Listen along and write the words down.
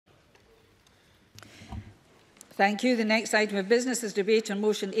Thank you. The next item of business is debate on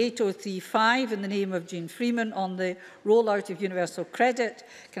motion 8035 in the name of Jeane Freeman on the rollout of universal credit.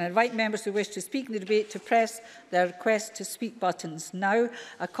 Can I invite members who wish to speak in the debate to press their request to speak buttons now?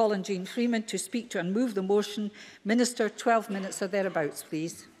 I call on Jeane Freeman to speak to and move the motion. Minister, 12 minutes or thereabouts,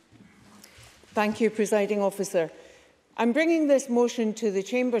 please. Thank you, Presiding Officer. I'm bringing this motion to the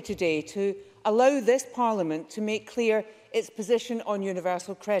Chamber today to allow this Parliament to make clear its position on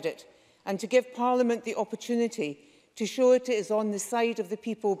universal credit, and to give Parliament the opportunity to show it is on the side of the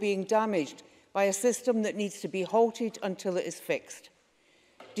people being damaged by a system that needs to be halted until it is fixed.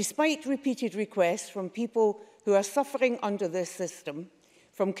 Despite repeated requests from people who are suffering under this system,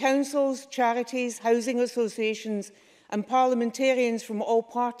 from councils, charities, housing associations and parliamentarians from all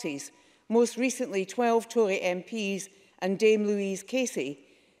parties, most recently 12 Tory MPs and Dame Louise Casey,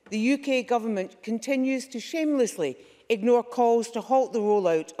 the UK Government continues to shamelessly ignore calls to halt the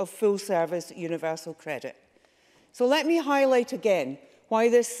rollout of full-service universal credit. So let me highlight again why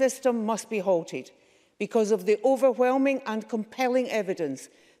this system must be halted, because of the overwhelming and compelling evidence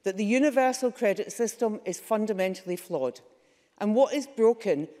that the universal credit system is fundamentally flawed, and what is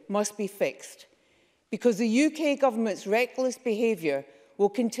broken must be fixed, because the UK Government's reckless behaviour will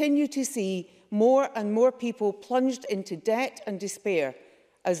continue to see more and more people plunged into debt and despair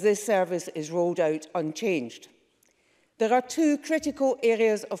as this service is rolled out unchanged. There are two critical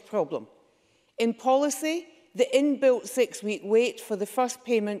areas of problem. In policy, the inbuilt 6-week wait for the first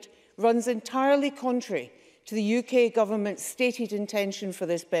payment runs entirely contrary to the UK Government's stated intention for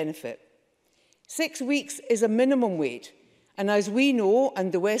this benefit. 6 weeks is a minimum wait, and as we know,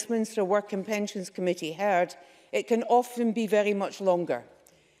 and the Westminster Work and Pensions Committee heard, it can often be very much longer.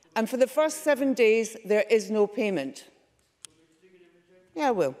 And for the first 7 days, there is no payment. Yeah,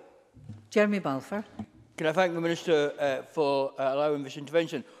 I will. Jeremy Balfour. Can I thank the Minister for allowing this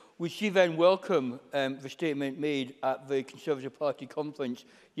intervention? Would she then welcome the statement made at the Conservative Party conference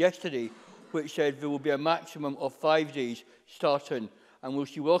yesterday, which said there will be a maximum of 5 days starting, and will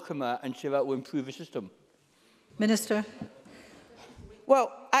she welcome that and say that will improve the system? Minister.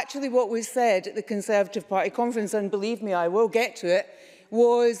 Well, actually what was said at the Conservative Party conference, and believe me, I will get to it,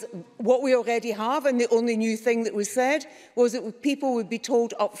 was what we already have, and the only new thing that was said was that people would be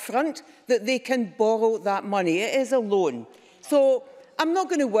told up front that they can borrow that money. It is a loan. So I'm not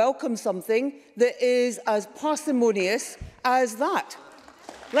going to welcome something that is as parsimonious as that.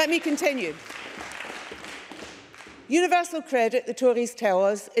 Let me continue. Universal credit, the Tories tell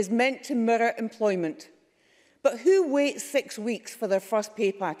us, is meant to mirror employment. But who waits 6 weeks for their first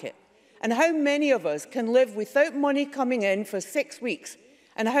pay packet? And how many of us can live without money coming in for 6 weeks?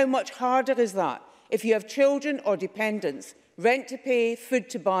 And how much harder is that if you have children or dependents, rent to pay, food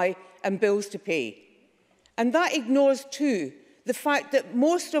to buy and bills to pay? And that ignores too the fact that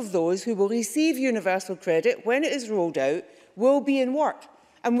most of those who will receive universal credit when it is rolled out will be in work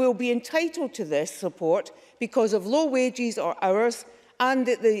and will be entitled to this support because of low wages or hours, and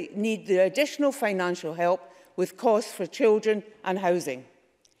that they need the additional financial help with costs for children and housing.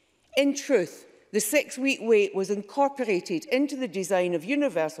 In truth, the 6-week wait was incorporated into the design of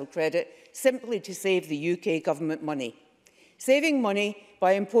universal credit simply to save the UK Government money. Saving money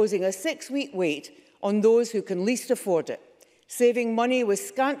by imposing a 6-week wait on those who can least afford it. Saving money with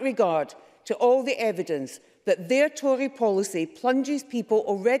scant regard to all the evidence that their Tory policy plunges people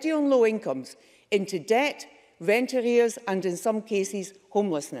already on low incomes into debt, rent arrears and, in some cases,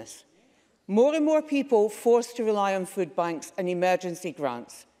 homelessness. More and more people forced to rely on food banks and emergency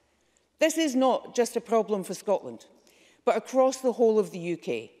grants. This is not just a problem for Scotland, but across the whole of the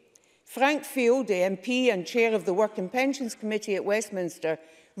UK. Frank Field, the MP and chair of the Work and Pensions Committee at Westminster,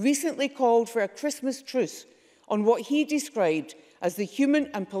 recently called for a Christmas truce on what he described as the human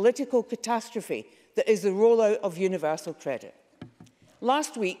and political catastrophe that is the rollout of universal credit.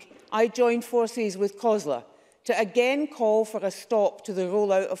 Last week, I joined forces with COSLA to again call for a stop to the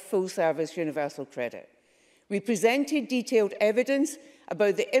rollout of full-service universal credit. We presented detailed evidence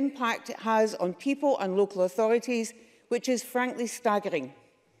about the impact it has on people and local authorities, which is frankly staggering.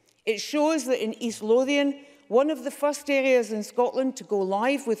 It shows that in East Lothian, one of the first areas in Scotland to go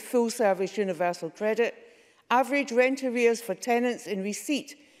live with full-service universal credit, average rent arrears for tenants in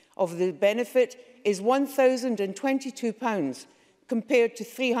receipt of the benefit is £1,022 compared to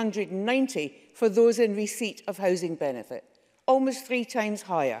 £390 for those in receipt of housing benefit, almost 3 times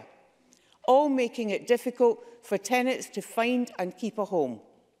higher, all making it difficult for tenants to find and keep a home.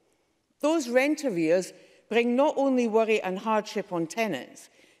 Those rent arrears bring not only worry and hardship on tenants,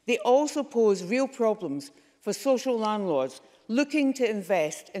 they also pose real problems for social landlords looking to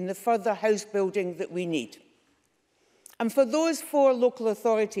invest in the further house building that we need. And for those 4 local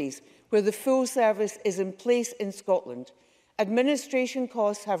authorities where the full service is in place in Scotland, administration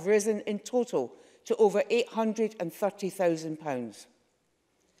costs have risen in total to over £830,000.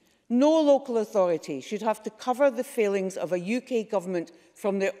 No local authority should have to cover the failings of a UK government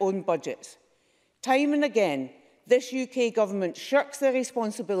from their own budgets. Time and again, this UK government shirks their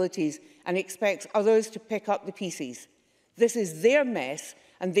responsibilities and expects others to pick up the pieces. This is their mess,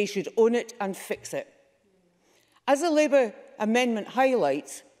 and they should own it and fix it. As the Labour amendment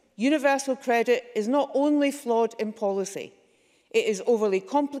highlights, universal credit is not only flawed in policy, it is overly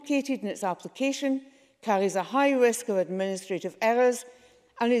complicated in its application, carries a high risk of administrative errors,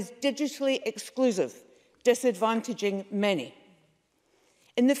 and is digitally exclusive, disadvantaging many.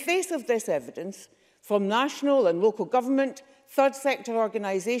 In the face of this evidence, from national and local government, third sector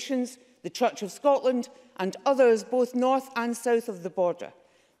organisations, the Church of Scotland and others both north and south of the border,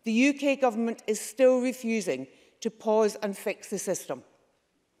 the UK government is still refusing to pause and fix the system.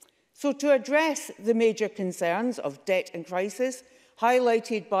 So to address the major concerns of debt and crisis,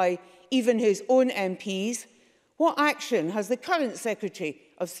 highlighted by even his own MPs, what action has the current Secretary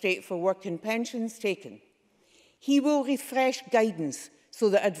of State for Work and Pensions taken? He will refresh guidance so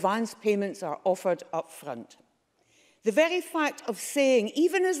that advance payments are offered up front. The very fact of saying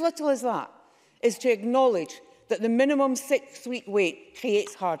even as little as that is to acknowledge that the minimum 6-week wait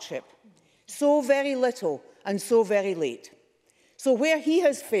creates hardship. So very little and so very late. So where he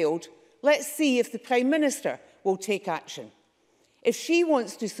has failed, let's see if the Prime Minister will take action. If she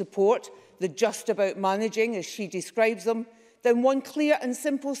wants to support the just about managing, as she describes them, then one clear and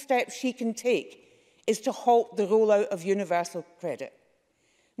simple step she can take is to halt the rollout of universal credit.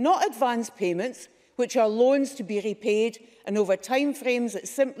 Not advance payments, which are loans to be repaid and over timeframes that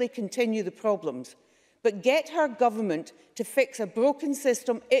simply continue the problems, but get her government to fix a broken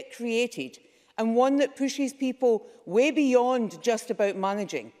system it created and one that pushes people way beyond just about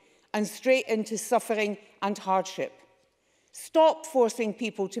managing and straight into suffering and hardship. Stop forcing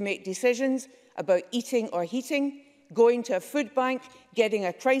people to make decisions about eating or heating, going to a food bank, getting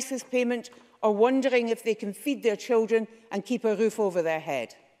a crisis payment, or wondering if they can feed their children and keep a roof over their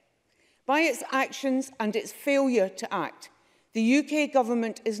head. By its actions and its failure to act, the UK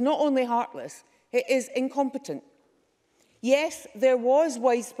government is not only heartless, it is incompetent. Yes, there was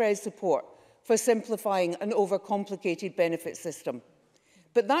widespread support for simplifying an overcomplicated benefit system,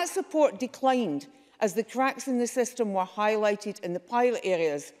 but that support declined as the cracks in the system were highlighted in the pilot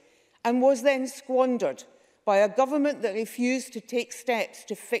areas and was then squandered by a government that refused to take steps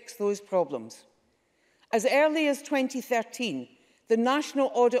to fix those problems. As early as 2013, the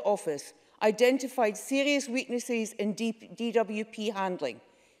National Audit Office identified serious weaknesses in DWP handling,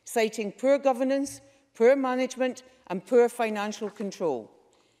 citing poor governance, poor management and poor financial control.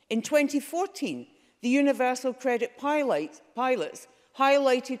 In 2014, the Universal Credit pilots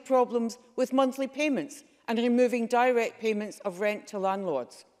highlighted problems with monthly payments and removing direct payments of rent to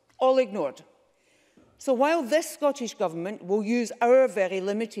landlords, all ignored. So while this Scottish Government will use our very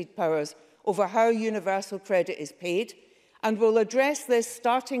limited powers over how universal credit is paid and will address this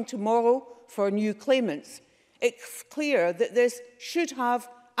starting tomorrow for new claimants, it's clear that this should have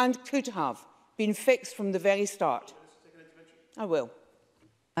and could have been fixed from the very start. I will.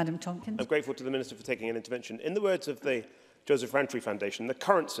 Madam Tompkins. I'm grateful to the Minister for taking an intervention. In the words of the Joseph Rowntree Foundation, the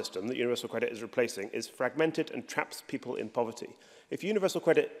current system that universal credit is replacing is fragmented and traps people in poverty. If universal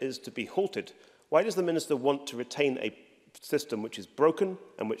credit is to be halted, why does the Minister want to retain a system which is broken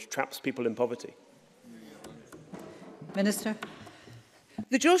and which traps people in poverty? Minister.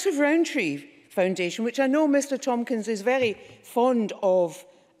 The Joseph Rowntree Foundation, which I know Mr Tompkins is very fond of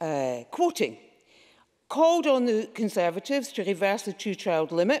quoting, called on the Conservatives to reverse the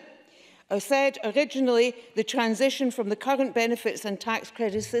two-child limit, said originally the transition from the current benefits and tax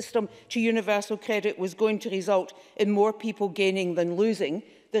credit system to universal credit was going to result in more people gaining than losing.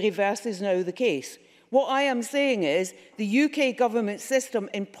 The reverse is now the case. What I am saying is the UK government system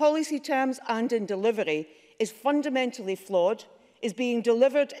in policy terms and in delivery is fundamentally flawed, is being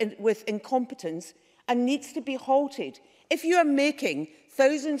delivered with incompetence and needs to be halted. If you are making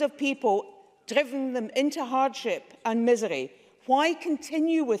thousands of people, driven them into hardship and misery, why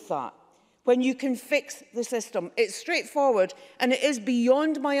continue with that when you can fix the system? It's straightforward, and it is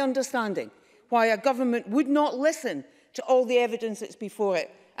beyond my understanding why a government would not listen to all the evidence that's before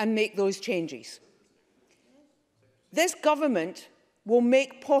it and make those changes. This government will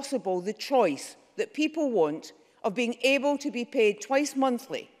make possible the choice that people want of being able to be paid twice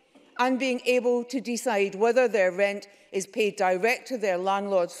monthly and being able to decide whether their rent is paid direct to their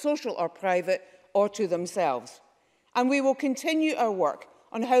landlord, social or private, or to themselves. And we will continue our work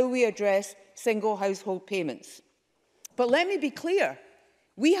on how we address single household payments. But let me be clear,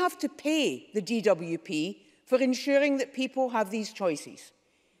 we have to pay the DWP for ensuring that people have these choices.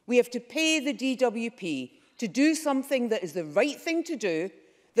 We have to pay the DWP to do something that is the right thing to do,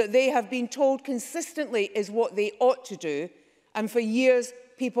 that they have been told consistently is what they ought to do, and for years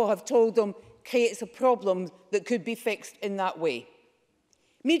people have told them creates a problem that could be fixed in that way.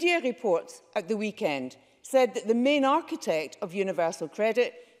 Media reports at the weekend said that the main architect of universal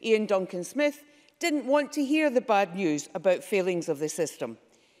credit, Ian Duncan-Smith, didn't want to hear the bad news about failings of the system.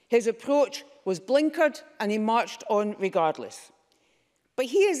 His approach was blinkered and he marched on regardless. But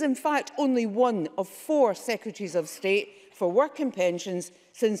he is in fact only one of 4 Secretaries of State for Work and Pensions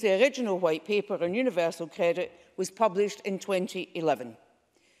since the original white paper on universal credit was published in 2011.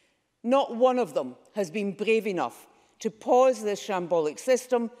 Not one of them has been brave enough to pause this shambolic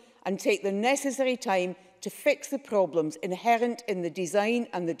system and take the necessary time to fix the problems inherent in the design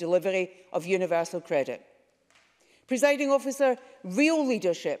and the delivery of universal credit. Presiding Officer, real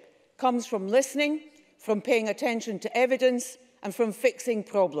leadership comes from listening, from paying attention to evidence, and from fixing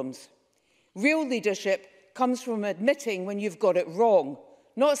problems. Real leadership comes from admitting when you've got it wrong,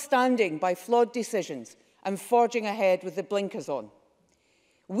 not standing by flawed decisions and forging ahead with the blinkers on.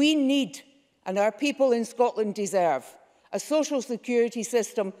 We need, and our people in Scotland deserve, a social security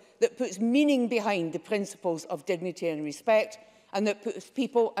system that puts meaning behind the principles of dignity and respect and that puts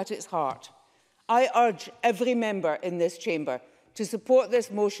people at its heart. I urge every member in this chamber to support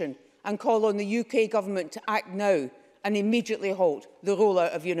this motion and call on the UK Government to act now and immediately halt the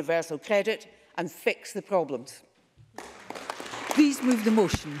rollout of universal credit and fix the problems. Please move the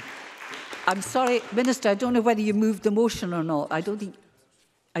motion. I'm sorry, Minister, I don't know whether you moved the motion or not. I don't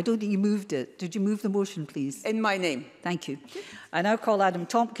think you moved it. Did you move the motion, please? In my name. Thank you. I now call Adam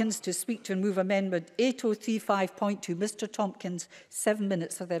Tompkins to speak to and move Amendment 8035.2. Mr Tompkins, 7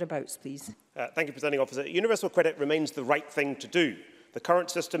 minutes or thereabouts, please. Thank you, Presiding Officer. Universal credit remains the right thing to do. The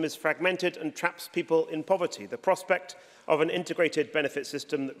current system is fragmented and traps people in poverty. The prospect of an integrated benefit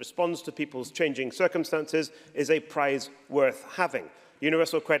system that responds to people's changing circumstances is a prize worth having.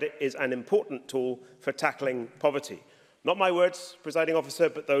 Universal credit is an important tool for tackling poverty. Not my words, Presiding Officer,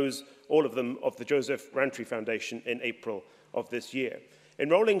 but those, all of them, of the Joseph Rantry Foundation in April of this year.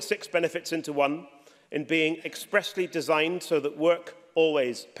 Enrolling 6 benefits into one, in being expressly designed so that work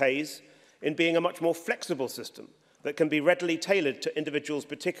always pays, in being a much more flexible system that can be readily tailored to individuals'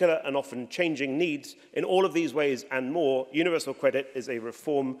 particular and often changing needs. In all of these ways and more, universal credit is a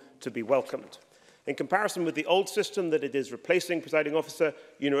reform to be welcomed. In comparison with the old system that it is replacing, Presiding Officer,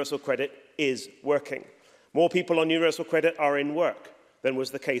 universal credit is working. More people on universal credit are in work than was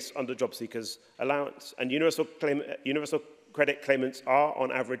the case under job seekers' allowance. And universal credit claimants are,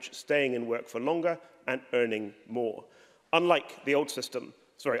 on average, staying in work for longer and earning more. Unlike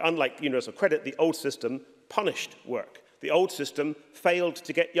universal credit, the old system punished work. The old system failed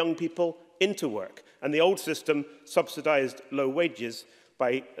to get young people into work. And the old system subsidised low wages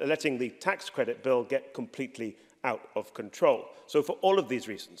by letting the tax credit bill get completely out of control. So for all of these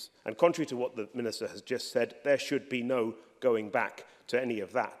reasons, and contrary to what the Minister has just said, there should be no going back to any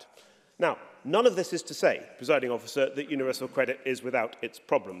of that. Now, none of this is to say, Presiding Officer, that universal credit is without its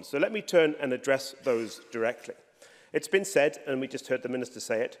problems. So let me turn and address those directly. It's been said, and we just heard the Minister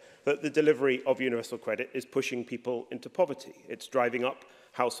say it, that the delivery of universal credit is pushing people into poverty. It's driving up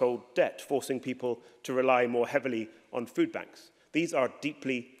household debt, forcing people to rely more heavily on food banks. These are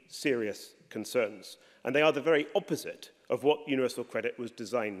deeply serious concerns, and they are the very opposite of what universal credit was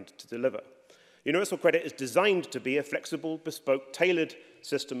designed to deliver. Universal credit is designed to be a flexible, bespoke, tailored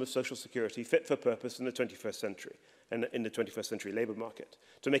system of social security fit for purpose in the 21st century, and in the 21st century labour market,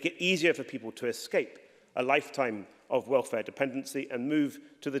 to make it easier for people to escape a lifetime of welfare dependency and move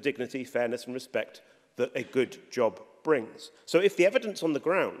to the dignity, fairness and respect that a good job brings. So if the evidence on the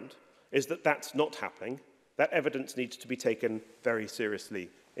ground is that that's not happening, that evidence needs to be taken very seriously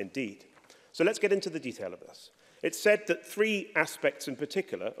indeed. So let's get into the detail of this. It's said that 3 aspects in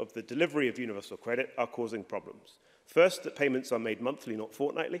particular of the delivery of universal credit are causing problems. First, that payments are made monthly, not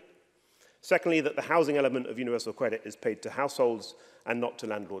fortnightly. Secondly, that the housing element of universal credit is paid to households and not to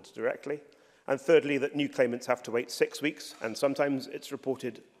landlords directly. And thirdly, that new claimants have to wait 6 weeks, and sometimes it's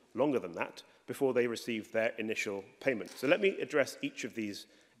reported longer than that, before they receive their initial payment. So let me address each of these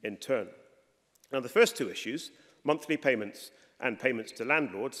in turn. Now, the first 2 issues, monthly payments and payments to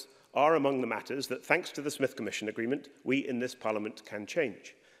landlords, are among the matters that, thanks to the Smith Commission agreement, we in this Parliament can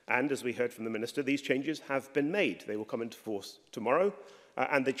change. And, as we heard from the Minister, these changes have been made. They will come into force tomorrow,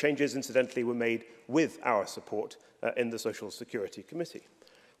 and the changes, incidentally, were made with our support in the Social Security Committee.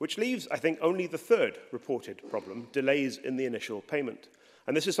 Which leaves, I think, only the 3rd reported problem, delays in the initial payment.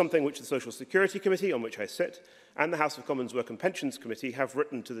 And this is something which the Social Security Committee, on which I sit, and the House of Commons Work and Pensions Committee have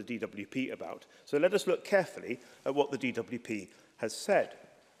written to the DWP about. So let us look carefully at what the DWP has said.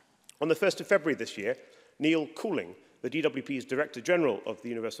 On the 1st of February this year, Neil Cooling, the DWP's Director General of the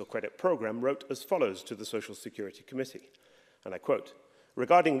Universal Credit Programme, wrote as follows to the Social Security Committee, and I quote,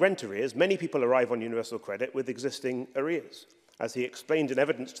 "Regarding rent arrears, many people arrive on universal credit with existing arrears. As he explained in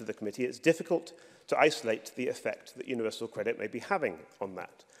evidence to the committee, it's difficult to isolate the effect that universal credit may be having on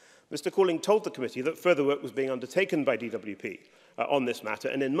that. Mr. Cooling told the committee that further work was being undertaken by DWP on this matter,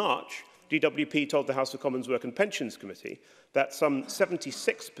 and in March, DWP told the House of Commons Work and Pensions Committee that some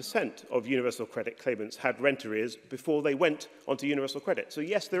 76% of universal credit claimants had rent arrears before they went onto universal credit. So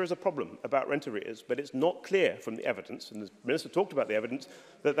yes, there is a problem about rent arrears, but it's not clear from the evidence, and the Minister talked about the evidence,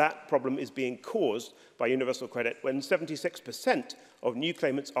 that that problem is being caused by universal credit when 76% of new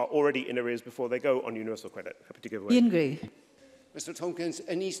claimants are already in arrears before they go on universal credit. Happy to give away. Ian Gray. Mr Tompkins,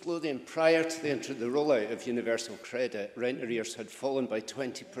 in East Lothian, prior to the rollout of universal credit, rent arrears had fallen by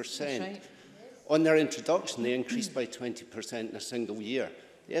 20%. Right. On their introduction, they increased by 20% in a single year.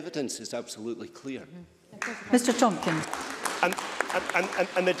 The evidence is absolutely clear. Mr Tompkins.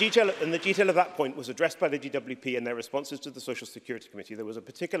 And the detail of that point was addressed by the DWP in their responses to the Social Security Committee. There was a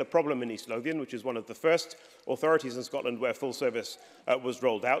particular problem in East Lothian, which is one of the first authorities in Scotland where full service was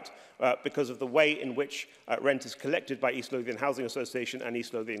rolled out, because of the way in which rent is collected by East Lothian Housing Association and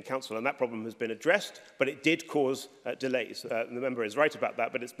East Lothian Council. And that problem has been addressed, but it did cause delays. The member is right about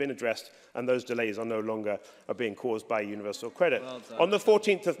that, but it's been addressed, and those delays are no longer being caused by universal credit. Well on the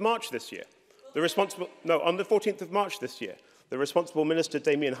 14th of March this year, the responsible Minister,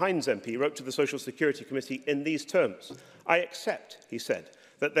 Damien Hinds MP, wrote to the Social Security Committee in these terms. I accept, he said,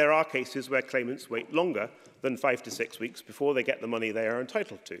 that there are cases where claimants wait longer than 5 to 6 weeks before they get the money they are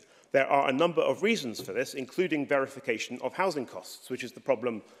entitled to. There are a number of reasons for this, including verification of housing costs, which is the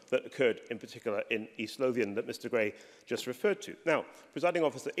problem that occurred in particular in East Lothian that Mr Gray just referred to. Now, Presiding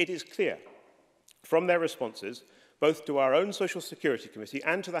Officer, it is clear from their responses both to our own Social Security Committee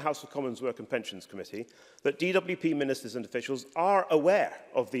and to the House of Commons Work and Pensions Committee, that DWP ministers and officials are aware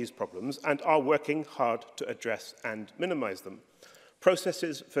of these problems and are working hard to address and minimise them.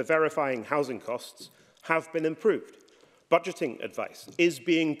 Processes for verifying housing costs have been improved. Budgeting advice is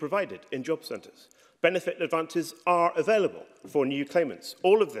being provided in job centres. Benefit advances are available for new claimants.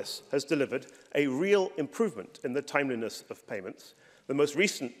 All of this has delivered a real improvement in the timeliness of payments. The most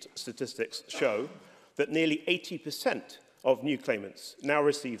recent statistics show that nearly 80% of new claimants now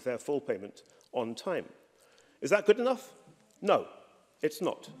receive their full payment on time. Is that good enough? No, it's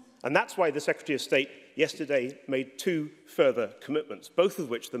not. And that's why the Secretary of State yesterday made 2 further commitments, both of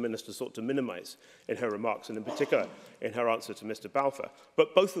which the Minister sought to minimise in her remarks, and in particular in her answer to Mr Balfour,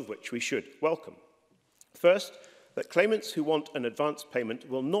 but both of which we should welcome. First, that claimants who want an advance payment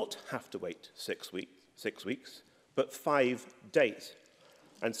will not have to wait 6 weeks, but 5 days.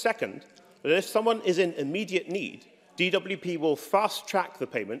 And second, that if someone is in immediate need, DWP will fast-track the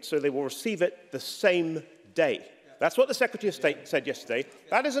payment so they will receive it the same day. That's what the Secretary of State said yesterday.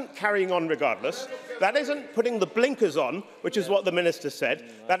 That isn't carrying on regardless. That isn't putting the blinkers on, which is what the Minister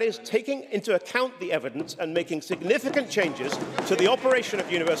said. That is taking into account the evidence and making significant changes to the operation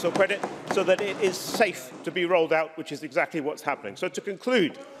of universal credit so that it is safe to be rolled out, which is exactly what's happening. So to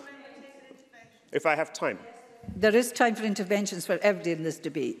conclude, if I have time. There is time for interventions for everybody in this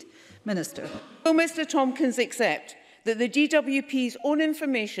debate. Minister. Will Mr Tompkins accept that the DWP's own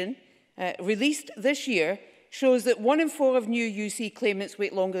information released this year shows that 1 in 4 of new UC claimants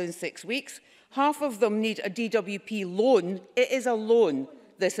wait longer than 6 weeks? Half of them need a DWP loan. It is a loan,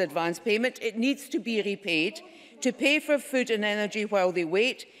 this advance payment. It needs to be repaid to pay for food and energy while they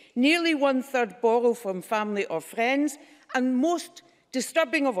wait. Nearly 1/3 borrow from family or friends. And most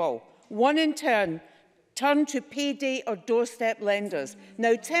disturbing of all, 1 in 10 turn to payday or doorstep lenders.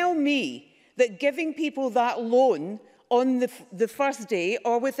 Now tell me that giving people that loan on the first day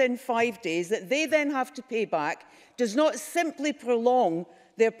or within 5 days that they then have to pay back does not simply prolong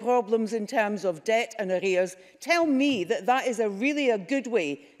their problems in terms of debt and arrears. Tell me that that is really a good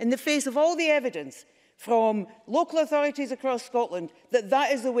way, in the face of all the evidence from local authorities across Scotland, that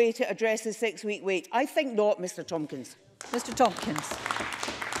that is the way to address the 6-week wait. I think not, Mr Tompkins. Mr Tompkins.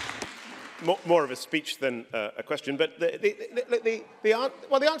 More of a speech than a question, but the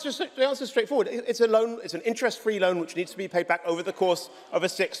answer is straightforward. It's a loan, it's an interest-free loan which needs to be paid back over the course of a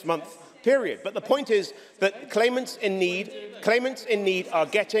 6-month period. But the point is that claimants in need are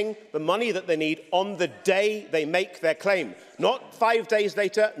getting the money that they need on the day they make their claim. Not 5 days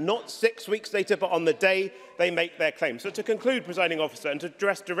later, not 6 weeks later, but on the day they make their claim. So to conclude, Presiding Officer, and to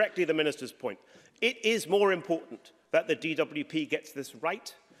address directly the Minister's point, it is more important that the DWP gets this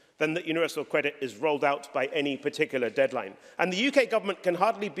right than that universal credit is rolled out by any particular deadline. And the UK government can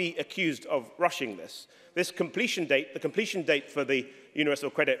hardly be accused of rushing this. This completion date, the completion date for the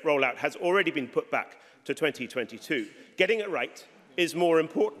universal credit rollout, has already been put back to 2022. Getting it right is more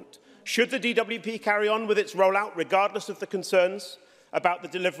important. Should the DWP carry on with its rollout, regardless of the concerns about the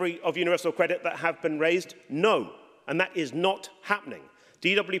delivery of universal credit that have been raised? No, and that is not happening.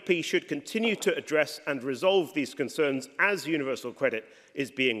 DWP should continue to address and resolve these concerns as universal credit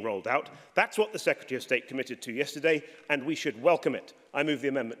is being rolled out. That's what the Secretary of State committed to yesterday, and we should welcome it. I move the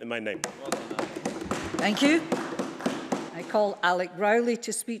amendment in my name. Thank you. I call Alec Rowley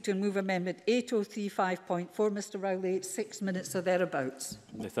to speak to and move Amendment 8035.4. Mr Rowley, 6 minutes or thereabouts.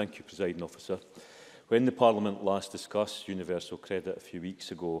 Thank you, Presiding Officer. When the Parliament last discussed universal credit a few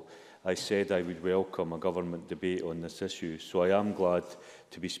weeks ago, I said I would welcome a government debate on this issue, so I am glad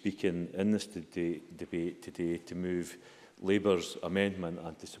to be speaking in this debate today to move Labour's amendment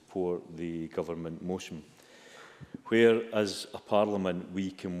and to support the government motion. Where, as a Parliament,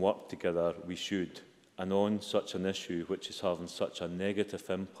 we can work together, we should. And on such an issue which is having such a negative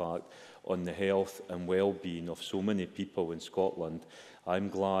impact on the health and well-being of so many people in Scotland, I'm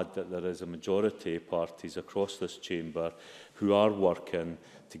glad that there is a majority of parties across this chamber who are working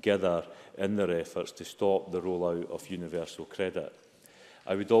together in their efforts to stop the rollout of universal credit.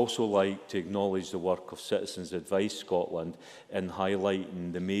 I would also like to acknowledge the work of Citizens Advice Scotland in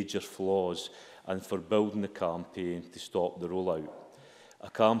highlighting the major flaws and for building the campaign to stop the rollout. A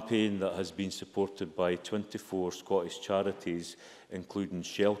campaign that has been supported by 24 Scottish charities, including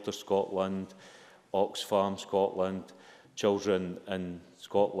Shelter Scotland, Oxfam Scotland, Children in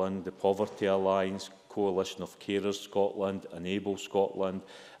Scotland, the Poverty Alliance, Coalition of Carers Scotland, Enable Scotland,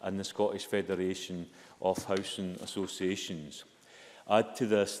 and the Scottish Federation of Housing Associations. Add to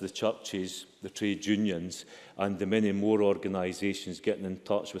this the churches, the trade unions, and the many more organisations getting in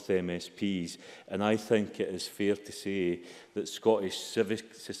touch with MSPs, and I think it is fair to say that Scottish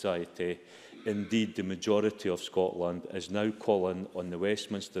civic society, indeed the majority of Scotland, is now calling on the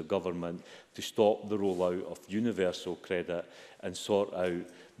Westminster Government to stop the rollout of universal credit and sort out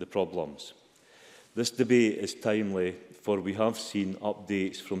the problems. This debate is timely, for we have seen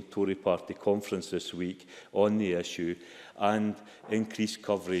updates from Tory party conference this week on the issue and increased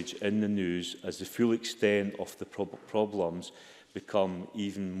coverage in the news as the full extent of the problems become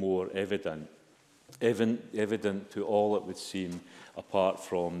even more evident to all, it would seem, apart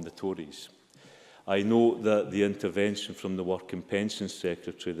from the Tories. I note that the intervention from the Work and Pensions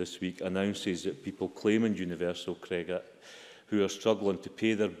Secretary this week announces that people claiming universal credit who are struggling to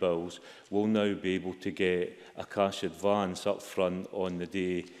pay their bills will now be able to get a cash advance up front on the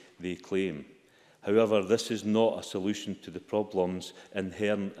day they claim. However, this is not a solution to the problems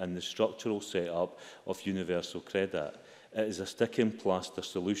inherent in the structural setup of universal credit. It is a stick-in-plaster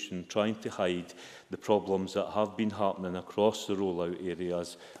solution trying to hide the problems that have been happening across the rollout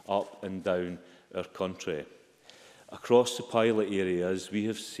areas up and down our country. Across the pilot areas, we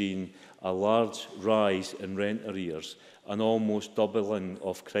have seen a large rise in rent arrears, an almost doubling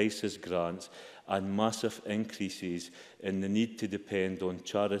of crisis grants, and massive increases in the need to depend on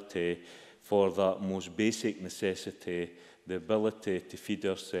charity for that most basic necessity, the ability to feed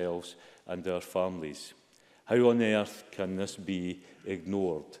ourselves and our families. How on earth can this be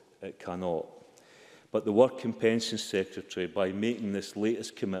ignored? It cannot. But the Work and Pensions Secretary, by making this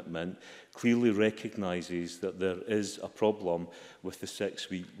latest commitment, clearly recognises that there is a problem with the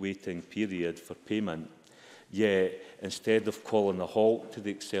 6-week waiting period for payment. Yet, instead of calling a halt to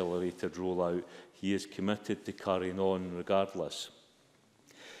the accelerated rollout, he is committed to carrying on regardless.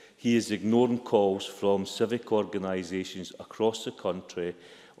 He is ignoring calls from civic organisations across the country,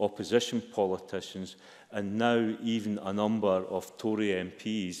 opposition politicians, and now even a number of Tory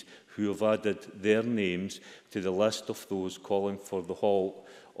MPs who have added their names to the list of those calling for the halt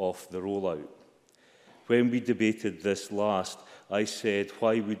of the rollout. When we debated this last, I said,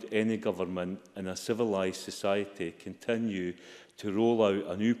 why would any government in a civilised society continue to roll out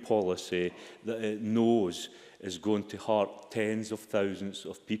a new policy that it knows is going to hurt tens of thousands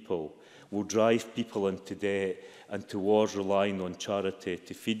of people, will drive people into debt and towards relying on charity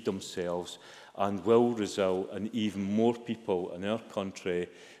to feed themselves, and will result in even more people in our country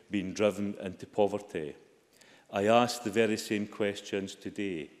being driven into poverty? I ask the very same questions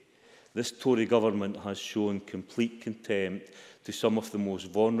today. This Tory government has shown complete contempt to some of the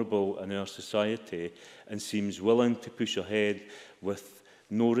most vulnerable in our society and seems willing to push ahead with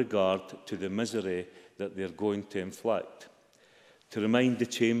no regard to the misery that they are going to inflict. To remind the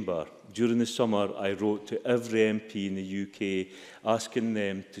Chamber, during the summer I wrote to every MP in the UK asking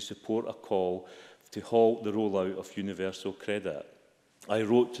them to support a call to halt the rollout of universal credit. I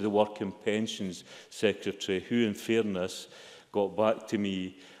wrote to the Work and Pensions Secretary, who in fairness got back to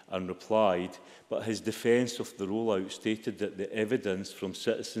me and replied, but his defence of the rollout stated that the evidence from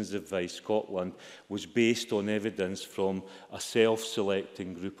Citizens Advice Scotland was based on evidence from a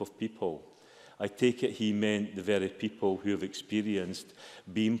self-selecting group of people. I take it he meant the very people who have experienced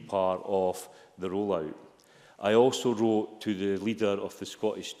being part of the rollout. I also wrote to the leader of the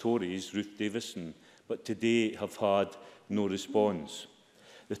Scottish Tories, Ruth Davison, but today have had no response.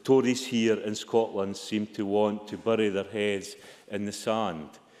 The Tories here in Scotland seem to want to bury their heads in the sand.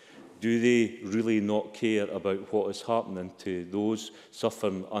 Do they really not care about what is happening to those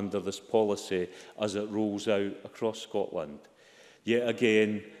suffering under this policy as it rolls out across Scotland? Yet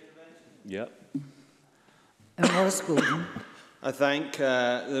again, Maurice Golden. I thank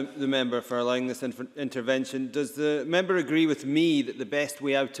the member for allowing this intervention. Does the member agree with me that the best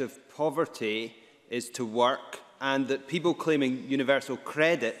way out of poverty is to work, and that people claiming universal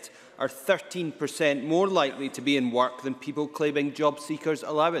credit are 13% more likely to be in work than people claiming job seekers'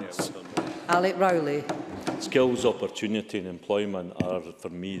 allowance? Alec Rowley. Skills, opportunity and employment are, for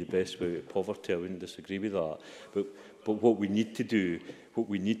me, the best way out of poverty. I wouldn't disagree with that. But what we need to do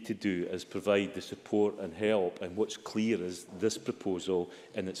is provide the support and help, and what's clear is this proposal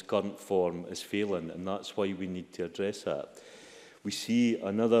in its current form is failing, and that's why we need to address that. We see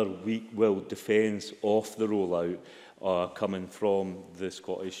another weak-willed defence of the rollout coming from the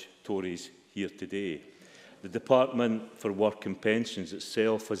Scottish Tories here today. The Department for Work and Pensions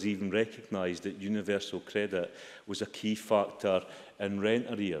itself has even recognised that universal credit was a key factor in rent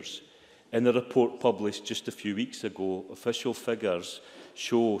arrears. In a report published just a few weeks ago, official figures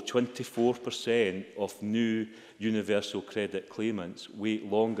show 24% of new universal credit claimants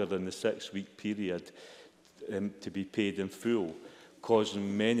wait longer than the 6-week period to be paid in full,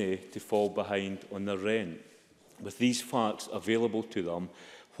 causing many to fall behind on their rent. With these facts available to them,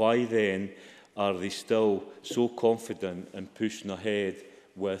 why then are they still so confident in pushing ahead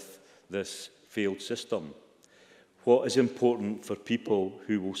with this failed system? What is important for people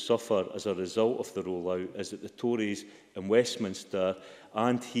who will suffer as a result of the rollout is that the Tories in Westminster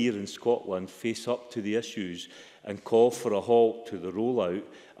and here in Scotland face up to the issues and call for a halt to the rollout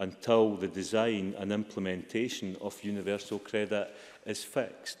until the design and implementation of universal credit is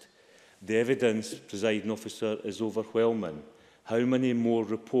fixed. The evidence, Presiding Officer, is overwhelming. How many more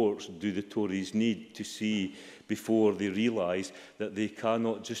reports do the Tories need to see before they realise that they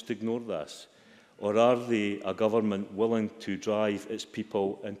cannot just ignore this? Or are they a government willing to drive its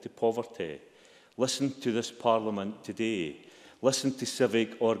people into poverty? Listen to this Parliament today. Listen to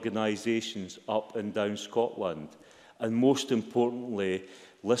civic organisations up and down Scotland. And most importantly,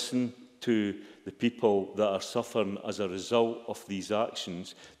 listen to the people that are suffering as a result of these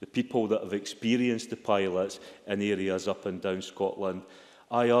actions, the people that have experienced the pilots in areas up and down Scotland.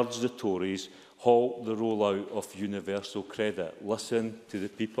 I urge the Tories, halt the rollout of universal credit. Listen to the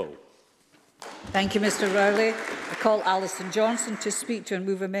people. Thank you, Mr Rowley. I call Alison Johnson to speak to and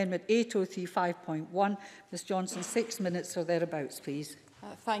move Amendment 8035.1. Ms Johnson, 6 minutes or thereabouts, please.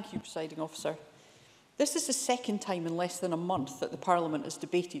 Thank you, Presiding Officer. This is the second time in less than a month that the Parliament has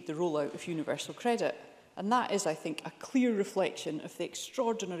debated the rollout of universal credit. And that is, I think, a clear reflection of the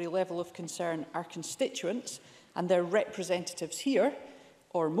extraordinary level of concern our constituents and their representatives here,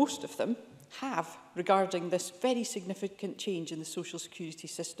 or most of them, have regarding this very significant change in the social security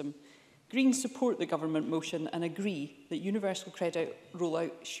system. Greens support the government motion and agree that universal credit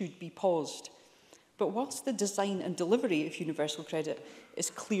rollout should be paused. But whilst the design and delivery of universal credit is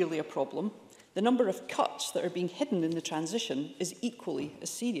clearly a problem, the number of cuts that are being hidden in the transition is equally as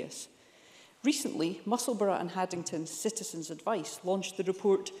serious. Recently, Musselburgh and Haddington's Citizens Advice launched the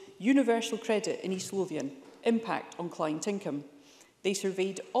report Universal Credit in East Lothian, Impact on Client Income. They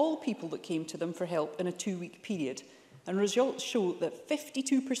surveyed all people that came to them for help in a 2-week period, and results show that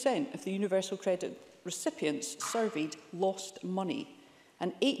 52% of the universal credit recipients surveyed lost money,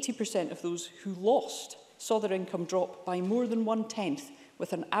 and 80% of those who lost saw their income drop by more than 1/10,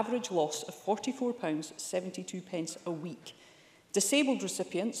 with an average loss of £44.72 a week. Disabled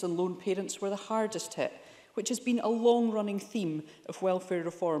recipients and lone parents were the hardest hit, which has been a long-running theme of welfare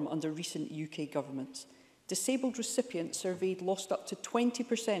reform under recent UK governments. Disabled recipients surveyed lost up to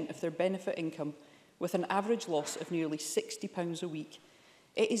 20% of their benefit income, with an average loss of nearly £60 a week.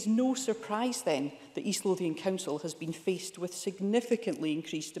 It is no surprise then that East Lothian Council has been faced with significantly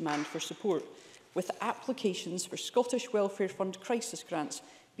increased demand for support, with applications for Scottish Welfare Fund crisis grants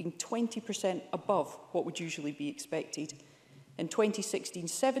being 20% above what would usually be expected. In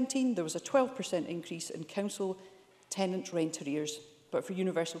 2016-17, there was a 12% increase in council tenant rent arrears, but for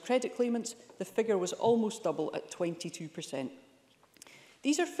universal credit claimants, the figure was almost double at 22%.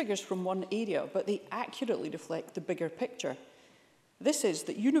 These are figures from one area, but they accurately reflect the bigger picture. This is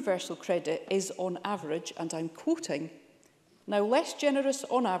that universal credit is on average, and I'm quoting, now less generous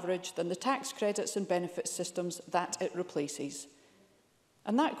on average than the tax credits and benefit systems that it replaces.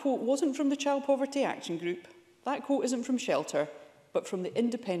 And that quote wasn't from the Child Poverty Action Group, that quote isn't from Shelter, but from the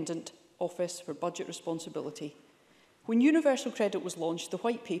Independent Office for Budget Responsibility. When universal credit was launched, the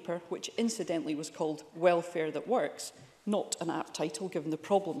white paper, which incidentally was called Welfare That Works, not an apt title given the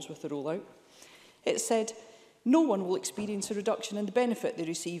problems with the rollout, it said, no one will experience a reduction in the benefit they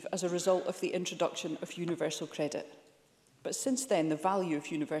receive as a result of the introduction of universal credit. But since then, the value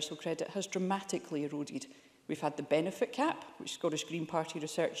of universal credit has dramatically eroded. We've had the benefit cap, which Scottish Green Party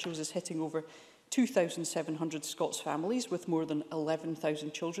research shows is hitting over 2,700 Scots families with more than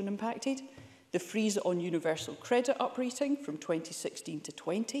 11,000 children impacted. The freeze on universal credit uprating from 2016 to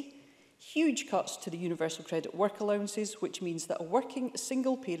 20. Huge cuts to the universal credit work allowances, which means that a working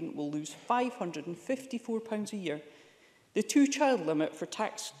single parent will lose £554 a year, the two-child limit for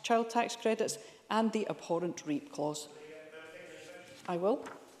child tax credits and the abhorrent rape clause. I will.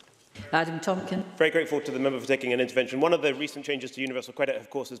 Adam Tompkin. Very grateful to the member for taking an intervention. One of the recent changes to universal credit,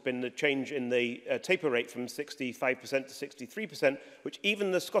 of course, has been the change in the taper rate from 65% to 63%, which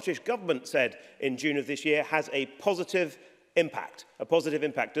even the Scottish Government said in June of this year has a positive impact.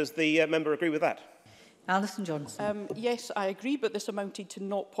 Does the member agree with that? Alison Johnson. Yes, I agree, but this amounted to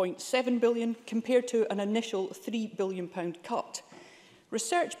 0.7 billion compared to an initial £3 billion cut.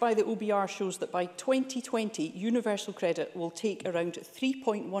 Research by the OBR shows that by 2020, universal credit will take around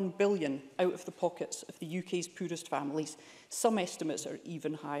 £3.1 billion out of the pockets of the UK's poorest families. Some estimates are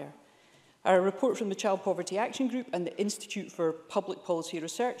even higher. A report from the Child Poverty Action Group and the Institute for Public Policy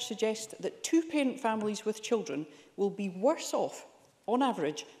Research suggests that two-parent families with children will be worse off, on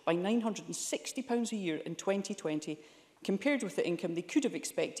average, by £960 a year in 2020, compared with the income they could have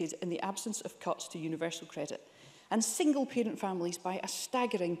expected in the absence of cuts to universal credit, and single-parent families by a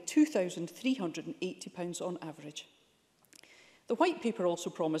staggering £2,380 on average. The White Paper also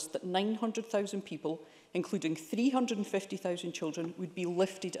promised that 900,000 people, including 350,000 children, would be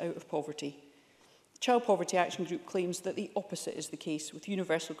lifted out of poverty. The Child Poverty Action Group claims that the opposite is the case, with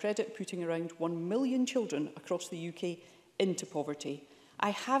universal credit putting around 1 million children across the UK into poverty. I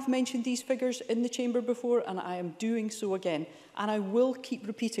have mentioned these figures in the Chamber before, and I am doing so again, and I will keep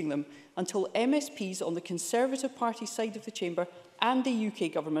repeating them until MSPs on the Conservative Party side of the Chamber and the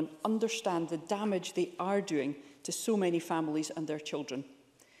UK Government understand the damage they are doing to so many families and their children.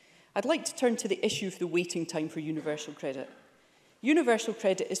 I'd like to turn to the issue of the waiting time for universal credit. Universal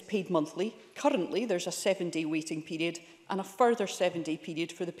credit is paid monthly. Currently, there's a 7-day waiting period and a further 7-day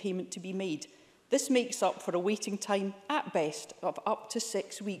period for the payment to be made. This makes up for a waiting time, at best, of up to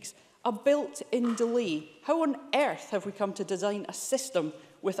 6 weeks, a built-in delay. How on earth have we come to design a system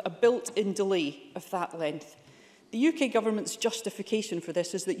with a built-in delay of that length? The UK Government's justification for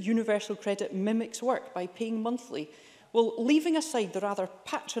this is that universal credit mimics work by paying monthly. Well, leaving aside the rather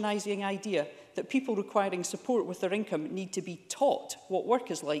patronising idea that people requiring support with their income need to be taught what work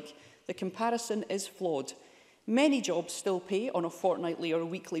is like, the comparison is flawed. Many jobs still pay on a fortnightly or a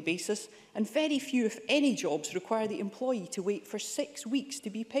weekly basis, and very few, if any, jobs require the employee to wait for 6 weeks to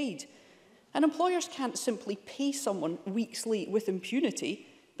be paid. And employers can't simply pay someone weeks late with impunity,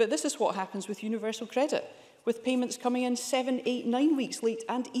 but this is what happens with universal credit, with payments coming in 7, 8, 9 weeks late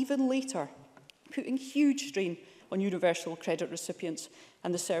and even later, putting huge strain on universal credit recipients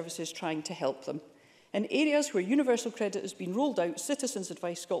and the services trying to help them. In areas where universal credit has been rolled out, Citizens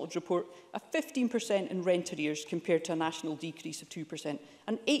Advice Scotland report a 15% in rent arrears compared to a national decrease of 2%,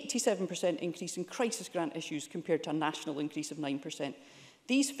 an 87% increase in crisis grant issues compared to a national increase of 9%.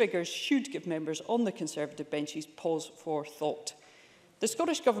 These figures should give members on the Conservative benches pause for thought. The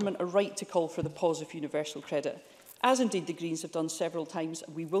Scottish Government are right to call for the pause of universal credit, as indeed the Greens have done several times,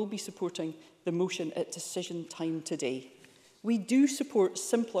 and we will be supporting the motion at decision time today. We do support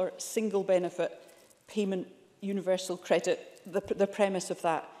simpler single benefit payment universal credit, the premise of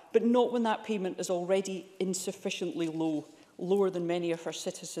that, but not when that payment is already insufficiently low, lower than many of our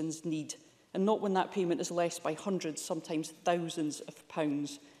citizens need, and not when that payment is less by hundreds, sometimes thousands of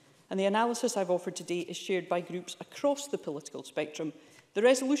pounds. And the analysis I've offered today is shared by groups across the political spectrum. The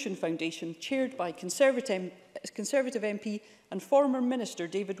Resolution Foundation, chaired by Conservative MP and former Minister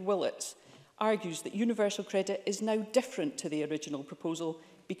David Willits, argues that universal credit is now different to the original proposal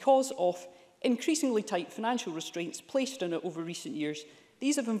because of increasingly tight financial restraints placed on it over recent years.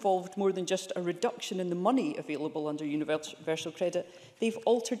 These have involved more than just a reduction in the money available under universal credit. They've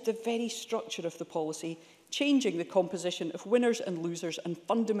altered the very structure of the policy, changing the composition of winners and losers and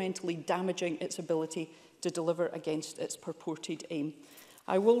fundamentally damaging its ability to deliver against its purported aim.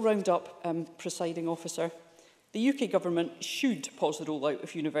 I will round up, presiding officer. The UK Government should pause the rollout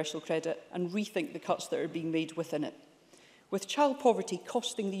of universal credit and rethink the cuts that are being made within it. With child poverty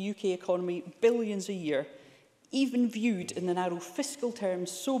costing the UK economy billions a year, even viewed in the narrow fiscal terms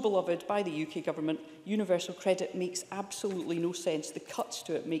so beloved by the UK Government, universal credit makes absolutely no sense. The cuts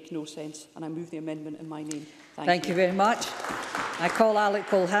to it make no sense. And I move the amendment in my name. Thank you very much. I call Alec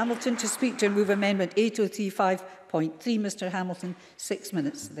Cole-Hamilton to speak to and move Amendment 8035.3. Mr Hamilton, 6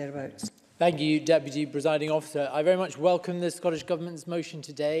 minutes, thereabouts. Thank you, Deputy Presiding Officer. I very much welcome the Scottish Government's motion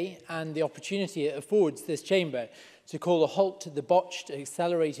today and the opportunity it affords this chamber to call a halt to the botched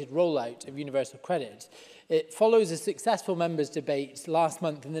accelerated rollout of universal credit. It follows a successful members' debate last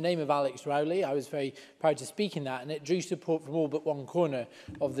month in the name of Alex Rowley. I was very proud to speak in that, and it drew support from all but one corner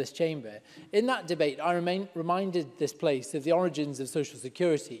of this chamber. In that debate, I reminded this place of the origins of social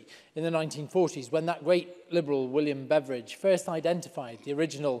security in the 1940s, when that great Liberal William Beveridge first identified the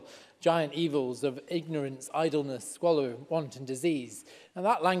original giant evils of ignorance, idleness, squalor, want and disease. Now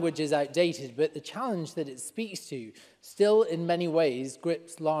that language is outdated, but the challenge that it speaks to still in many ways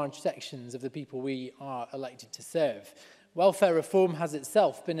grips large sections of the people we are elected to serve. Welfare reform has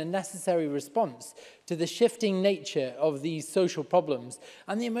itself been a necessary response to the shifting nature of these social problems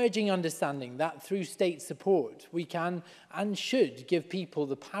and the emerging understanding that through state support we can and should give people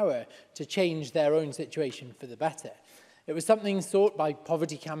the power to change their own situation for the better. It was something sought by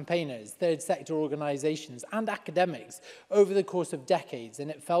poverty campaigners, third sector organisations and academics over the course of decades, and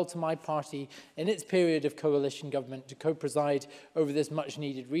it fell to my party in its period of coalition government to co-preside over this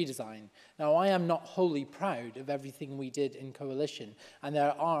much-needed redesign. Now, I am not wholly proud of everything we did in coalition, and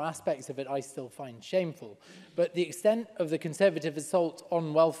there are aspects of it I still find shameful, but the extent of the Conservative assault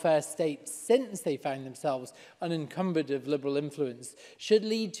on welfare states since they found themselves unencumbered of Liberal influence should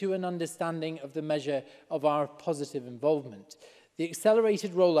lead to an understanding of the measure of our positive involvement. The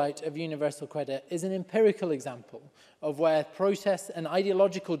accelerated rollout of universal credit is an empirical example of where process and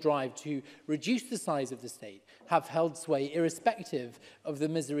ideological drive to reduce the size of the state have held sway irrespective of the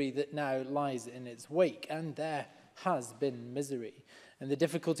misery that now lies in its wake, and there has been misery. And the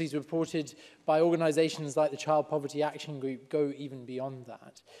difficulties reported by organisations like the Child Poverty Action Group go even beyond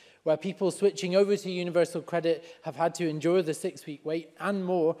that, where people switching over to universal credit have had to endure the 6-week wait and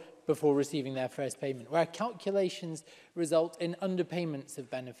more before receiving their first payment, where calculations result in underpayments of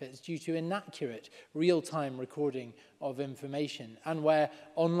benefits due to inaccurate real-time recording of information, and where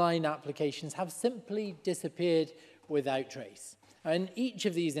online applications have simply disappeared without trace. In each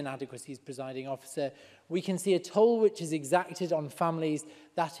of these inadequacies, presiding officer, we can see a toll which is exacted on families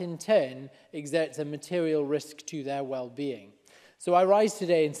that in turn exerts a material risk to their well-being. So I rise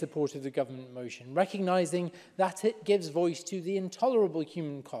today in support of the government motion, recognising that it gives voice to the intolerable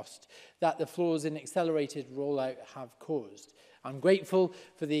human cost that the flaws in accelerated rollout have caused. I'm grateful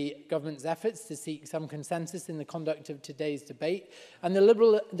for the government's efforts to seek some consensus in the conduct of today's debate, and the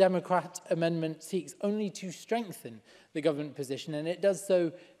Liberal Democrat amendment seeks only to strengthen the government position, and it does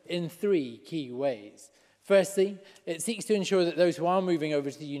so in 3 key ways. Firstly, it seeks to ensure that those who are moving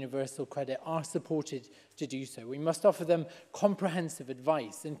over to universal credit are supported to do so. We must offer them comprehensive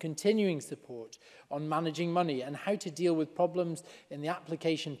advice and continuing support on managing money and how to deal with problems in the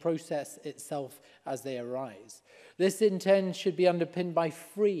application process itself as they arise. This in turn should be underpinned by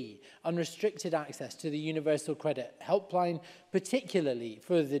free, unrestricted access to the universal credit helpline, particularly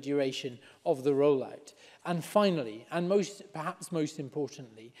for the duration of the rollout. And finally, and perhaps most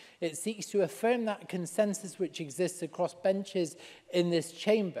importantly, it seeks to affirm that consensus which exists across benches in this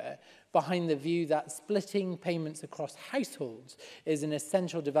chamber behind the view that splitting payments across households is an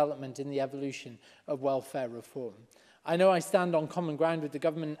essential development in the evolution of welfare reform. I know I stand on common ground with the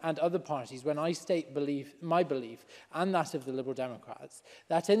government and other parties when I state my belief, and that of the Liberal Democrats,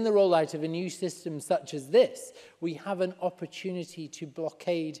 that in the rollout of a new system such as this, we have an opportunity to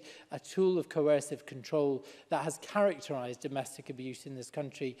blockade a tool of coercive control that has characterised domestic abuse in this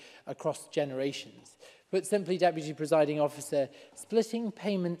country across generations. Put simply, Deputy Presiding Officer, splitting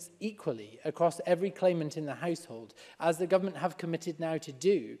payments equally across every claimant in the household, as the government have committed now to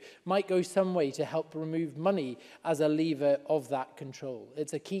do, might go some way to help remove money as a lever of that control.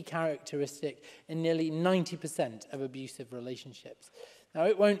 It's a key characteristic in nearly 90% of abusive relationships. Now,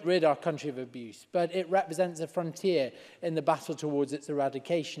 it won't rid our country of abuse, but it represents a frontier in the battle towards its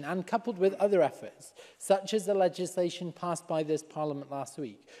eradication, and coupled with other efforts, such as the legislation passed by this Parliament last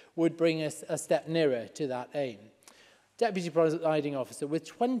week, would bring us a step nearer to that aim. Deputy Presiding Officer, with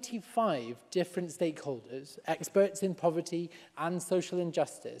 25 different stakeholders, experts in poverty and social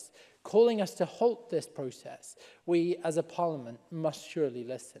injustice, calling us to halt this process, we as a Parliament must surely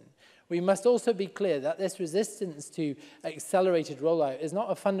listen. We must also be clear that this resistance to accelerated rollout is not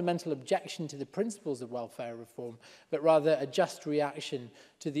a fundamental objection to the principles of welfare reform, but rather a just reaction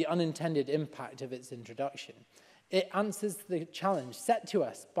to the unintended impact of its introduction. It answers the challenge set to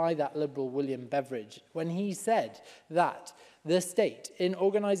us by that Liberal William Beveridge when he said that the state, in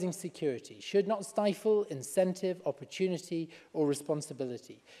organising security, should not stifle incentive, opportunity or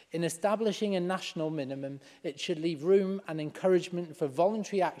responsibility. In establishing a national minimum, it should leave room and encouragement for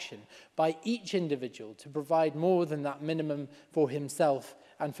voluntary action by each individual to provide more than that minimum for himself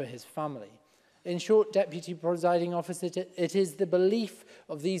and for his family. In short, Deputy Presiding Officer, it is the belief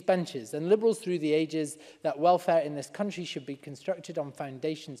of these benches and Liberals through the ages that welfare in this country should be constructed on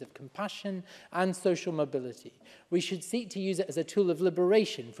foundations of compassion and social mobility. We should seek to use it as a tool of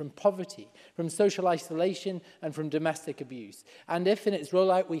liberation from poverty, from social isolation and from domestic abuse. And if in its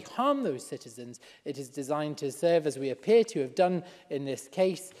rollout we harm those citizens, it is designed to serve, as we appear to have done in this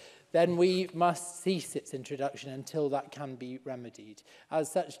case, then we must cease its introduction until that can be remedied.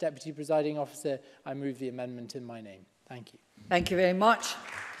 As such, Deputy Presiding Officer, I move the amendment in my name. Thank you. Thank you very much.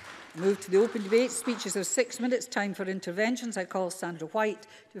 Move to the open debate. Speeches of 6 minutes. Time for interventions. I call Sandra White,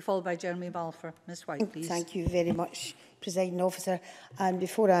 to be followed by Jeremy Balfour. Ms White, please. Thank you very much, Presiding Officer. And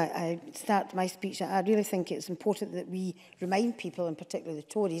before I start my speech, I really think it's important that we remind people, and particularly the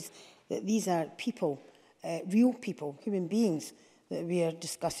Tories, that these are people, real people, human beings, that we are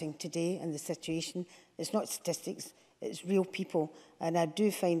discussing today and the situation. It's not statistics, it's real people. And I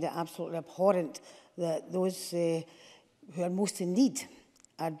do find it absolutely abhorrent that those who are most in need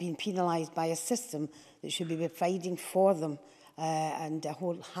are being penalised by a system that should be providing for them. And I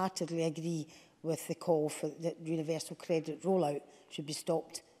wholeheartedly agree with the call for the universal credit rollout should be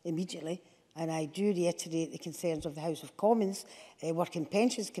stopped immediately. And I do reiterate the concerns of the House of Commons Working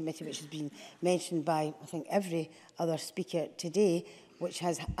Pensions Committee, which has been mentioned by, I think, every other speaker today, which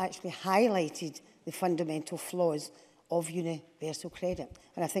has actually highlighted the fundamental flaws of universal credit.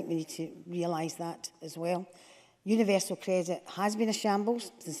 And I think we need to realise that as well. Universal credit has been a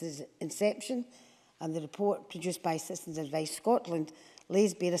shambles since its inception, and the report produced by Citizens Advice Scotland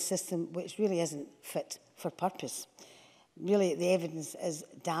lays bare a system which really isn't fit for purpose. Really, the evidence is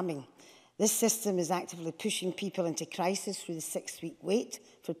damning. This system is actively pushing people into crisis through the 6-week wait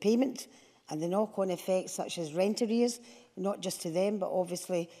for payment and the knock-on effects such as rent arrears, not just to them, but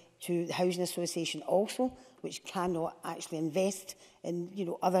obviously to the Housing Association also, which cannot actually invest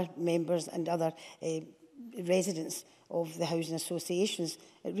in other members and other residents of the Housing Associations.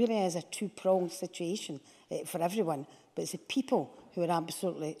 It really is a two-pronged situation for everyone, but it's the people who are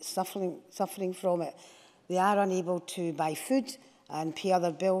absolutely suffering from it. They are unable to buy food and pay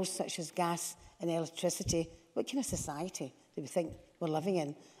other bills such as gas and electricity. What kind of society do we think we're living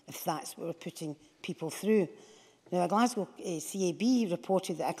in if that's what we're putting people through? Now, a Glasgow CAB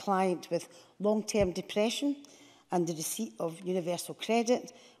reported that a client with long-term depression and the receipt of universal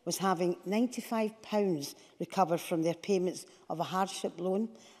credit was having £95 recovered from their payments of a hardship loan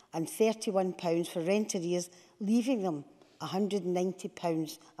and £31 for rent arrears, leaving them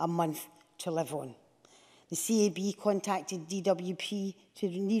 £190 a month to live on. The CAB contacted DWP to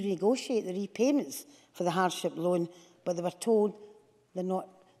renegotiate the repayments for the hardship loan, but they were told they're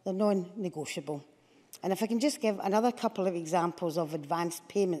non-negotiable. And if I can just give another couple of examples of advanced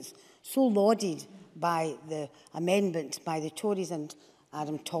payments so lauded by the amendment by the Tories and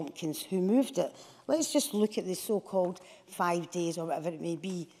Adam Tompkins, who moved it. Let's just look at the so-called 5 days or whatever it may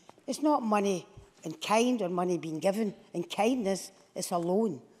be. It's not money in kind or money being given in kindness, it's a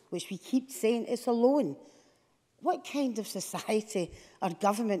loan, which we keep saying it's a loan. What kind of society or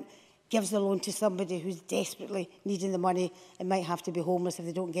government gives a loan to somebody who's desperately needing the money and might have to be homeless if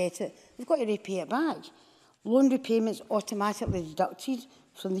they don't get it? They've got to repay it back. Loan repayments automatically deducted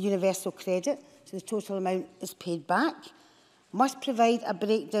from the universal credit, so the total amount is paid back. Must provide a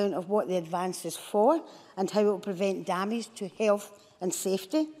breakdown of what the advance is for and how it will prevent damage to health and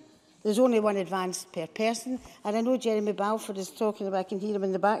safety. There's only one advance per person, and I know Jeremy Balfour is talking about, I can hear him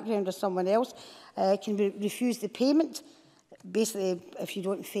in the background, or someone else, can refuse the payment. Basically, if you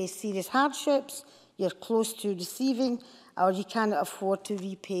don't face serious hardships, you're close to receiving, or you cannot afford to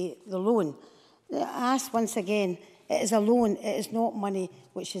repay the loan. I ask once again, it is a loan, it is not money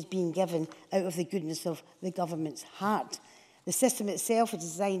which is being given out of the goodness of the government's heart. The system itself is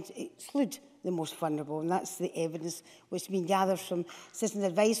designed to exclude the most vulnerable, and that's the evidence which has been gathered from citizen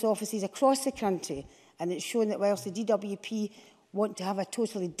advice offices across the country. And it's shown that whilst the DWP want to have a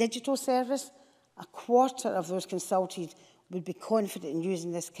totally digital service, A quarter of those consulted would be confident in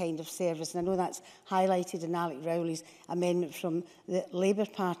using this kind of service. And I know that's highlighted in Alec Rowley's amendment from the Labour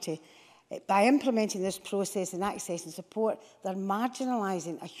Party. By implementing this process and access and support, they're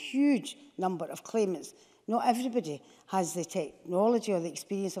marginalising a huge number of claimants. Not everybody has the technology or the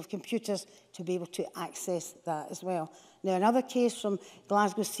experience of computers to be able to access that as well. Now, another case from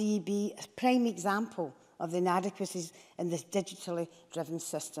Glasgow CEB, a prime example of the inadequacies in this digitally driven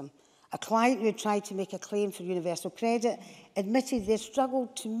system. A client who had tried to make a claim for universal credit admitted they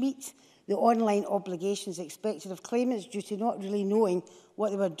struggled to meet the online obligations expected of claimants due to not really knowing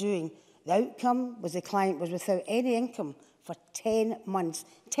what they were doing. The outcome was the client was without any income for 10 months.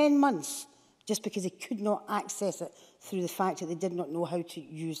 10 months, just because they could not access it through the fact that they did not know how to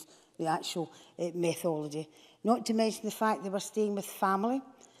use the actual methodology. Not to mention the fact they were staying with family,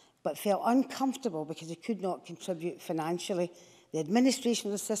 but felt uncomfortable because they could not contribute financially. The administration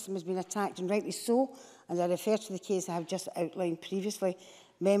of the system has been attacked, and rightly so, and I refer to the case I have just outlined previously.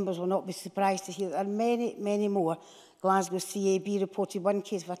 Members will not be surprised to hear that there are many, many more. Glasgow CAB reported one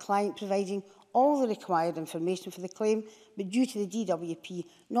case of a client providing all the required information for the claim, but due to the DWP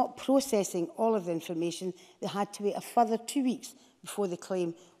not processing all of the information, they had to wait a further 2 weeks before the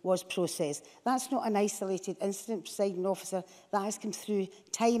claim was processed. That's not an isolated incident, Presiding Officer. That has come through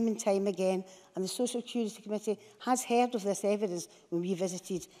time and time again, and the Social Security Committee has heard of this evidence when we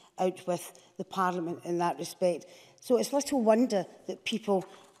visited out with the Parliament in that respect. So it's little wonder that people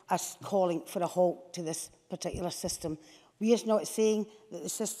are calling for a halt to this particular system. We are not saying that the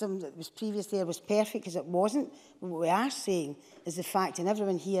system that was previously there was perfect, because it wasn't. But what we are saying is the fact, and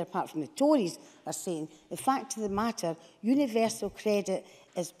everyone here, apart from the Tories, are saying, the fact of the matter, universal credit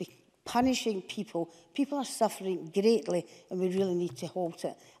is punishing people. People are suffering greatly, and we really need to halt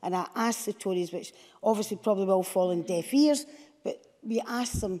it. And I ask the Tories, which obviously probably will fall on deaf ears, but we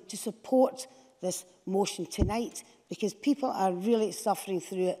ask them to support this motion tonight, because people are really suffering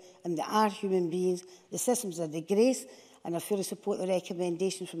through it, and they are human beings. The system's a disgrace, and I fully support the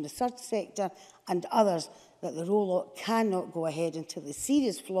recommendation from the third sector and others that the rollout cannot go ahead until the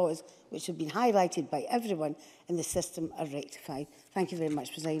serious flaws, which have been highlighted by everyone in the system, are rectified. Thank you very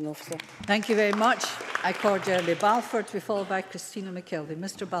much, Presiding Officer. Thank you very much. I call Jeremy Balfour to be followed by Christina McKelvey.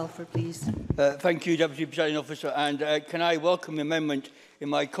 Mr Balfour, please. Thank you, Deputy Presiding Officer. And can I welcome the amendment in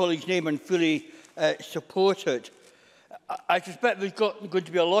my colleague's name and fully support it? I suspect there's going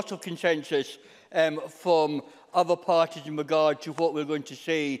to be a lot of consensus from other parties in regard to what we're going to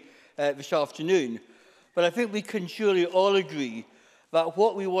say this afternoon. But I think we can surely all agree that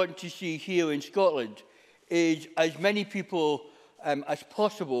what we want to see here in Scotland is as many people as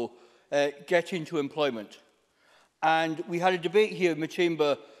possible get into employment. And we had a debate here in the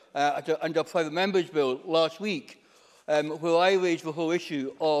Chamber under a private member's bill last week where I raised the whole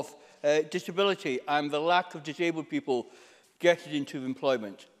issue of disability and the lack of disabled people getting into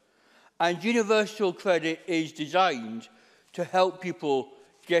employment. And universal credit is designed to help people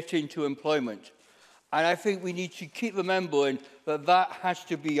get into employment. And I think we need to keep remembering that that has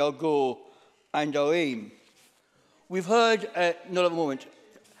to be our goal and our aim. We've heard, not at the moment,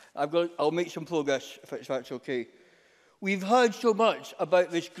 I'll make some progress if that's okay. We've heard so much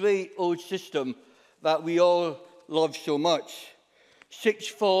about this great old system that we all love so much. 6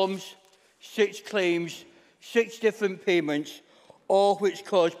 forms, 6 claims, 6 different payments, all which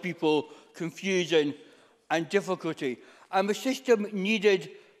cause people confusion and difficulty. And the system needed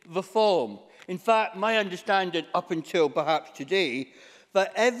reform. In fact, my understanding up until perhaps today,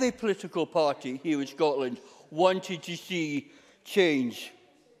 that every political party here in Scotland wanted to see change.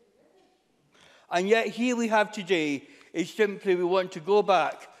 And yet here we have today is simply we want to go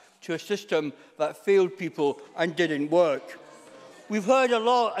back to a system that failed people and didn't work. We've heard a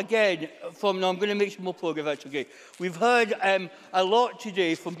lot, again, from, now I'm going to make some more progress, that's okay. We've heard a lot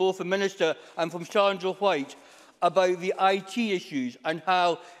today from both the Minister and from Sandra White about the IT issues and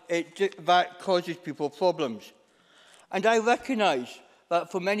how that causes people problems. And I recognise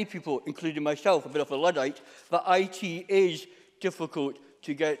that for many people, including myself, a bit of a Luddite, that IT is difficult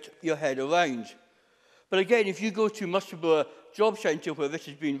to get your head around. But again, if you go to Musselburgh Job Centre, where this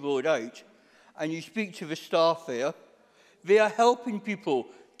has been rolled out, and you speak to the staff there, they are helping people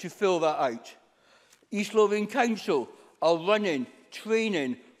to fill that out. East Lothian Council are running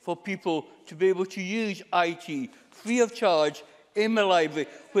training for people to be able to use IT free of charge in the library,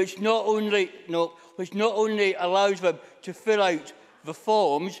 which not only allows them to fill out the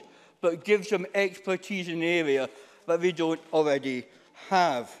forms, but gives them expertise in the area that they don't already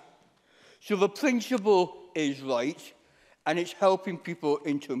have. So the principle is right, and it's helping people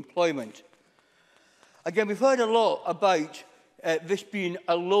into employment. Again, we've heard a lot about this being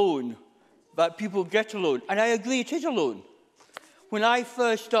a loan that people get a loan. And I agree it is a loan. When I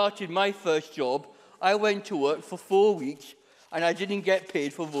first started my first job, I went to work for 4 weeks and I didn't get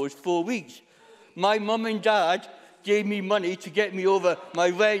paid for those 4 weeks. My mum and dad gave me money to get me over my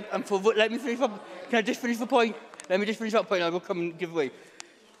rent and for... Let me finish up. Can I just finish the point? Let me just finish that point and I will come and give away.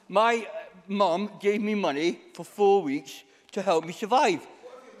 My mum gave me money for 4 weeks to help me survive.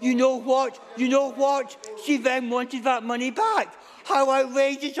 You know what? You know what? She then wanted that money back. How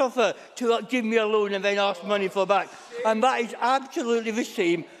outrageous of her to give me a loan and then ask money for back. And that is absolutely the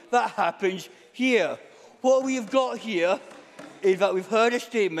same that happens here. What we have got here is that we've heard a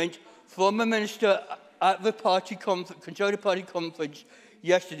statement from the Minister at the Conservative Party conference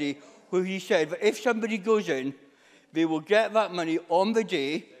yesterday where he said that if somebody goes in, they will get that money on the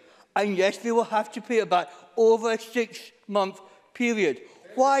day, and yes, they will have to pay it back over a 6-month period.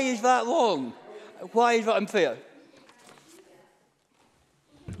 Why is that wrong? Why is that unfair?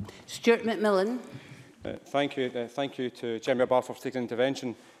 Stuart McMillan. Thank you to Jeremy Balfour for taking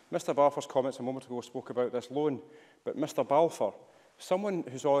intervention. Mr Balfour's comments a moment ago spoke about this loan, but Mr Balfour, someone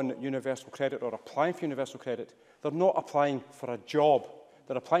who's on universal credit or applying for universal credit, they're not applying for a job.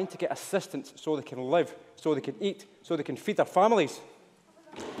 They're applying to get assistance so they can live, so they can eat, so they can feed their families.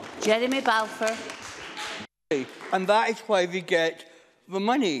 Jeremy Balfour. And that is why they get the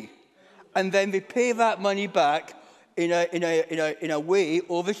money. And then they pay that money back in a way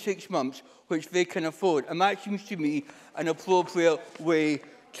over 6 months which they can afford. And that seems to me an appropriate way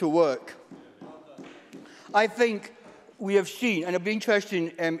to work. I think we have seen, and I'd be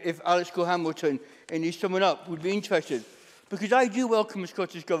interested if Alex Hamilton and he's someone up would be interested, because I do welcome the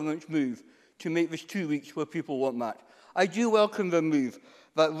Scottish Government's move to make this 2 weeks where people want that. I do welcome the move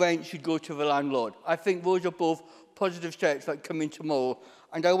that rent should go to the landlord. I think those are both positive steps that come in tomorrow,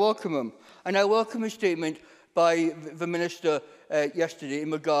 and I welcome them. And I welcome a statement by the Minister yesterday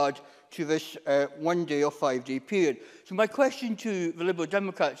in regard to this 1-day or 5-day period. So my question to the Liberal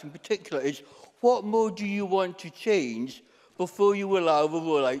Democrats in particular is, what more do you want to change before you allow the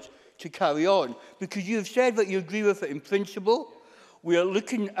rollout to carry on? Because you have said that you agree with it in principle. We are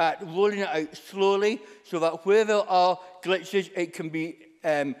looking at rolling it out slowly so that where there are glitches, it can be...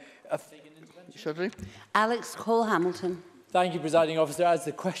 Alex Cole-Hamilton. Thank you, Presiding Officer. As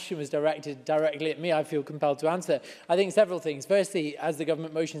the question was directed directly at me, I feel compelled to answer. I think several things. Firstly, as the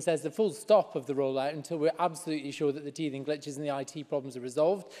government motion says, the full stop of the rollout until we're absolutely sure that the teething glitches and the IT problems are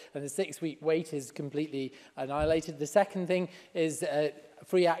resolved and the 6-week wait is completely annihilated. The second thing is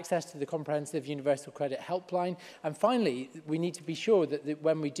free access to the comprehensive universal credit helpline. And finally, we need to be sure that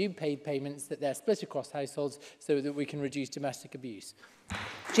when we do pay payments, that they're split across households so that we can reduce domestic abuse.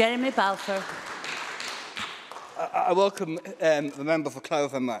 Jeremy Balfour. I welcome the member for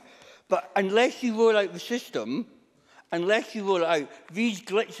clarifying that. But unless you roll out the system, unless you roll it out, these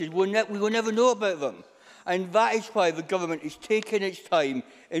glitches, we will never know about them. And that is why the government is taking its time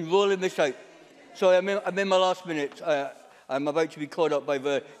in rolling this out. Sorry, I'm in my last minute. I'm about to be called up by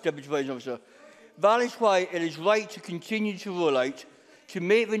the Deputy Presiding Officer. That is why it is right to continue to roll out, to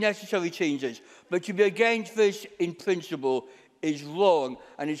make the necessary changes. But to be against this in principle is wrong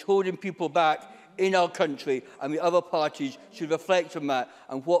and is holding people back in our country, and the other parties should reflect on that.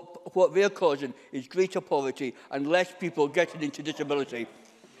 And what they're causing is greater poverty and less people getting into disability.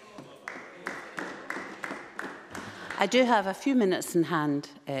 I do have a few minutes in hand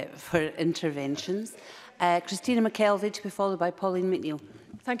for interventions. Christina McKelvey to be followed by Pauline McNeill.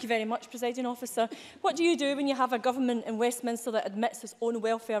 Thank you very much, Presiding Officer. What do you do when you have a government in Westminster that admits its own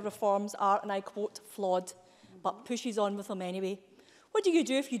welfare reforms are, and I quote, flawed, but pushes on with them anyway? What do you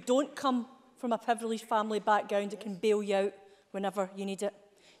do if you don't come from a privileged family background that can bail you out whenever you need it?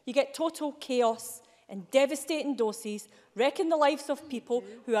 You get total chaos in devastating doses, wrecking the lives of people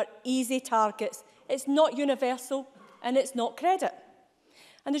who are easy targets. It's not universal and it's not credit.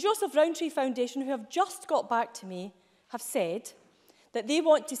 And the Joseph Rowntree Foundation, who have just got back to me, have said that they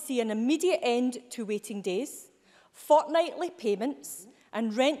want to see an immediate end to waiting days, fortnightly payments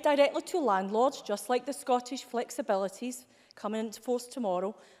and rent directly to landlords, just like the Scottish flexibilities coming into force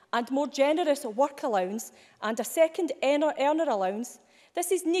tomorrow, and more generous work allowance and a second earner allowance.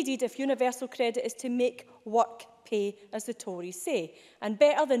 This is needed if universal credit is to make work pay, as the Tories say, and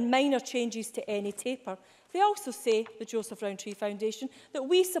better than minor changes to any taper. They also say, the Joseph Rowntree Foundation, that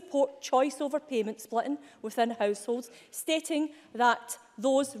we support choice over payment splitting within households, stating that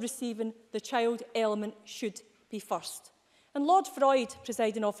those receiving the child element should be first. And Lord Freud,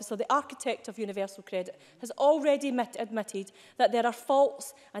 Presiding Officer, the architect of universal credit, has already admitted that there are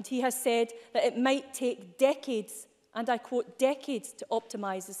faults, and he has said that it might take decades, and I quote, decades to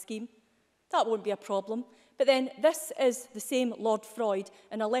optimise the scheme. That won't be a problem, But then this is the same Lord Freud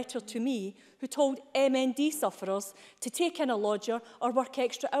in a letter to me who told MND sufferers to take in a lodger or work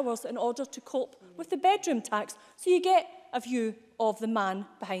extra hours in order to cope with the bedroom tax. So you get a view of the man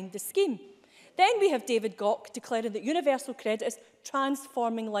behind the scheme. Then we have David Gauck declaring that universal credit is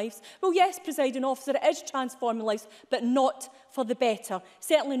transforming lives. Well, yes, presiding officer, it is transforming lives, but not for the better.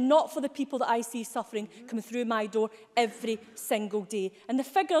 Certainly not for the people that I see suffering coming through my door every single day. And the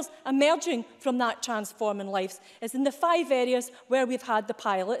figures emerging from that transforming lives is in the 5 areas where we've had the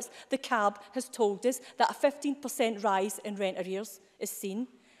pilots, the CAB has told us that a 15% rise in rent arrears is seen.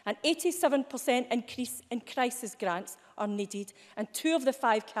 An 87% increase in crisis grants are needed, and 2 of the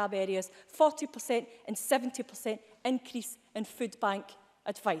 5 CAB areas, 40% and 70% increase in food bank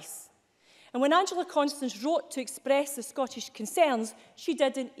advice. And when Angela Constance wrote to express the Scottish concerns, she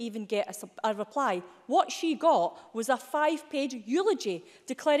didn't even get a reply. What she got was a 5-page eulogy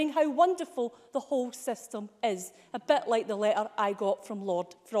declaring how wonderful the whole system is, a bit like the letter I got from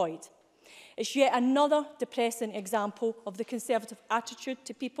Lord Freud. It's yet another depressing example of the Conservative attitude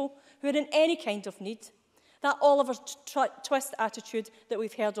to people who are in any kind of need. That Oliver Twist attitude that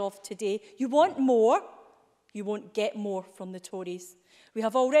we've heard of today. You want more, you won't get more from the Tories. We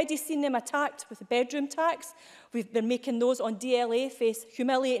have already seen them attacked with the bedroom tax. We've been making those on DLA face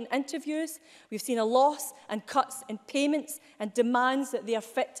humiliating interviews. We've seen a loss and cuts in payments and demands that they are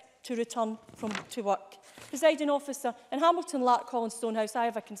fit to return to work. Presiding officer, in Hamilton, Larkhall and Stonehouse, I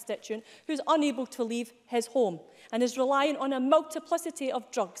have a constituent who is unable to leave his home and is relying on a multiplicity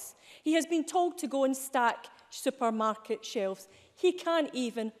of drugs. He has been told to go and stack supermarket shelves. He can't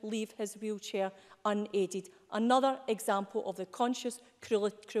even leave his wheelchair unaided. Another example of the conscious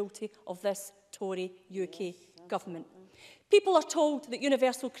cruelty of this Tory UK government. People are told that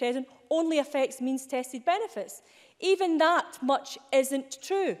universal credit only affects means-tested benefits. Even that much isn't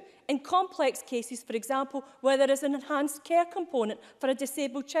true. In complex cases, for example, where there is an enhanced care component for a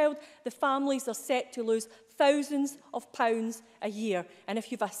disabled child, the families are set to lose thousands of pounds a year. And if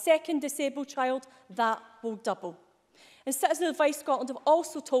you have a second disabled child, that will double. And Citizen Advice Scotland have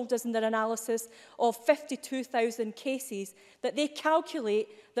also told us in their analysis of 52,000 cases that they calculate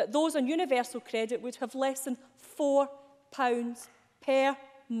that those on universal credit would have less than £4 per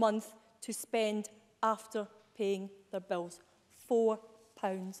month to spend after paying their bills. £4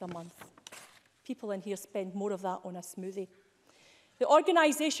 a month. People in here spend more of that on a smoothie. The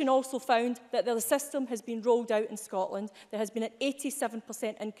organisation also found that the system has been rolled out in Scotland. There has been an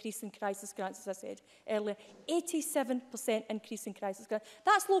 87% increase in crisis grants, as I said earlier. 87% increase in crisis grants.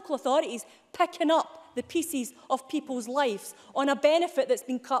 That's local authorities picking up the pieces of people's lives on a benefit that's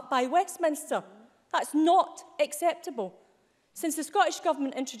been cut by Westminster. That's not acceptable. Since the Scottish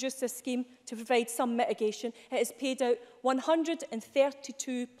Government introduced this scheme to provide some mitigation, it has paid out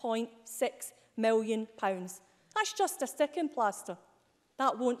 £132.6 million. That's just a sticking plaster.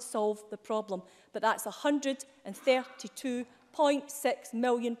 That won't solve the problem, but that's £132.6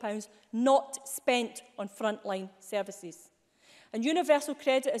 million not spent on frontline services. And universal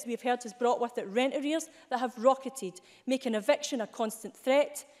credit, as we've heard, has brought with it rent arrears that have rocketed, making eviction a constant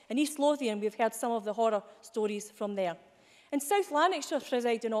threat. In East Lothian, we've heard some of the horror stories from there. In South Lanarkshire,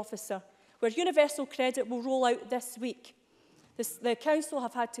 presiding officer, where universal credit will roll out this week, the council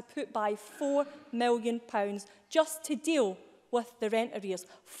have had to put by £4 million just to deal with the rent arrears.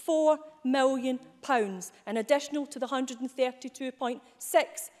 £4 million, in addition to the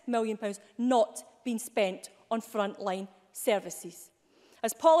 £132.6 million not being spent on frontline services.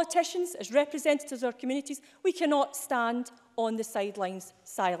 As politicians, as representatives of our communities, we cannot stand on the sidelines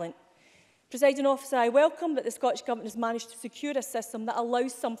silent. Presiding officer, I welcome that the Scottish Government has managed to secure a system that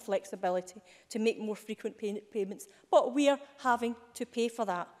allows some flexibility to make more frequent payments, but we are having to pay for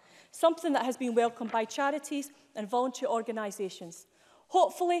that, something that has been welcomed by charities and voluntary organisations.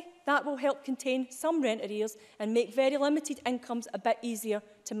 Hopefully, that will help contain some rent arrears and make very limited incomes a bit easier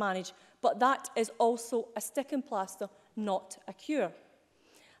to manage, but that is also a sticking plaster, not a cure.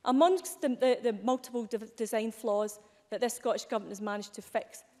 Amongst the multiple design flaws that this Scottish Government has managed to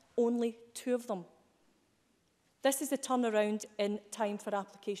fix, only 2 of them. This is a turnaround in time for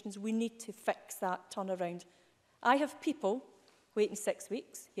applications. We need to fix that turnaround. I have people waiting 6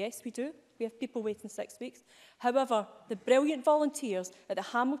 weeks. Yes, we do. We have people waiting 6 weeks. However, the brilliant volunteers at the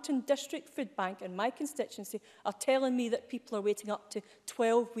Hamilton District Food Bank in my constituency are telling me that people are waiting up to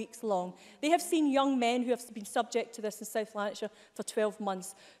 12 weeks long. They have seen young men who have been subject to this in South Lanarkshire for 12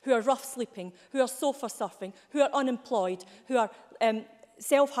 months, who are rough sleeping, who are sofa surfing, who are unemployed, who are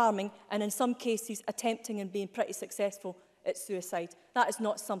self-harming and in some cases attempting and being pretty successful at suicide. That is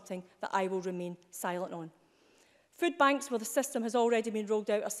not something that I will remain silent on. Food banks where the system has already been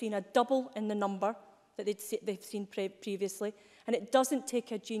rolled out are seeing a double in the number that they've seen previously. And it doesn't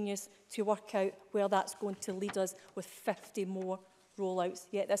take a genius to work out where that's going to lead us with 50 more rollouts.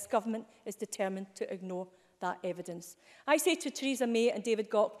 Yet this government is determined to ignore that evidence. I say to Theresa May and David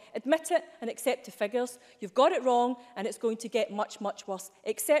Gauke, admit it and accept the figures. You've got it wrong and it's going to get much, much worse.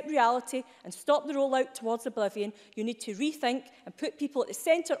 Accept reality and stop the rollout towards oblivion. You need to rethink and put people at the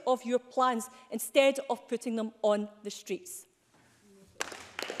centre of your plans instead of putting them on the streets.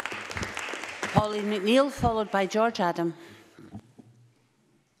 Pauline McNeill, followed by George Adam.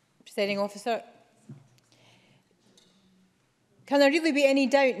 Presiding Officer, can there really be any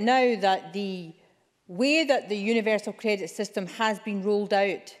doubt now that the way that the universal credit system has been rolled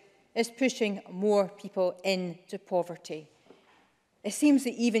out is pushing more people into poverty? It seems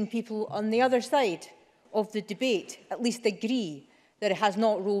that even people on the other side of the debate at least agree that it has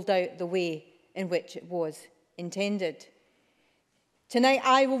not rolled out the way in which it was intended. Tonight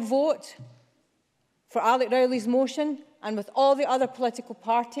I will vote for Alec Rowley's motion and with all the other political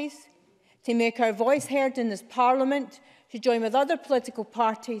parties to make our voice heard in this Parliament, to join with other political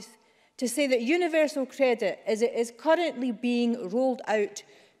parties to say that universal credit, as it is currently being rolled out,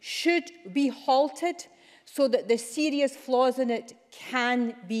 should be halted so that the serious flaws in it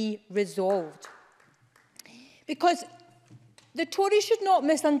can be resolved. Because the Tories should not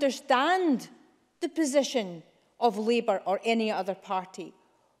misunderstand the position of Labour or any other party.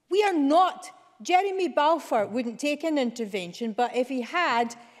 We are not, Jeremy Balfour wouldn't take an intervention, but if he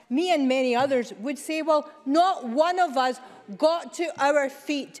had, me and many others would say, well, not one of us got to our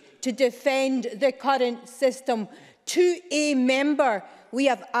feet to defend the current system. To a member, we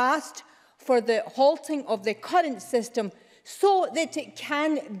have asked for the halting of the current system so that it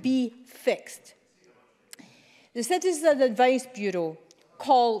can be fixed. The Citizens Advice Bureau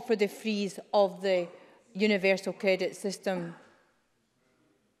call for the freeze of the universal credit system.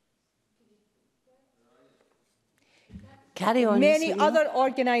 Carry on. Many other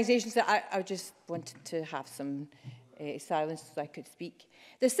organisations that I just wanted to have some silence so I could speak.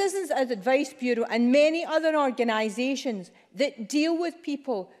 The Citizens Advice Bureau and many other organisations that deal with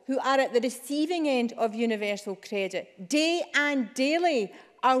people who are at the receiving end of universal credit, day and daily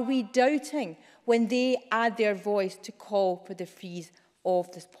are we doubting when they add their voice to call for the freeze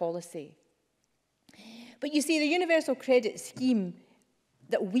of this policy. But you see, the universal credit scheme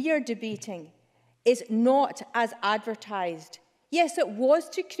that we are debating is not as advertised. Yes, it was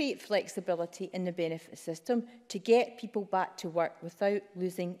to create flexibility in the benefit system to get people back to work without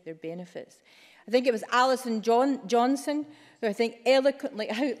losing their benefits. I think it was Alison Johnson who I think eloquently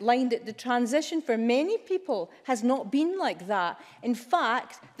outlined that the transition for many people has not been like that. In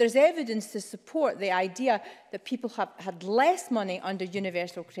fact, there's evidence to support the idea that people have had less money under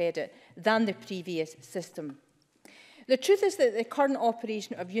universal credit than the previous system. The truth is that the current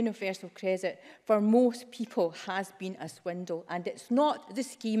operation of universal credit for most people has been a swindle, and it's not the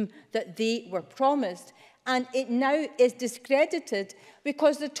scheme that they were promised. And it now is discredited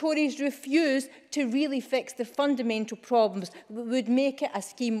because the Tories refuse to really fix the fundamental problems that would make it a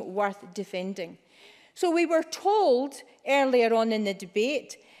scheme worth defending. So we were told earlier on in the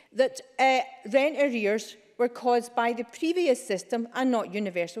debate that rent arrears were caused by the previous system and not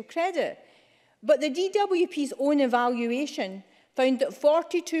universal credit. But the DWP's own evaluation found that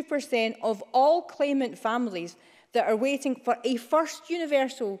 42% of all claimant families that are waiting for a first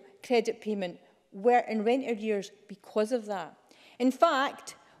universal credit payment were in rent arrears because of that. In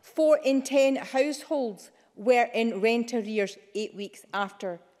fact, 4 in 10 households were in rent arrears 8 weeks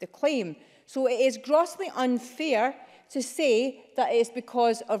after the claim. So it is grossly unfair to say that it is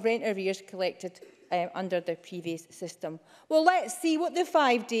because of rent arrears collected under the previous system. Well, let's see what the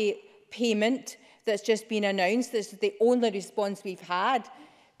 5-day payment that's just been announced. This is the only response we've had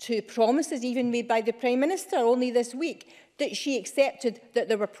to promises even made by the Prime Minister only this week, that she accepted that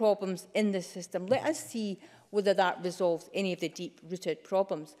there were problems in the system. Let us see whether that resolves any of the deep-rooted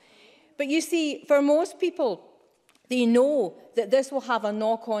problems. But you see, for most people, they know that this will have a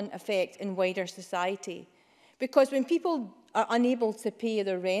knock-on effect in wider society. Because when people are unable to pay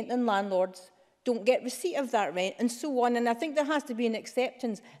their rent, and landlords don't get receipt of that rent, and so on. And I think there has to be an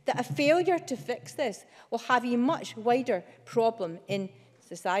acceptance that a failure to fix this will have a much wider problem in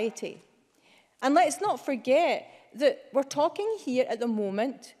society. And let's not forget that we're talking here at the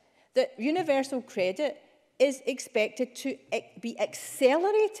moment that universal credit is expected to be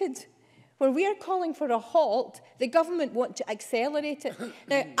accelerated. When we are calling for a halt, the government want to accelerate it.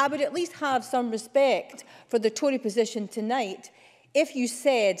 Now, I would at least have some respect for the Tory position tonight if you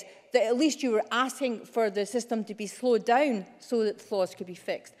said that at least you were asking for the system to be slowed down so that the flaws could be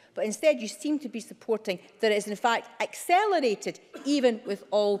fixed. But instead, you seem to be supporting that it is in fact accelerated, even with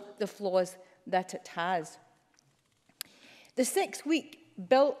all the flaws that it has. The 6-week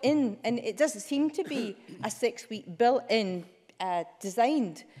built-in, and it doesn't seem to be a 6-week built-in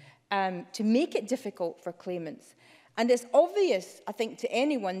designed to make it difficult for claimants. And it's obvious, I think, to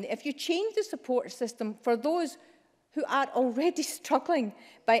anyone that if you change the support system for those who are already struggling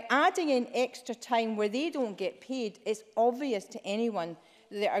by adding in extra time where they don't get paid, it's obvious to anyone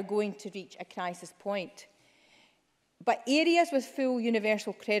that they are going to reach a crisis point. But areas with full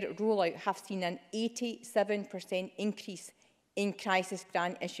universal credit rollout have seen an 87% increase in crisis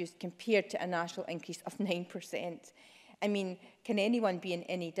grant issues compared to a national increase of 9%. I mean, can anyone be in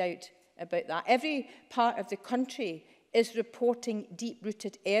any doubt about that? Every part of the country is reporting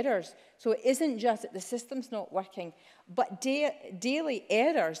deep-rooted errors. So it isn't just that the system's not working, but daily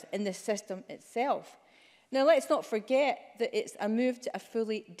errors in the system itself. Now, let's not forget that it's a move to a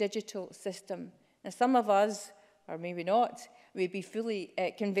fully digital system. Now, some of us, or maybe not, may be fully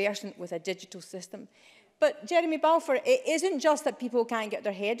conversant with a digital system. But, Jeremy Balfour, it isn't just that people can't get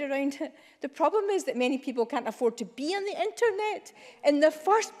their head around it. The problem is that many people can't afford to be on the internet in the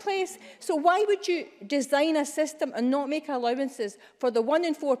first place. So why would you design a system and not make allowances for the 1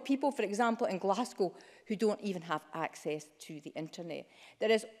 in 4 people, for example, in Glasgow, who don't even have access to the internet?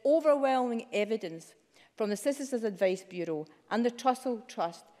 There is overwhelming evidence from the Citizens Advice Bureau and the Trussell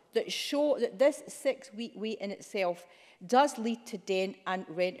Trust that show that this 6-week wait in itself does lead to debt and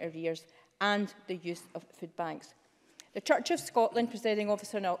rent arrears and the use of food banks. The Church of Scotland, presiding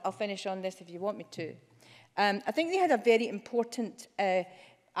officer, and I'll finish on this if you want me to, I think they had a very important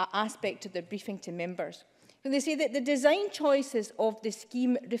aspect to their briefing to members. And they say that the design choices of the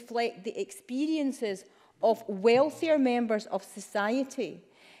scheme reflect the experiences of wealthier members of society,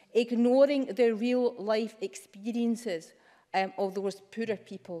 ignoring the real-life experiences of those poorer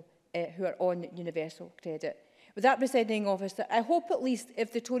people who are on universal credit. With that, presiding officer, I hope at least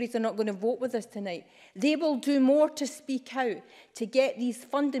if the Tories are not going to vote with us tonight, they will do more to speak out to get these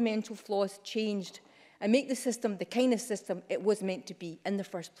fundamental flaws changed and make the system the kind of system it was meant to be in the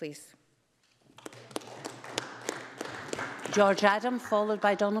first place. George Adam, followed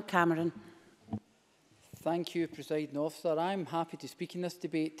by Donald Cameron. Thank you, presiding officer. I'm happy to speak in this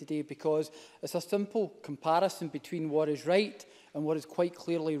debate today because it's a simple comparison between what is right and what is quite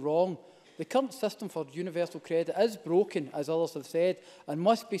clearly wrong. The current system for universal credit is broken, as others have said, and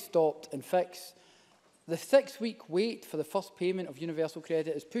must be stopped and fixed. The 6-week wait for the first payment of universal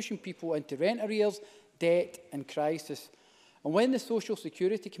credit is pushing people into rent arrears, debt and crisis. And when the Social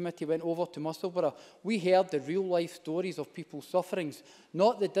Security Committee went over to Musselburgh, we heard the real-life stories of people's sufferings,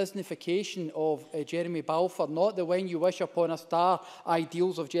 not the Disneyfication of Jeremy Balfour, not the when you wish upon a star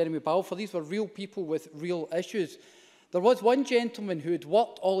ideals of Jeremy Balfour. These were real people with real issues. There was one gentleman who had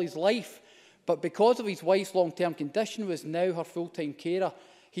worked all his life, but because of his wife's long-term condition was now her full-time carer.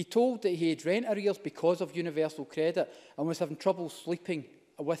 He told that he had rent arrears because of universal credit and was having trouble sleeping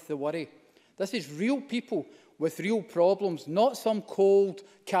with the worry. This is real people with real problems, not some cold,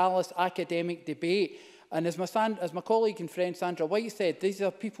 callous academic debate. And as my colleague and friend Sandra White said, these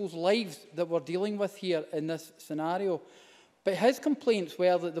are people's lives that we're dealing with here in this scenario. But his complaints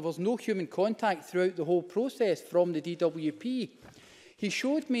were that there was no human contact throughout the whole process from the DWP. He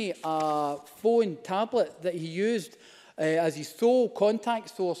showed me a phone tablet that he used as his sole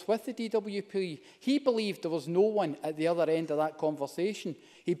contact source with the DWP. He believed there was no one at the other end of that conversation.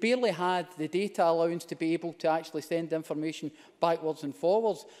 He barely had the data allowance to be able to actually send information backwards and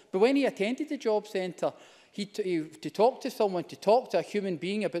forwards. But when he attended the job centre, to talk to someone, to talk to a human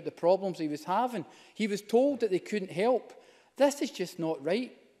being about the problems he was having, he was told that they couldn't help. This is just not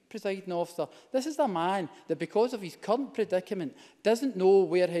right, presiding officer. This is a man that, because of his current predicament, doesn't know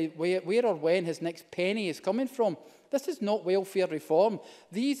where or when his next penny is coming from. This is not welfare reform.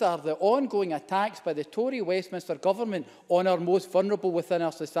 These are the ongoing attacks by the Tory Westminster government on our most vulnerable within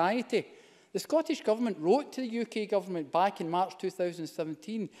our society. The Scottish Government wrote to the UK Government back in March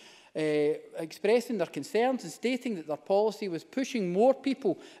 2017 expressing their concerns and stating that their policy was pushing more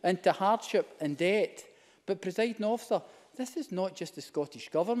people into hardship and debt. But, presiding officer, this is not just the Scottish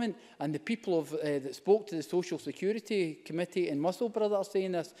Government and the people that spoke to the Social Security Committee in Musselburgh that are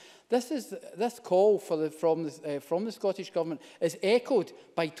saying this. This call from the Scottish Government is echoed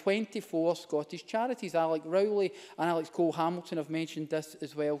by 24 Scottish charities. Alec Rowley and Alex Cole-Hamilton have mentioned this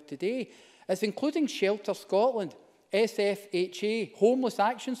as well today. It's including Shelter Scotland, SFHA, Homeless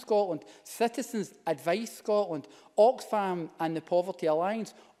Action Scotland, Citizens Advice Scotland, Oxfam and the Poverty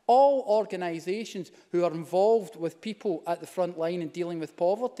Alliance, all organisations who are involved with people at the front line in dealing with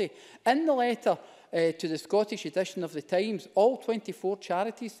poverty. In the letter to the Scottish edition of the Times, all 24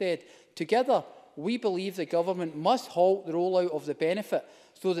 charities said, together we believe the government must halt the rollout of the benefit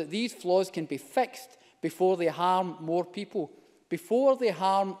so that these flaws can be fixed before they harm more people. Before they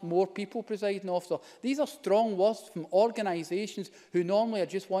harm more people, Presiding Officer. These are strong words from organisations who normally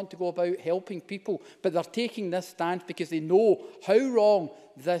just want to go about helping people, but they're taking this stance because they know how wrong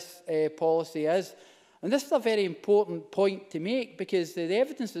this policy is. And this is a very important point to make, because the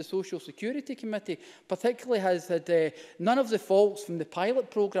evidence of the Social Security Committee particularly has had none of the faults from the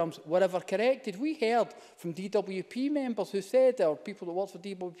pilot programmes were ever corrected. We heard from DWP members who said, or people that worked for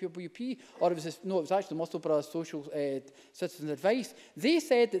DWP, or it was actually Muscle Brothers Social Citizen Advice, they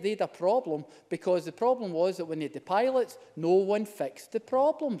said that they had a problem because the problem was that when they had the pilots, no one fixed the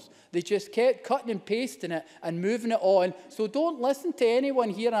problems. They just kept cutting and pasting it and moving it on. So don't listen to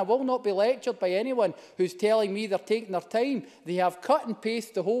anyone here, and I will not be lectured by anyone who's telling me they're taking their time. They have cut and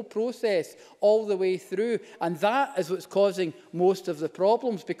pasted the whole process all the way through, and that is what's causing most of the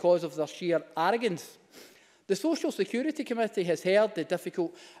problems because of their sheer arrogance. The Social Security Committee has heard the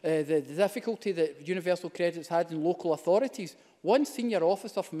difficulty that Universal Credit's had in local authorities. One senior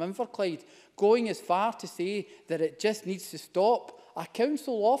officer from Inverclyde going as far to say that it just needs to stop. A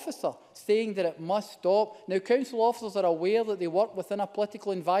council officer saying that it must stop. Now, council officers are aware that they work within a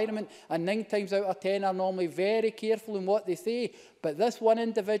political environment, and 9 times out of 10 are normally very careful in what they say. But this one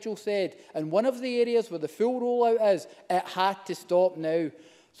individual said, in one of the areas where the full rollout is, it had to stop now.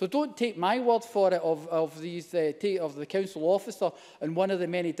 So don't take my word for it of the council officer and one of the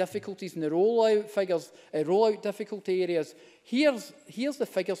many difficulties in the rollout figures, rollout difficulty areas. Here's the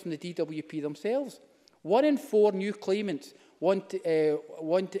figures from the DWP themselves. 1 in 4 new claimants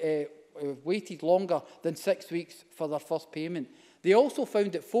waited longer than 6 weeks for their first payment. They also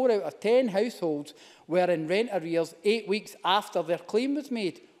found that 4 out of 10 households were in rent arrears 8 weeks after their claim was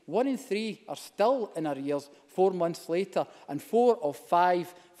made. 1 in 3 are still in arrears 4 months later, and 4 out of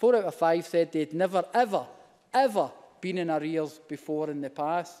 5 said they'd never, ever been in arrears before in the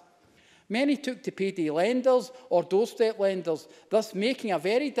past. Many took to payday lenders or doorstep lenders, thus making a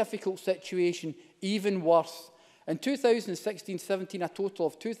very difficult situation even worse. In 2016-17, a total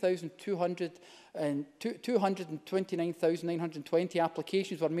of 229,920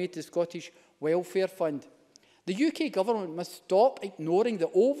 applications were made to the Scottish Welfare Fund. The UK government must stop ignoring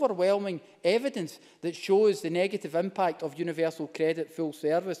the overwhelming evidence that shows the negative impact of universal credit full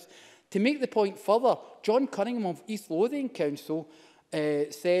service. To make the point further, John Cunningham of East Lothian Council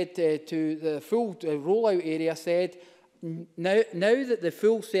said to the full rollout area, said, Now that the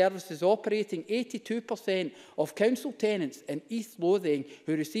full service is operating, 82% of council tenants in East Lothian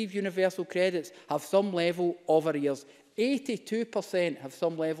who receive universal credits have some level of arrears. 82% have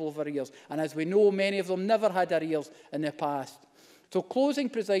some level of arrears. And as we know, many of them never had arrears in the past. So, closing,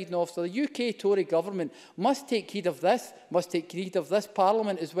 Presiding Officer, the UK Tory government must take heed of this,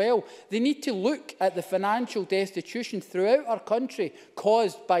 Parliament as well. They need to look at the financial destitution throughout our country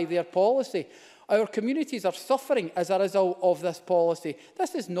caused by their policy. Our communities are suffering as a result of this policy.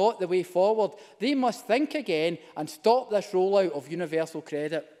 This is not the way forward. They must think again and stop this rollout of universal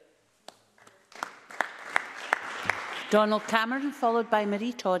credit. Donald Cameron, followed by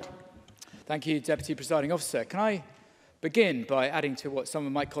Marie Todd. Thank you, Deputy Presiding Officer. Can I begin by adding to what some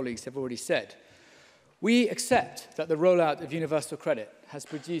of my colleagues have already said? We accept that the rollout of universal credit has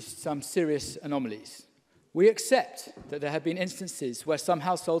produced some serious anomalies. We accept that there have been instances where some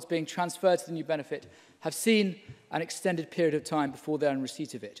households being transferred to the new benefit have seen an extended period of time before they are in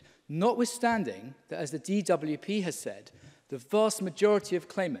receipt of it, notwithstanding that, as the DWP has said, the vast majority of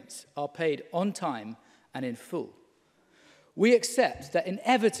claimants are paid on time and in full. We accept that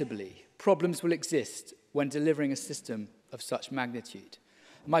inevitably problems will exist when delivering a system of such magnitude.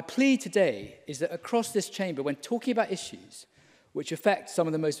 My plea today is that across this chamber, when talking about issues which affect some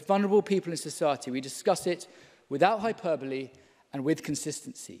of the most vulnerable people in society, we discuss it without hyperbole and with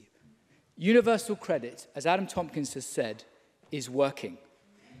consistency. Universal credit, as Adam Tompkins has said, is working.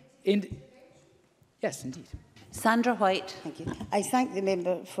 Yes, indeed. Sandra White. Thank you. I thank the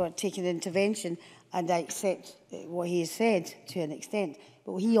member for taking the intervention, and I accept what he has said to an extent.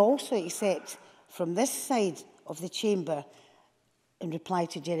 But he also accepts from this side of the chamber, in reply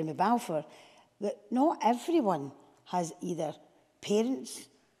to Jeremy Balfour, that not everyone has either parents,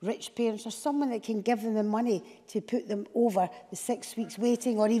 rich parents, or someone that can give them the money to put them over the 6 weeks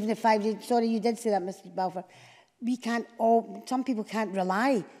waiting, or even the 5 days. Sorry, you did say that, Mr. Balfour. Some people can't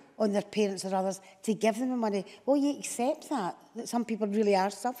rely on their parents or others to give them the money. Well, you accept that some people really are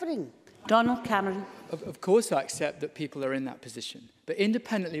suffering. Donald Cameron. Of course I accept that people are in that position, but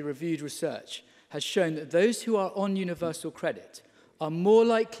independently reviewed research has shown that those who are on universal credit are more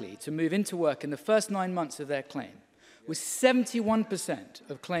likely to move into work in the first 9 months of their claim, with 71%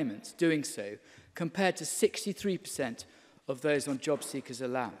 of claimants doing so compared to 63% of those on job seekers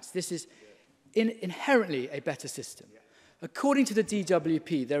allowance. This is inherently a better system. According to the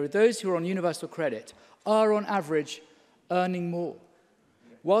DWP, there are those who are on universal credit are on average earning more.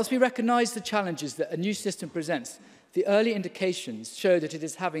 Whilst we recognise the challenges that a new system presents, the early indications show that it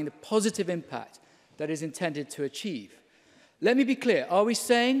is having the positive impact that is intended to achieve. Let me be clear. Are we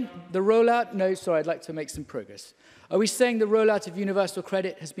saying the rollout? No, sorry, I'd like to make some progress. Are we saying the rollout of universal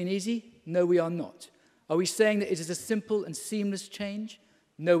credit has been easy? No, we are not. Are we saying that it is a simple and seamless change?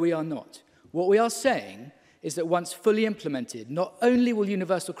 No, we are not. What we are saying is that once fully implemented, not only will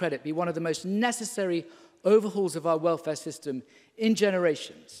universal credit be one of the most necessary overhauls of our welfare system in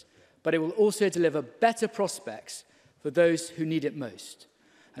generations, but it will also deliver better prospects for those who need it most.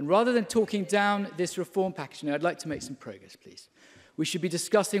 And rather than talking down this reform package, I'd like to make some progress, please. We should be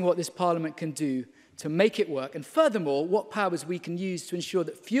discussing what this Parliament can do to make it work, and furthermore, what powers we can use to ensure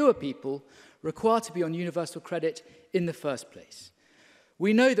that fewer people require to be on universal credit in the first place.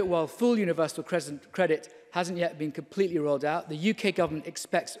 We know that while full universal credit hasn't yet been completely rolled out, the UK government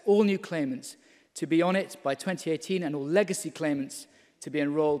expects all new claimants to be on it by 2018 and all legacy claimants to be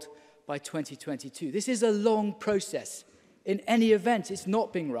enrolled by 2022. This is a long process. In any event, it's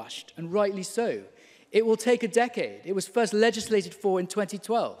not being rushed, and rightly so. It will take a decade. It was first legislated for in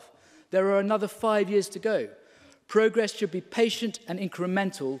 2012. There are another 5 years to go. Progress should be patient and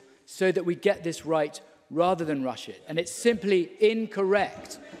incremental so that we get this right rather than rush it. And it's simply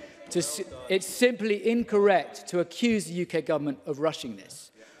incorrect to accuse the UK government of rushing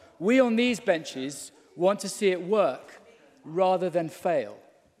this. We on these benches want to see it work rather than fail.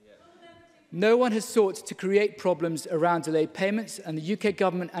 No one has sought to create problems around delayed payments, and the UK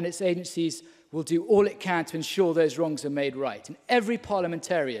government and its agencies will do all it can to ensure those wrongs are made right. And every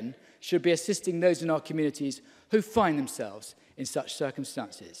parliamentarian should be assisting those in our communities who find themselves in such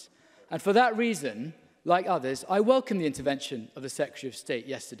circumstances. And for that reason, like others, I welcome the intervention of the Secretary of State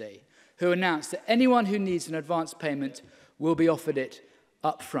yesterday, who announced that anyone who needs an advance payment will be offered it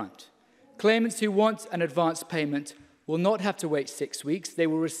up front. Claimants who want an advance payment will not have to wait 6 weeks. They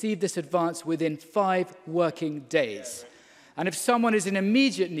will receive this advance within 5 working days. And if someone is in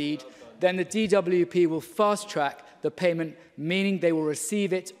immediate need, then the DWP will fast-track the payment, meaning they will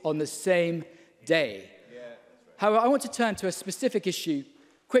receive it on the same day. However, I want to turn to a specific issue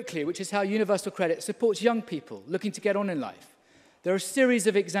quickly, which is how universal credit supports young people looking to get on in life. There are a series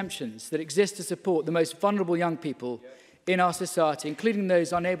of exemptions that exist to support the most vulnerable young people in our society, including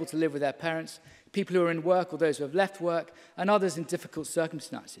those unable to live with their parents, people who are in work or those who have left work, and others in difficult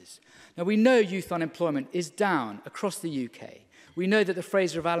circumstances. Now, we know youth unemployment is down across the UK. We know that the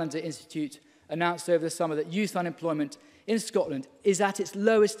Fraser-Allender Institute announced over the summer that youth unemployment in Scotland is at its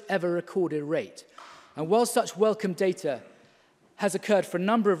lowest ever recorded rate. And while such welcome data has occurred for a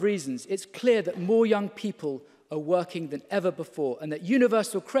number of reasons, it's clear that more young people are working than ever before, and that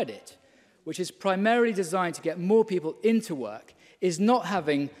universal credit, which is primarily designed to get more people into work, is not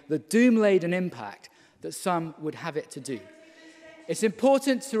having the doom-laden impact that some would have it to do. It's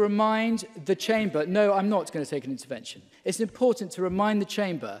important to remind the Chamber, no, I'm not going to take an intervention. It's important to remind the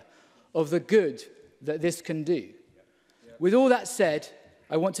Chamber of the good that this can do. With all that said,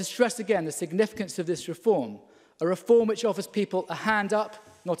 I want to stress again the significance of this reform, a reform which offers people a hand up,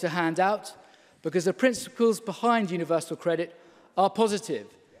 not a hand out, because the principles behind universal credit are positive.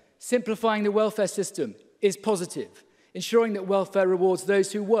 Simplifying the welfare system is positive. Ensuring that welfare rewards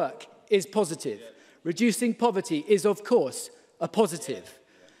those who work is positive. Reducing poverty is, of course, a positive.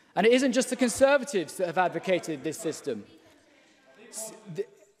 And it isn't just the Conservatives that have advocated this system.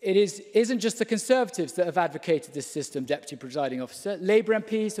 Isn't just the Conservatives that have advocated this system, Deputy Presiding Officer. Labour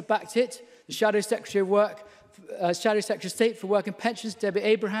MPs have backed it. The Shadow Secretary of State for Work and Pensions, Debbie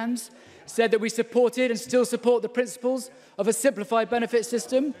Abrahams, said that we supported and still support the principles of a simplified benefit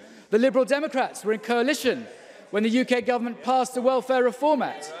system. The Liberal Democrats were in coalition when the UK government passed the Welfare Reform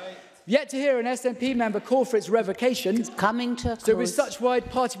Act. Yet to hear an SNP member call for its revocation. It's coming to a close. So with such wide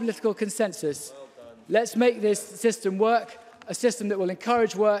party political consensus, let's make this system work, a system that will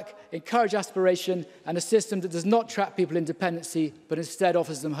encourage work, encourage aspiration, and a system that does not trap people in dependency, but instead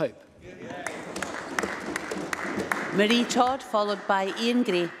offers them hope. Marie Todd, followed by Ian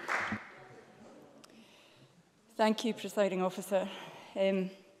Gray. Thank you, Presiding Officer.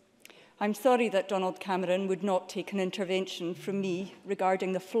 I'm sorry that Donald Cameron would not take an intervention from me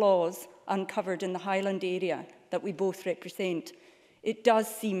regarding the flaws uncovered in the Highland area that we both represent. It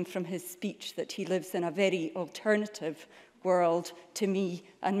does seem from his speech that he lives in a very alternative world to me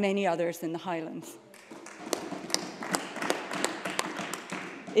and many others in the Highlands.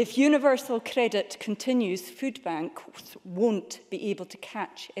 If universal credit continues, food banks won't be able to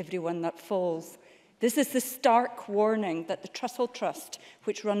catch everyone that falls. This is the stark warning that the Trussell Trust,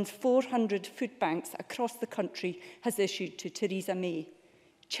 which runs 400 food banks across the country, has issued to Theresa May.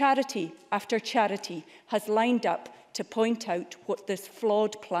 Charity after charity has lined up to point out what this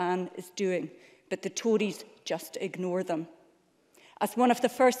flawed plan is doing, but the Tories just ignore them. As one of the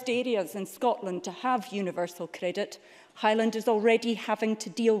first areas in Scotland to have universal credit, Highland is already having to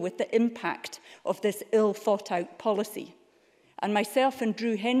deal with the impact of this ill-thought-out policy. And myself and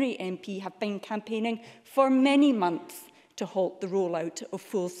Drew Henry MP have been campaigning for many months to halt the rollout of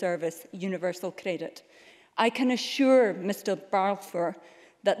full-service universal credit. I can assure Mr Balfour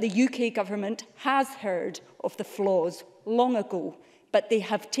that the UK government has heard of the flaws long ago, but they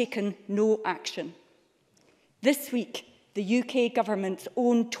have taken no action. This week, the UK government's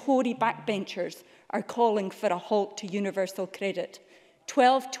own Tory backbenchers are calling for a halt to universal credit.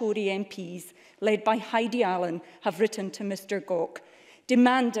 12 Tory MPs, led by Heidi Allen, have written to Mr Gauck,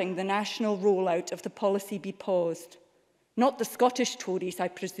 demanding the national rollout of the policy be paused. Not the Scottish Tories, I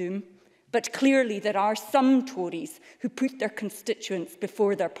presume, but clearly there are some Tories who put their constituents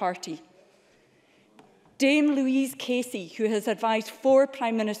before their party. Dame Louise Casey, who has advised 4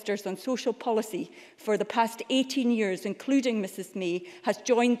 Prime Ministers on social policy for the past 18 years, including Mrs May, has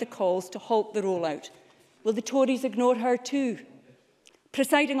joined the calls to halt the rollout. Will the Tories ignore her too?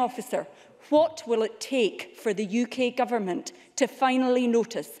 Presiding Officer, what will it take for the UK government to finally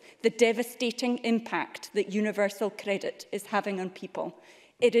notice the devastating impact that universal credit is having on people?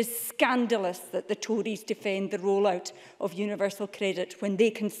 It is scandalous that the Tories defend the rollout of universal credit when they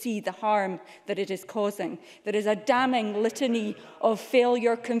can see the harm that it is causing. There is a damning litany of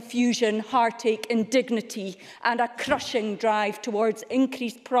failure, confusion, heartache, indignity, and a crushing drive towards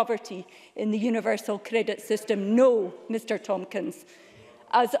increased poverty in the universal credit system. No, Mr Tompkins.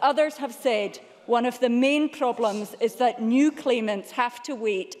 As others have said, one of the main problems is that new claimants have to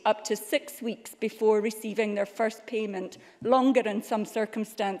wait up to 6 weeks before receiving their first payment, longer in some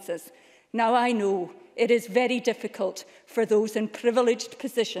circumstances. Now, I know it is very difficult for those in privileged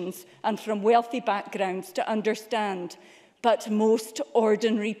positions and from wealthy backgrounds to understand, but most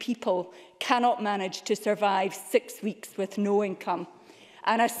ordinary people cannot manage to survive 6 weeks with no income.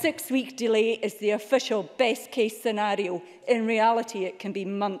 And a 6-week delay is the official best-case scenario. In reality, it can be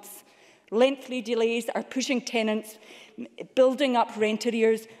months. Lengthy delays are pushing tenants, building up rent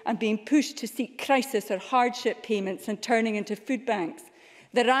arrears and being pushed to seek crisis or hardship payments and turning into food banks.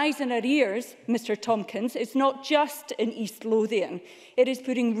 The rise in arrears, Mr Tompkins, is not just in East Lothian. It is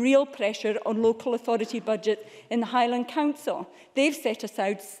putting real pressure on local authority budgets in the Highland Council. They've set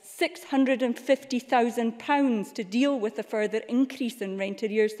aside £650,000 to deal with the further increase in rent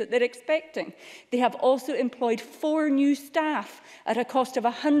arrears that they're expecting. They have also employed 4 new staff at a cost of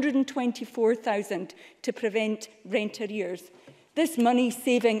 £124,000 to prevent rent arrears. This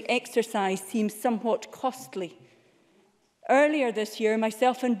money-saving exercise seems somewhat costly. Earlier this year,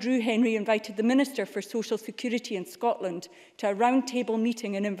 myself and Drew Henry invited the Minister for Social Security in Scotland to a roundtable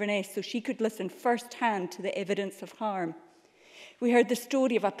meeting in Inverness so she could listen first-hand to the evidence of harm. We heard the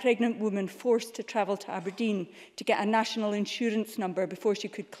story of a pregnant woman forced to travel to Aberdeen to get a national insurance number before she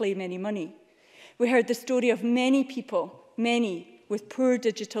could claim any money. We heard the story of many people, many with poor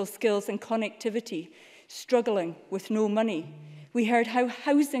digital skills and connectivity, struggling with no money. We heard how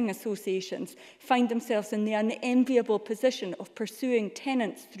housing associations find themselves in the unenviable position of pursuing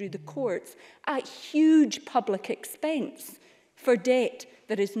tenants through the courts at huge public expense for debt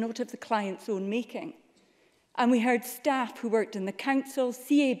that is not of the client's own making. And we heard staff who worked in the council,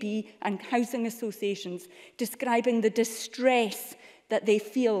 CAB and housing associations describing the distress that they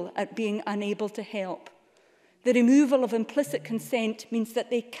feel at being unable to help. The removal of implicit consent means that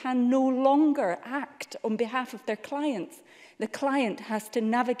they can no longer act on behalf of their clients. The client has to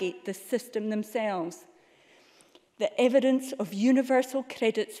navigate the system themselves. The evidence of universal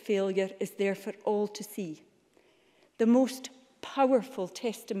credit's failure is there for all to see. The most powerful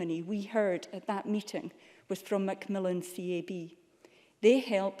testimony we heard at that meeting was from Macmillan CAB. They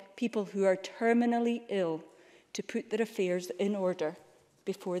help people who are terminally ill to put their affairs in order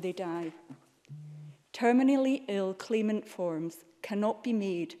before they die. Terminally ill claimant forms cannot be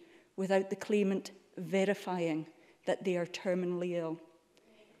made without the claimant verifying that they are terminally ill.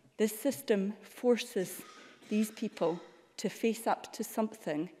 This system forces these people to face up to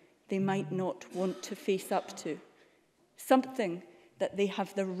something they might not want to face up to, something that they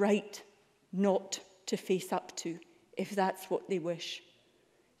have the right not to face up to, if that's what they wish.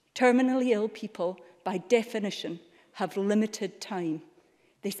 Terminally ill people, by definition, have limited time.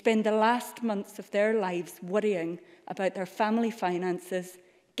 They spend the last months of their lives worrying about their family finances,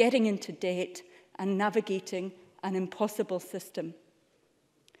 getting into debt, and navigating an impossible system.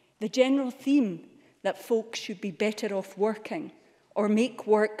 The general theme that folk should be better off working or make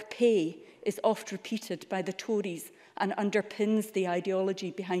work pay is oft repeated by the Tories and underpins the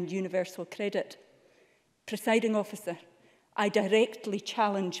ideology behind universal credit. Presiding Officer, I directly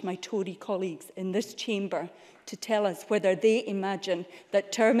challenge my Tory colleagues in this chamber to tell us whether they imagine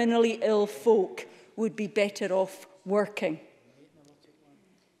that terminally ill folk would be better off working.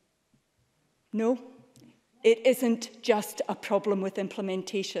 No, it isn't just a problem with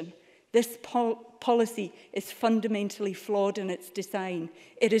implementation. This policy is fundamentally flawed in its design.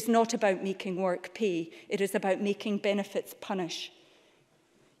 It is not about making work pay. It is about making benefits punish.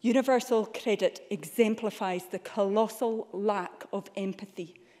 Universal credit exemplifies the colossal lack of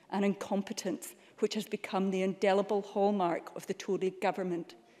empathy and incompetence which has become the indelible hallmark of the Tory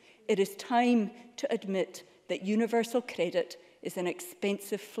government. It is time to admit that universal credit is an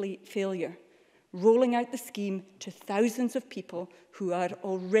expensive failure. Rolling out the scheme to thousands of people who are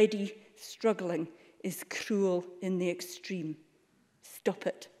already struggling is cruel in the extreme. Stop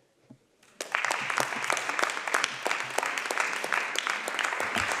it.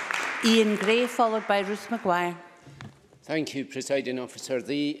 Ian Gray, followed by Ruth Maguire. Thank you, Presiding Officer.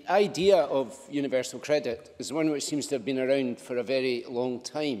 The idea of universal credit is one which seems to have been around for a very long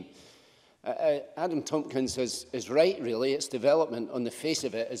time. Adam Tompkins is right, really. Its development on the face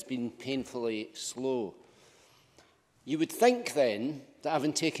of it has been painfully slow. You would think, then, that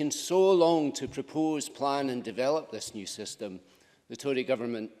having taken so long to propose, plan and develop this new system, the Tory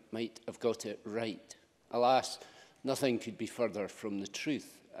government might have got it right. Alas, nothing could be further from the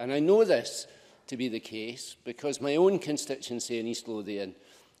truth. And I know this to be the case because my own constituency in East Lothian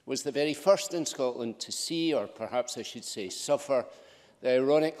was the very first in Scotland to see, or perhaps I should say suffer, the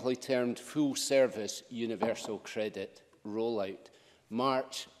ironically termed full-service universal credit rollout,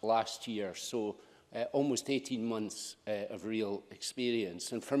 March last year, so almost 18 months of real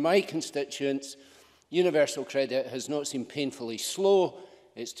experience. And for my constituents, universal credit has not seemed painfully slow,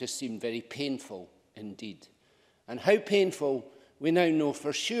 it's just seemed very painful indeed. And how painful we now know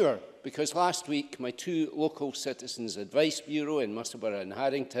for sure, because last week my two local Citizens Advice Bureau in Musselburgh and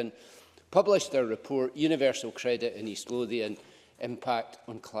Harrington published their report, Universal Credit in East Lothian, Impact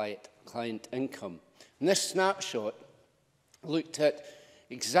on Client Income. And this snapshot looked at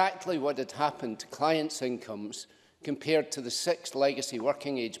exactly what had happened to clients' incomes compared to the 6 legacy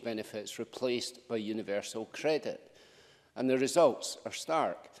working age benefits replaced by universal credit. And the results are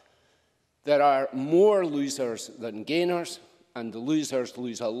stark. There are more losers than gainers, and the losers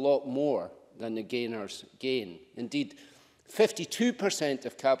lose a lot more than the gainers gain. Indeed, 52%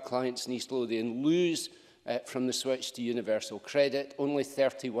 of CAB clients in East Lothian lose from the switch to universal credit, only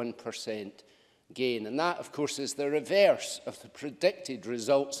 31% gain. And that, of course, is the reverse of the predicted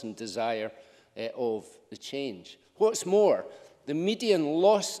results and desire of the change. What's more, the median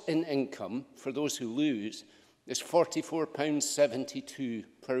loss in income for those who lose is £44.72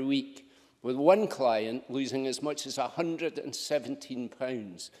 per week, with one client losing as much as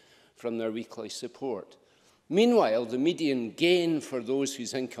 £117 from their weekly support. Meanwhile, the median gain for those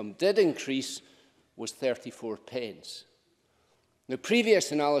whose income did increase was 34 pence. The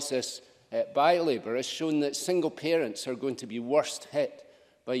previous analysis by Labour has shown that single parents are going to be worst hit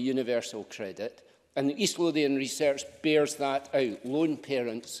by universal credit, and the East Lothian research bears that out. Lone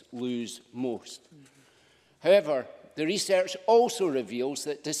parents lose most. However, the research also reveals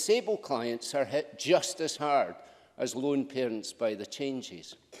that disabled clients are hit just as hard as lone parents by the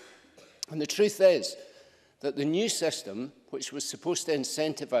changes. And the truth is that the new system, which was supposed to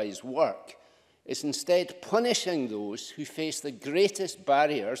incentivise work, is instead punishing those who face the greatest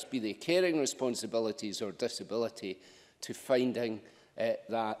barriers, be they caring responsibilities or disability, to finding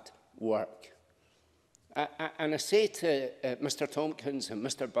that work. And I say to Mr Tompkins and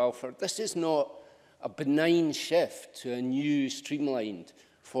Mr Balfour, this is not a benign shift to a new streamlined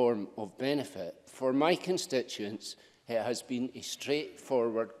form of benefit. For my constituents, it has been a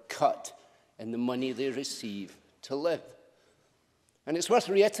straightforward cut in the money they receive to live. And it's worth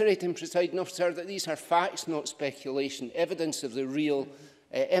reiterating, Presiding Officer, that these are facts, not speculation, evidence of the real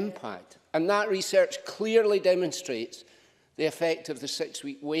impact. And that research clearly demonstrates the effect of the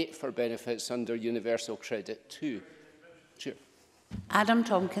 6-week wait for benefits under universal credit too. Sure. Adam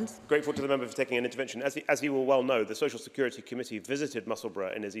Tompkins. Grateful to the member for taking an intervention. As you will well know, the Social Security Committee visited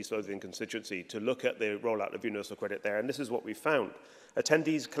Musselburgh in his East Lothian constituency to look at the rollout of universal credit there, and this is what we found.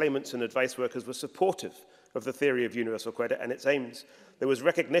 Attendees, claimants and advice workers were supportive of the theory of universal credit and its aims. There was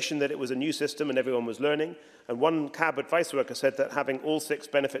recognition that it was a new system and everyone was learning, and one CAB advice worker said that having all 6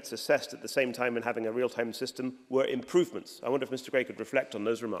 benefits assessed at the same time and having a real-time system were improvements. I wonder if Mr Gray could reflect on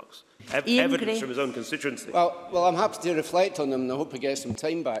those remarks. Evidence from his own constituency. Well, I'm happy to reflect on them, and I hope I get some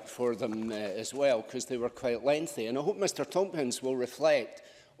time back for them as well, because they were quite lengthy. And I hope Mr Tompkins will reflect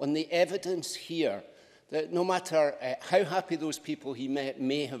on the evidence here that no matter how happy those people he met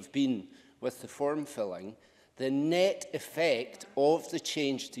may have been with the form filling, the net effect of the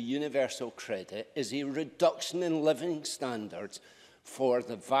change to universal credit is a reduction in living standards for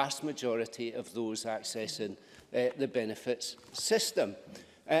the vast majority of those accessing the benefits system.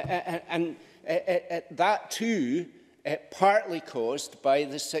 And that too partly caused by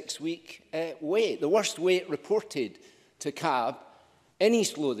the 6-week wait. The worst wait reported to CAB in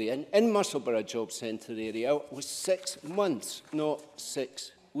East Lothian, in Musselburgh Job Centre area, was 6 months, not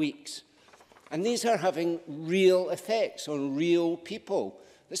 6 weeks. And these are having real effects on real people.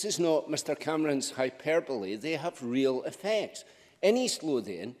 This is not Mr Cameron's hyperbole. They have real effects. In East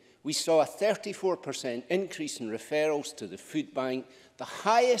Lothian, we saw a 34% increase in referrals to the food bank, the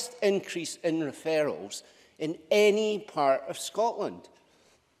highest increase in referrals in any part of Scotland.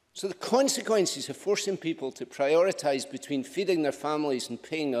 So the consequences of forcing people to prioritise between feeding their families and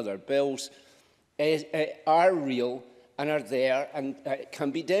paying other bills are real and are there and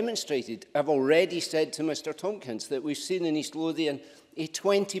can be demonstrated. I've already said to Mr Tompkins that we've seen in East Lothian a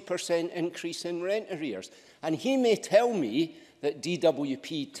 20% increase in rent arrears. And he may tell me that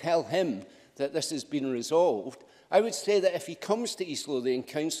DWP tell him that this has been resolved. I would say that if he comes to East Lothian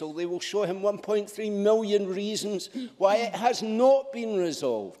Council, they will show him 1.3 million reasons why it has not been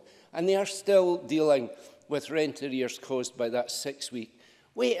resolved. And they are still dealing with rent arrears caused by that 6-week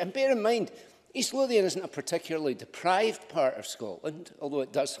wait. And bear in mind, East Lothian isn't a particularly deprived part of Scotland, although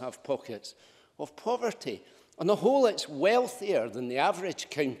it does have pockets of poverty. On the whole, it's wealthier than the average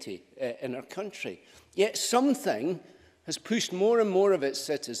county in our country. Yet something has pushed more and more of its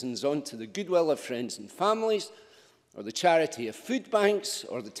citizens onto the goodwill of friends and families, or the charity of food banks,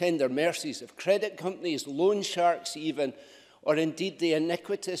 or the tender mercies of credit companies, loan sharks even, or indeed the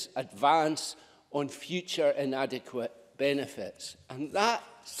iniquitous advance on future inadequate benefits. And that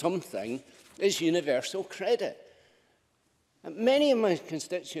something is universal credit. And many of my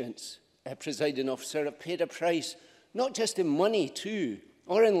constituents, Presiding Officer, have paid a price, not just in money too,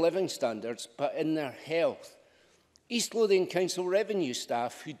 or in living standards, but in their health. East Lothian Council revenue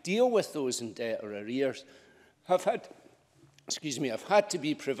staff who deal with those in debt or arrears have had to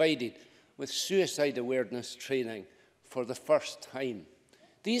be provided with suicide awareness training for the first time.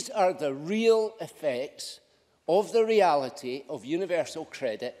 These are the real effects of the reality of universal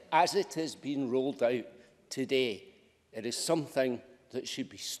credit as it has been rolled out today. It is something that should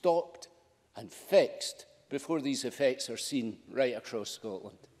be stopped and fixed before these effects are seen right across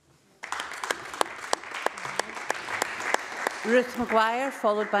Scotland. Ruth Maguire,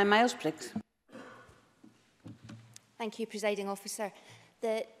 followed by Miles Briggs. Thank you, Presiding Officer.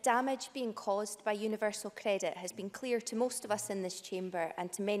 The damage being caused by universal credit has been clear to most of us in this chamber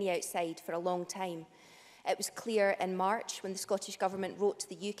and to many outside for a long time. It was clear in March when the Scottish Government wrote to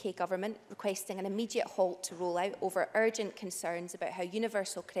the UK Government requesting an immediate halt to roll out over urgent concerns about how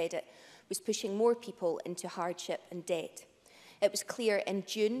universal credit was pushing more people into hardship and debt. It was clear in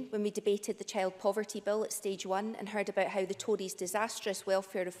June when we debated the Child Poverty Bill at Stage 1 and heard about how the Tories' disastrous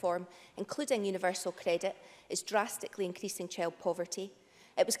welfare reform, including universal credit, is drastically increasing child poverty.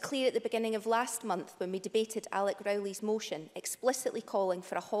 It was clear at the beginning of last month when we debated Alec Rowley's motion explicitly calling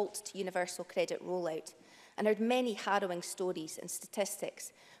for a halt to universal credit rollout, and heard many harrowing stories and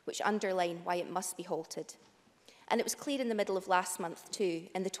statistics which underline why it must be halted. And it was clear in the middle of last month too,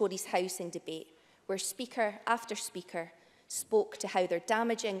 in the Tories' housing debate, where speaker after speaker spoke to how their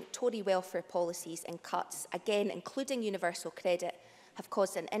damaging Tory welfare policies and cuts, again including universal credit, have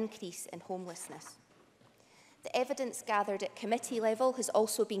caused an increase in homelessness. The evidence gathered at committee level has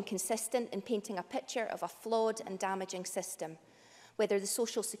also been consistent in painting a picture of a flawed and damaging system, whether the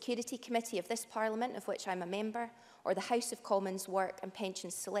Social Security Committee of this Parliament, of which I'm a member, or the House of Commons Work and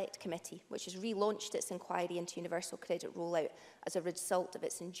Pensions Select Committee, which has relaunched its inquiry into universal credit rollout as a result of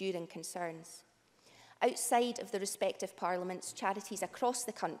its enduring concerns. Outside of the respective parliaments, charities across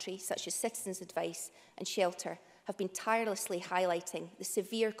the country, such as Citizens Advice and Shelter, have been tirelessly highlighting the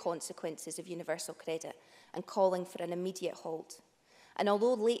severe consequences of universal credit and calling for an immediate halt. And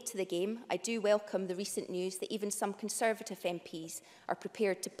although late to the game, I do welcome the recent news that even some Conservative MPs are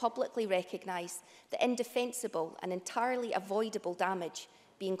prepared to publicly recognise the indefensible and entirely avoidable damage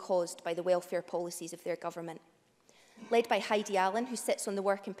being caused by the welfare policies of their government. Led by Heidi Allen, who sits on the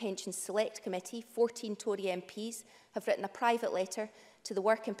Work and Pensions Select Committee, 14 Tory MPs have written a private letter to the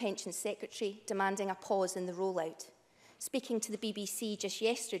Work and Pensions Secretary demanding a pause in the rollout. Speaking to the BBC just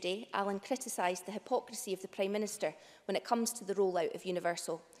yesterday, Allen criticised the hypocrisy of the Prime Minister when it comes to the rollout of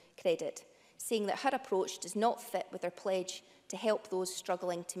universal credit, saying that her approach does not fit with her pledge to help those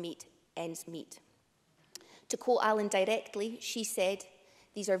struggling to meet ends meet. To quote Allen directly, she said,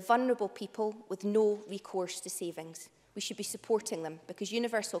 "These are vulnerable people with no recourse to savings. We should be supporting them because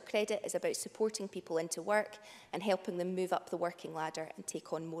universal credit is about supporting people into work and helping them move up the working ladder and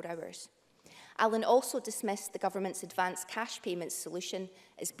take on more hours." Allen also dismissed the government's advanced cash payments solution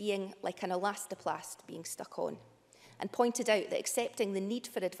as being like an elastoplast being stuck on, and pointed out that accepting the need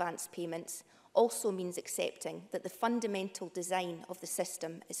for advanced payments also means accepting that the fundamental design of the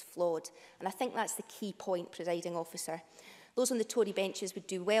system is flawed. And I think that's the key point, Presiding Officer. Those on the Tory benches would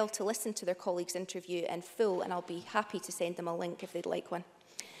do well to listen to their colleagues' interview in full, and I'll be happy to send them a link if they'd like one.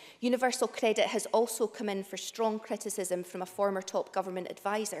 Universal credit has also come in for strong criticism from a former top government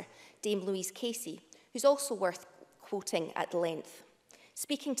advisor, Dame Louise Casey, who's also worth quoting at length.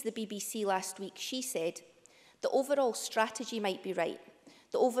 Speaking to the BBC last week, she said, "The overall strategy might be right,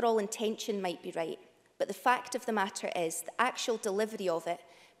 the overall intention might be right, but the fact of the matter is the actual delivery of it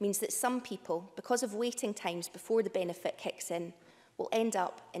means that some people, because of waiting times before the benefit kicks in, will end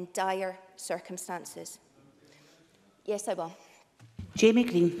up in dire circumstances." Yes, I will. Jamie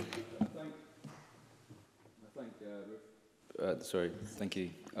Green. Thank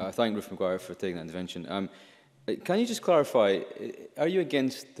you. I thank Ruth Maguire for taking that intervention. Can you just clarify, are you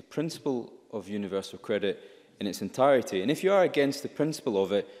against the principle of universal credit in its entirety? And if you are against the principle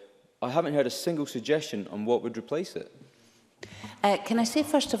of it, I haven't heard a single suggestion on what would replace it. Can I say,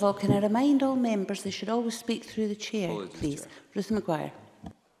 first of all, can I remind all members they should always speak through the chair, Apologies, please? Chair. Ruth Maguire.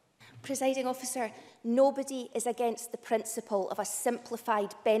 Presiding Officer, nobody is against the principle of a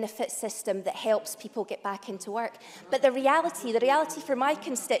simplified benefit system that helps people get back into work. But the reality for my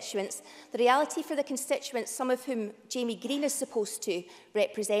constituents, the reality for the constituents, some of whom Jamie Green is supposed to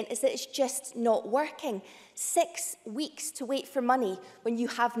represent, is that it's just not working. 6 weeks to wait for money when you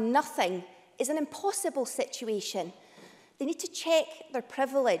have nothing is an impossible situation. They need to check their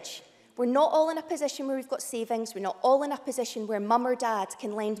privilege. We're not all in a position where we've got savings. We're not all in a position where mum or dad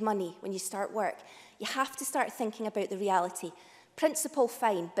can lend money when you start work. You have to start thinking about the reality. Principle,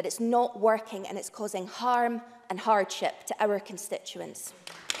 fine, but it's not working and it's causing harm and hardship to our constituents.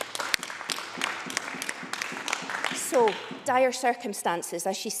 So, dire circumstances,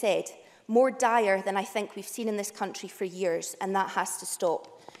 as she said, more dire than I think we've seen in this country for years, and that has to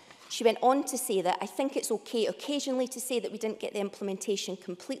stop. She went on to say that I think it's okay occasionally to say that we didn't get the implementation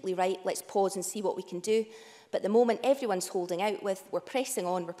completely right. Let's pause and see what we can do. But the moment everyone's holding out with, we're pressing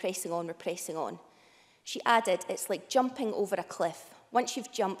on, we're pressing on, we're pressing on. She added, it's like jumping over a cliff. Once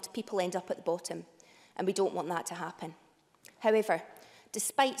you've jumped, people end up at the bottom, and we don't want that to happen. However,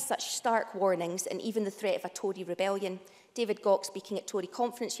 despite such stark warnings and even the threat of a Tory rebellion, David Gauke, speaking at Tory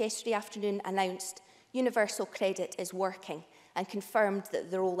conference yesterday afternoon, announced universal credit is working and confirmed that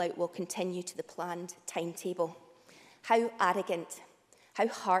the rollout will continue to the planned timetable. How arrogant, how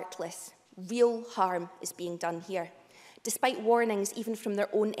heartless, real harm is being done here. Despite warnings even from their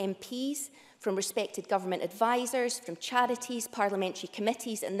own MPs, from respected government advisers, from charities, parliamentary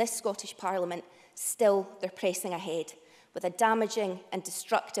committees and this Scottish Parliament, still they're pressing ahead with a damaging and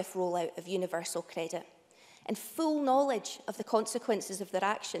destructive rollout of universal credit. In full knowledge of the consequences of their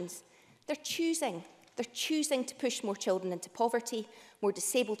actions, they're choosing to push more children into poverty, more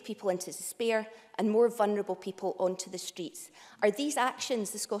disabled people into despair, and more vulnerable people onto the streets. Are these actions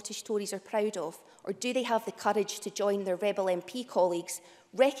the Scottish Tories are proud of, or do they have the courage to join their rebel MP colleagues,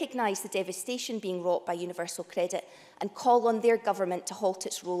 recognise the devastation being wrought by universal credit, and call on their government to halt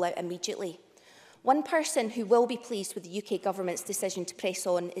its rollout immediately? One person who will be pleased with the UK government's decision to press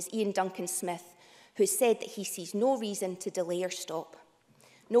on is Ian Duncan-Smith, who has said that he sees no reason to delay or stop.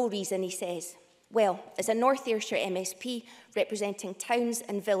 No reason, he says. Well, as a North Ayrshire MSP representing towns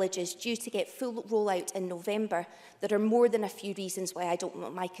and villages due to get full rollout in November, there are more than a few reasons why I don't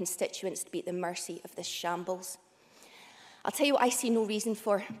want my constituents to be at the mercy of this shambles. I'll tell you what I see no reason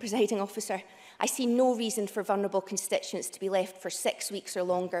for, Presiding Officer. I see no reason for vulnerable constituents to be left for 6 weeks or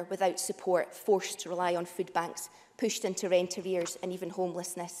longer without support, forced to rely on food banks, pushed into rent arrears and even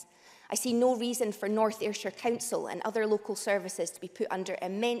homelessness. I see no reason for North Ayrshire Council and other local services to be put under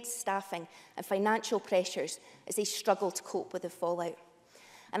immense staffing and financial pressures as they struggle to cope with the fallout.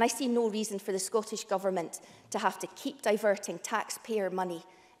 And I see no reason for the Scottish Government to have to keep diverting taxpayer money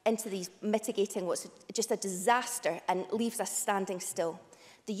into these mitigating what's just a disaster and leaves us standing still.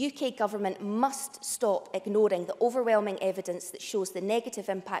 The UK Government must stop ignoring the overwhelming evidence that shows the negative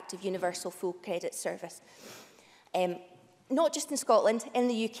impact of universal full credit service. Not just in Scotland, in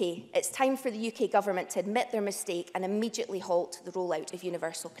the UK. It's time for the UK Government to admit their mistake and immediately halt the rollout of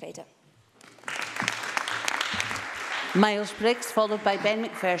universal credit. Miles Briggs, followed by Ben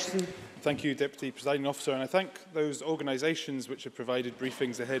McPherson. Thank you, Deputy Presiding Officer, and I thank those organisations which have provided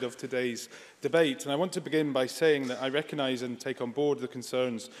briefings ahead of today's debate. And I want to begin by saying that I recognise and take on board the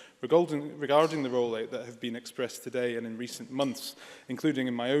concerns regarding the rollout that have been expressed today and in recent months, including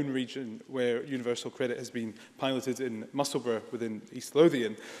in my own region where universal credit has been piloted in Musselburgh within East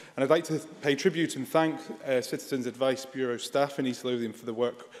Lothian. And I'd like to pay tribute and thank Citizens Advice Bureau staff in East Lothian for the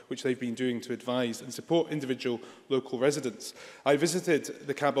work which they've been doing to advise and support individual local residents. I visited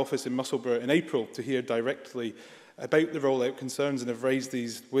the CAB office in Musselburgh in April to hear directly about the rollout concerns and have raised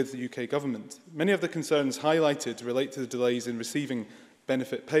these with the UK Government. Many of the concerns highlighted relate to the delays in receiving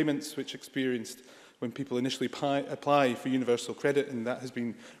benefit payments which experienced when people initially apply for universal credit, and that has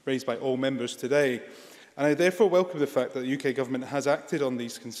been raised by all members today. And I therefore welcome the fact that the UK Government has acted on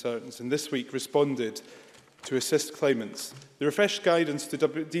these concerns and this week responded to assist claimants. The refreshed guidance to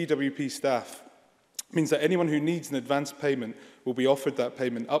DWP staff means that anyone who needs an advance payment will be offered that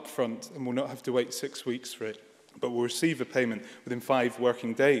payment up front and will not have to wait 6 weeks for it, but will receive a payment within 5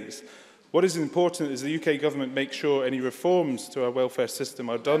 working days. What is important is the UK Government make sure any reforms to our welfare system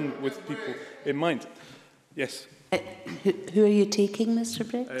are done with people in mind. Yes. Who are you taking, Mr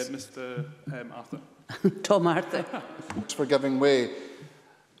Briggs? Mr Arthur. Tom Arthur. Thanks for giving way.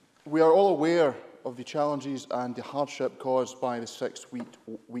 We are all aware of the challenges and the hardship caused by the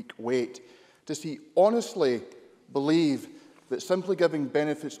 6-week wait. Does he honestly believe that simply giving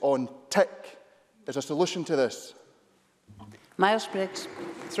benefits on tick is a solution to this? Miles Briggs.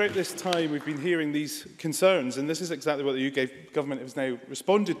 Throughout this time, we've been hearing these concerns, and this is exactly what the UK Government has now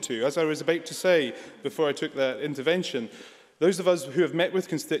responded to. As I was about to say before I took that intervention, those of us who have met with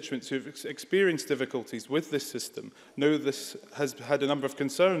constituents who have experienced difficulties with this system know this has had a number of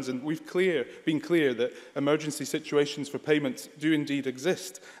concerns, and we've been clear that emergency situations for payments do indeed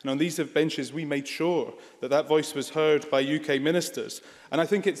exist. And on these benches, we made sure that that voice was heard by UK ministers. And I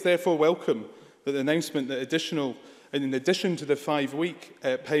think it's therefore welcome that the announcement that in addition to the 5-week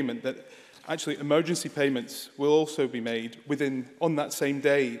payment, that actually emergency payments will also be made on that same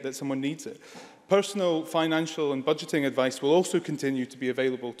day that someone needs it. Personal, financial and budgeting advice will also continue to be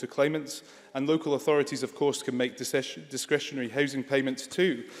available to claimants, and local authorities, of course, can make discretionary housing payments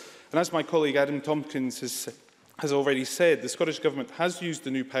too. And as my colleague Adam Tompkins has already said, the Scottish Government has used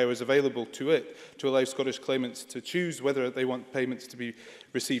the new powers available to it to allow Scottish claimants to choose whether they want payments to be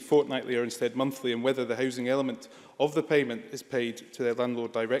received fortnightly or instead monthly, and whether the housing element of the payment is paid to their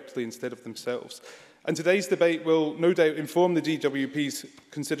landlord directly instead of themselves. And today's debate will no doubt inform the DWP's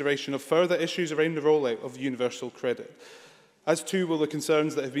consideration of further issues around the rollout of universal credit, as too will the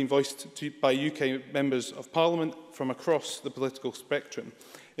concerns that have been voiced by UK members of Parliament from across the political spectrum.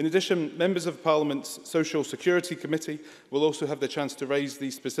 In addition, members of Parliament's Social Security Committee will also have the chance to raise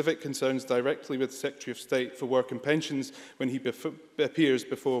these specific concerns directly with the Secretary of State for Work and Pensions when he appears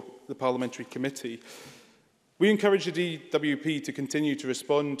before the Parliamentary Committee. We encourage the DWP to continue to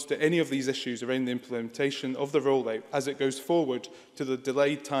respond to any of these issues around the implementation of the rollout as it goes forward to the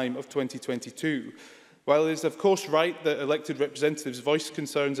delayed time of 2022. While it is of course right that elected representatives voice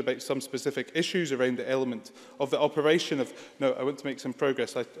concerns about some specific issues around the element of the operation of... No, I want to make some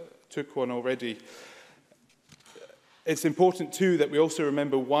progress. I took one already. It's important too that we also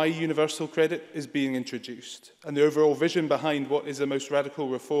remember why universal credit is being introduced and the overall vision behind what is the most radical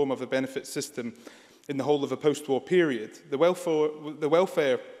reform of the benefit system in the whole of a post-war period. The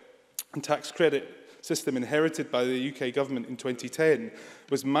welfare and tax credit system inherited by the UK Government in 2010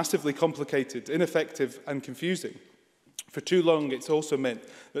 was massively complicated, ineffective and confusing. For too long, it's also meant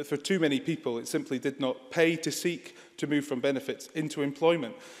that for too many people, it simply did not pay to seek to move from benefits into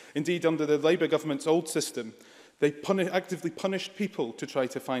employment. Indeed, under the Labour government's old system, they actively punished people to try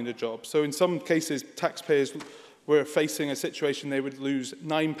to find a job. So in some cases, taxpayers were facing a situation they would lose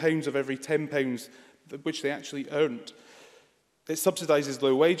 £9 of every £10 which they actually earned. It subsidises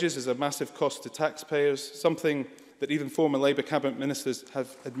low wages as a massive cost to taxpayers, something that even former Labour cabinet ministers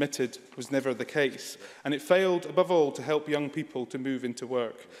have admitted was never the case. And it failed, above all, to help young people to move into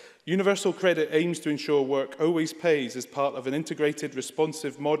work. Universal credit aims to ensure work always pays as part of an integrated,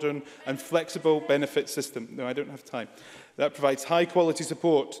 responsive, modern and flexible benefit system. No, I don't have time. That provides high-quality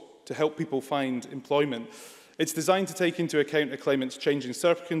support to help people find employment. It's designed to take into account a claimant's changing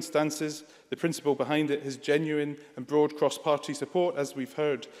circumstances. The principle behind it has genuine and broad cross-party support, as we've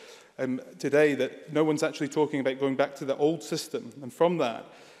heard. today that no one's actually talking about going back to the old system. And from that,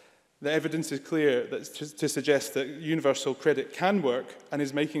 the evidence is clear that to suggest that universal credit can work and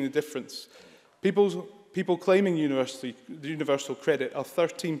is making a difference. People claiming universal credit are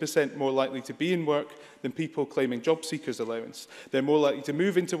 13% more likely to be in work than people claiming job seekers allowance. They're more likely to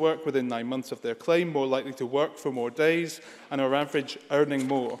move into work within 9 months of their claim, more likely to work for more days, and on average earning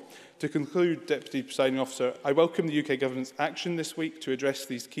more. To conclude, Deputy Presiding Officer, I welcome the UK Government's action this week to address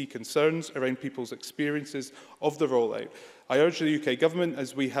these key concerns around people's experiences of the rollout. I urge the UK Government,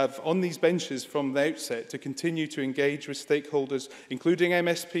 as we have on these benches from the outset, to continue to engage with stakeholders, including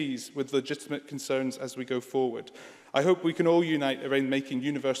MSPs, with legitimate concerns as we go forward. I hope we can all unite around making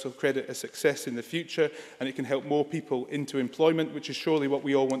universal credit a success in the future, and it can help more people into employment, which is surely what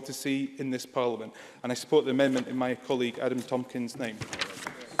we all want to see in this Parliament. And I support the amendment in my colleague Adam Tompkins' name.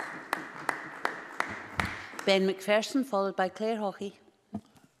 Ben McPherson, followed by Claire Hawkey.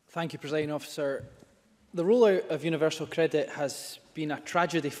 Thank you, Presiding Officer. The rollout of universal credit has been a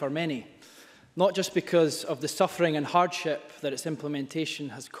tragedy for many, not just because of the suffering and hardship that its implementation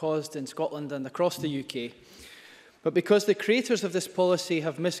has caused in Scotland and across the UK, but because the creators of this policy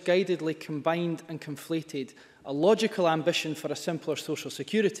have misguidedly combined and conflated a logical ambition for a simpler social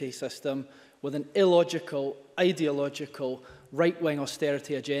security system with an illogical, ideological, right-wing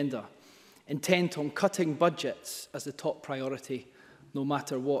austerity agenda, intent on cutting budgets as the top priority, no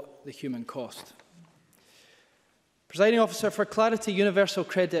matter what the human cost. Presiding Officer, for clarity, universal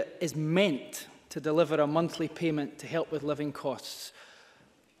credit is meant to deliver a monthly payment to help with living costs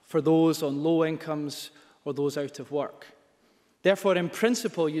for those on low incomes or those out of work. Therefore, in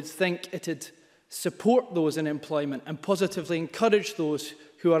principle, you'd think it'd support those in employment and positively encourage those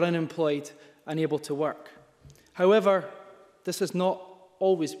who are unemployed and able to work. However, this has not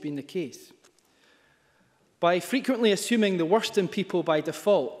always been the case. By frequently assuming the worst in people by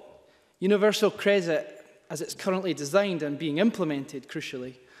default, universal credit, as it's currently designed and being implemented,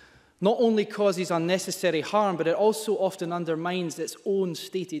 crucially, not only causes unnecessary harm, but it also often undermines its own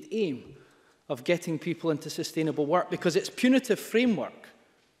stated aim of getting people into sustainable work, because its punitive framework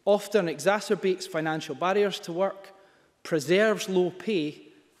often exacerbates financial barriers to work, preserves low pay,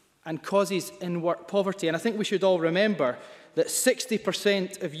 and causes in-work poverty. And I think we should all remember that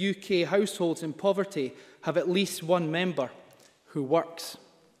 60% of UK households in poverty have at least one member who works.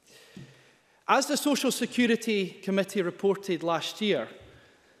 As the Social Security Committee reported last year,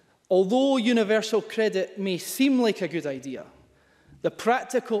 although universal credit may seem like a good idea, the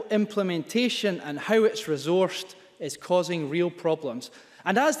practical implementation and how it's resourced is causing real problems.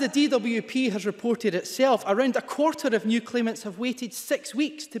 And as the DWP has reported itself, around a quarter of new claimants have waited 6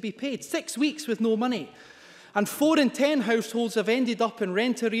 weeks to be paid, 6 weeks with no money. And 4 in 10 households have ended up in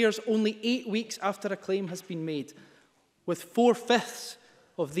rent arrears only 8 weeks after a claim has been made, with 4/5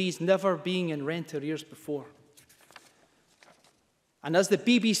 of these never being in rent arrears before. And as the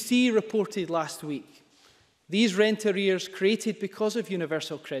BBC reported last week, these rent arrears created because of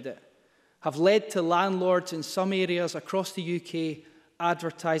universal credit have led to landlords in some areas across the UK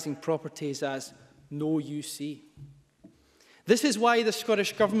advertising properties as no UC. This is why the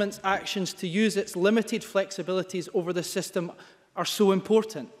Scottish Government's actions to use its limited flexibilities over the system are so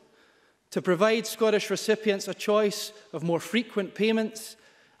important, to provide Scottish recipients a choice of more frequent payments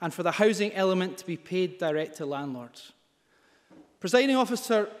and for the housing element to be paid direct to landlords. Presiding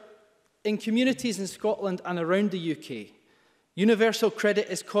Officer, in communities in Scotland and around the UK, universal credit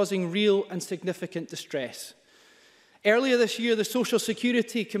is causing real and significant distress. Earlier this year, the Social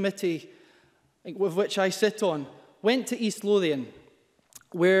Security Committee, with which I sit on, went to East Lothian,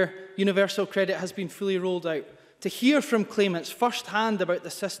 where universal credit has been fully rolled out, to hear from claimants firsthand about the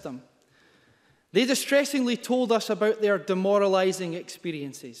system. They distressingly told us about their demoralising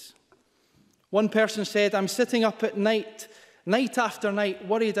experiences. One person said, "I'm sitting up at night, night after night,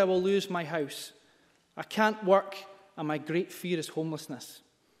 worried I will lose my house. I can't work, and my great fear is homelessness."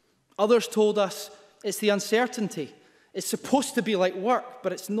 Others told us, "It's the uncertainty. It's supposed to be like work,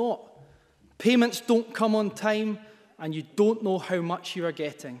 but it's not. Payments don't come on time, and you don't know how much you are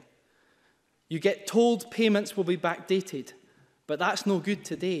getting. You get told payments will be backdated, but that's no good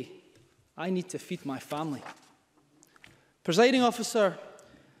today. I need to feed my family." Presiding Officer,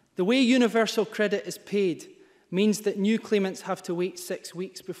 the way universal credit is paid means that new claimants have to wait 6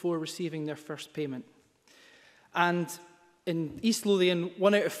 weeks before receiving their first payment. And in East Lothian,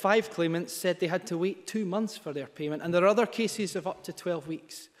 1 out of 5 claimants said they had to wait 2 months for their payment, and there are other cases of up to 12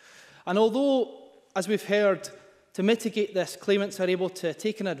 weeks. And although, as we've heard, to mitigate this, claimants are able to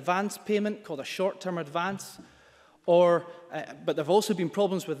take an advance payment called a short-term advance, but there have also been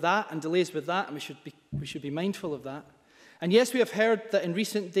problems with that and delays with that, and we should be mindful of that. And yes, we have heard that in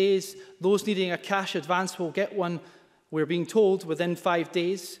recent days, those needing a cash advance will get one, we're being told, within 5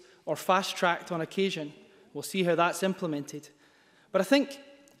 days, or fast-tracked on occasion. We'll see how that's implemented. But I think,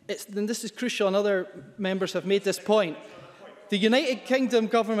 and this is crucial, and other members have made this point, the United Kingdom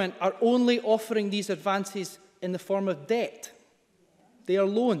government are only offering these advances in the form of debt. They are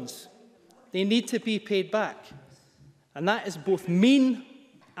loans. They need to be paid back. And that is both mean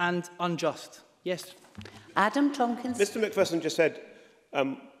and unjust. Yes. Adam Tompkins. Mr McPherson just said,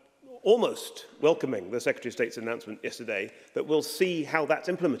 almost welcoming the Secretary of State's announcement yesterday, that we'll see how that's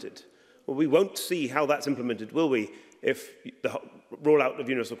implemented. Well, we won't see how that's implemented, will we, if the rollout of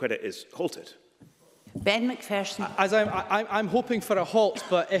universal credit is halted? Ben McPherson. As I'm hoping for a halt,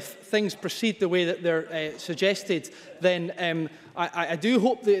 but if things proceed the way that they're suggested, then I do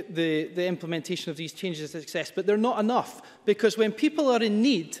hope the implementation of these changes is a success. But they're not enough, because when people are in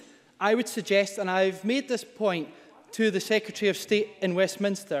need, I would suggest, and I've made this point to the Secretary of State in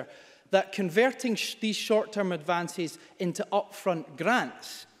Westminster, that converting these short-term advances into upfront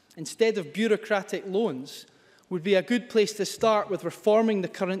grants instead of bureaucratic loans would be a good place to start with reforming the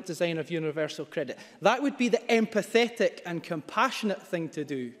current design of universal credit. That would be the empathetic and compassionate thing to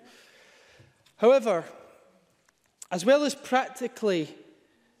do. However, as well as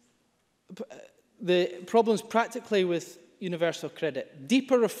the problems practically with universal credit,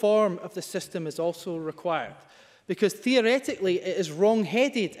 deeper reform of the system is also required, because theoretically it is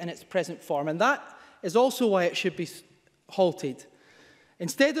wrong-headed in its present form, and that is also why it should be halted.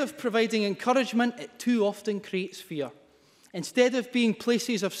 Instead of providing encouragement, it too often creates fear. Instead of being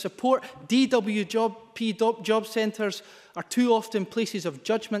places of support, DWP job centres are too often places of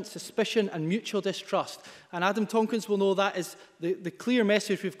judgment, suspicion and mutual distrust. And Adam Tompkins will know that is the clear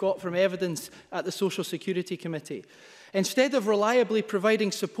message we've got from evidence at the Social Security Committee. Instead of reliably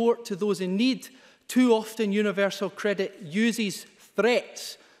providing support to those in need, too often universal credit uses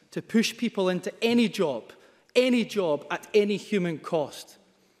threats to push people into any job at any human cost.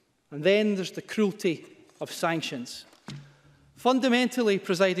 And then there's the cruelty of sanctions. Fundamentally,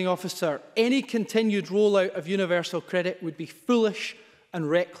 Presiding Officer, any continued rollout of universal credit would be foolish and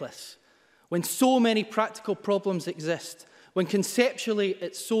reckless when so many practical problems exist, when conceptually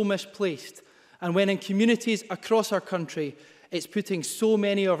it's so misplaced, and when in communities across our country it's putting so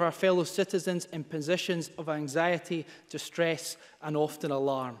many of our fellow citizens in positions of anxiety, distress and often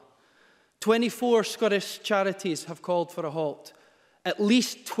alarm. 24 Scottish charities have called for a halt. At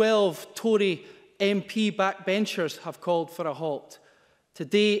least 12 Tory MP backbenchers have called for a halt.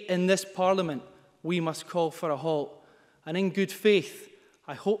 Today in this Parliament, we must call for a halt. And in good faith,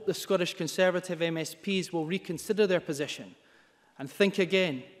 I hope the Scottish Conservative MSPs will reconsider their position and think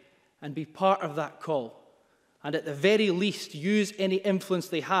again and be part of that call. And at the very least, use any influence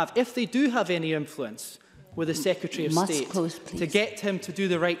they have, if they do have any influence, with the Secretary of State, to get him to do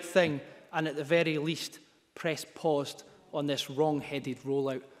the right thing and at the very least press pause on this wrong-headed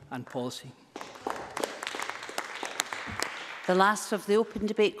rollout and policy. The last of the open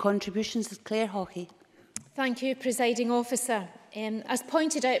debate contributions is Claire Hawkey. Thank you, Presiding Officer. As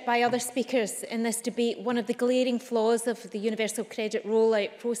pointed out by other speakers in this debate, one of the glaring flaws of the universal credit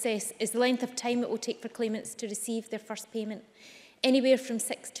rollout process is the length of time it will take for claimants to receive their first payment, anywhere from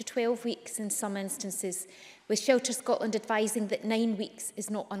 6 to 12 weeks in some instances, with Shelter Scotland advising that 9 weeks is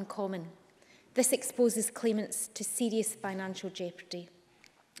not uncommon. This exposes claimants to serious financial jeopardy.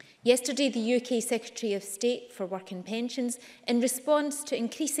 Yesterday, the UK Secretary of State for Work and Pensions, in response to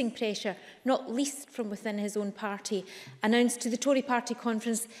increasing pressure, not least from within his own party, announced to the Tory party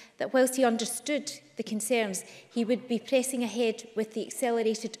conference that whilst he understood the concerns, he would be pressing ahead with the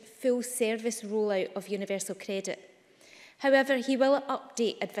accelerated full-service rollout of universal credit. However, he will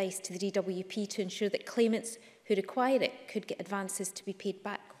update advice to the DWP to ensure that claimants who require it could get advances to be paid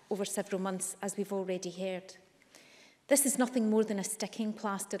back over several months, as we've already heard. This is nothing more than a sticking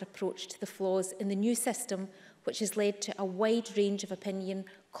plaster approach to the flaws in the new system, which has led to a wide range of opinion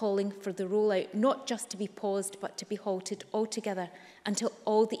calling for the rollout not just to be paused but to be halted altogether until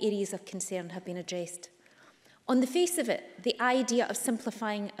all the areas of concern have been addressed. On the face of it, the idea of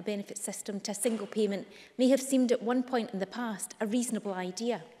simplifying a benefit system to a single payment may have seemed at one point in the past a reasonable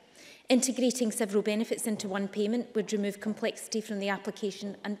idea. Integrating several benefits into one payment would remove complexity from the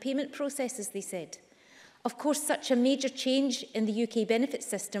application and payment processes, they said. Of course, such a major change in the UK benefit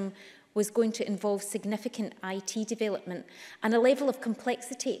system was going to involve significant IT development and a level of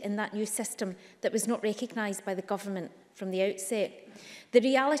complexity in that new system that was not recognised by the government from the outset. The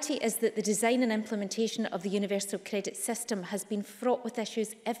reality is that the design and implementation of the universal credit system has been fraught with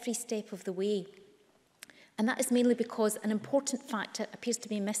issues every step of the way. And that is mainly because an important factor appears to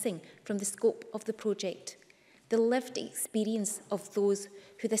be missing from the scope of the project: the lived experience of those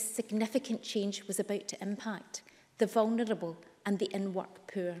who this significant change was about to impact, the vulnerable and the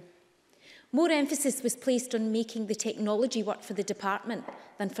in-work poor. More emphasis was placed on making the technology work for the department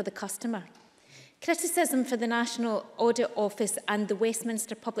than for the customer. Criticism for the National Audit Office and the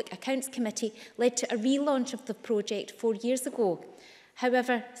Westminster Public Accounts Committee led to a relaunch of the project 4 years ago.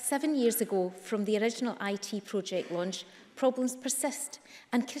 However, 7 years ago, from the original IT project launch, problems persist,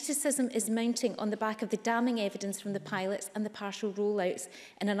 and criticism is mounting on the back of the damning evidence from the pilots and the partial rollouts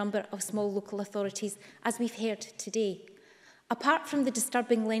in a number of small local authorities, as we've heard today. Apart from the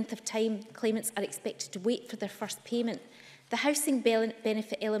disturbing length of time claimants are expected to wait for their first payment, the housing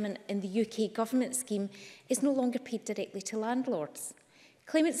benefit element in the UK government scheme is no longer paid directly to landlords.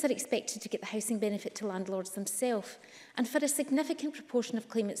 Claimants are expected to get the housing benefit to landlords themselves, and for a significant proportion of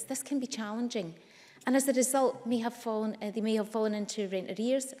claimants this can be challenging, and as a result they may have fallen into rent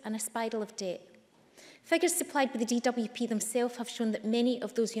arrears and a spiral of debt. Figures supplied by the DWP themselves have shown that many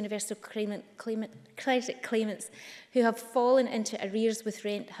of those universal credit claimants who have fallen into arrears with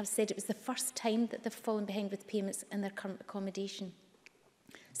rent have said it was the first time that they've fallen behind with payments in their current accommodation.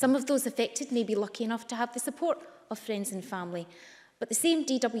 Some of those affected may be lucky enough to have the support of friends and family, but the same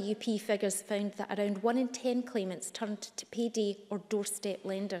DWP figures found that around 1 in 10 claimants turned to payday or doorstep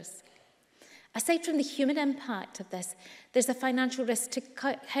lenders. Aside from the human impact of this, there's a financial risk to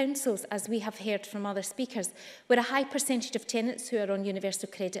councils, as we have heard from other speakers, where a high percentage of tenants who are on universal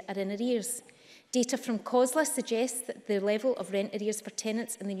credit are in arrears. Data from COSLA suggests that the level of rent arrears for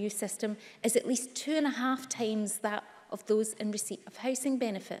tenants in the new system is at least 2.5 times that of those in receipt of housing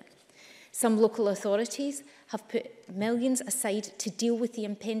benefit. Some local authorities have put millions aside to deal with the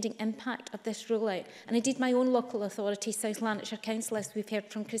impending impact of this rollout. And indeed, my own local authority, South Lanarkshire Council, as we've heard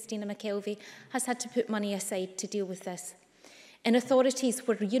from Christina McKelvey, has had to put money aside to deal with this. In authorities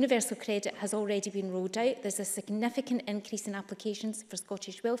where universal credit has already been rolled out, there's a significant increase in applications for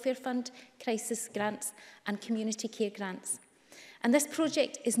Scottish Welfare Fund, crisis grants and community care grants. And this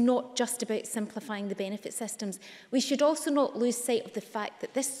project is not just about simplifying the benefit systems. We should also not lose sight of the fact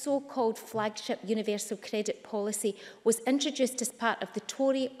that this so-called flagship universal credit policy was introduced as part of the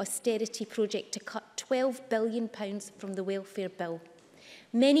Tory austerity project to cut £12 billion from the welfare bill.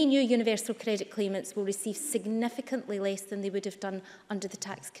 Many new universal credit claimants will receive significantly less than they would have done under the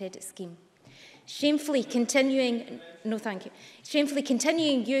tax credit scheme. Shamefully continuing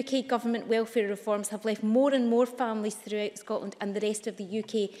UK government welfare reforms have left more and more families throughout Scotland and the rest of the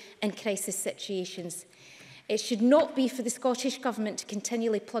UK in crisis situations. It should not be for the Scottish Government to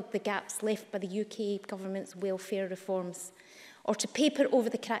continually plug the gaps left by the UK Government's welfare reforms, or to paper over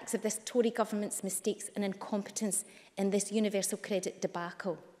the cracks of this Tory Government's mistakes and incompetence in this universal credit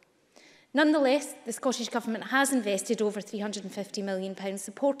debacle. Nonetheless, the Scottish Government has invested over £350 million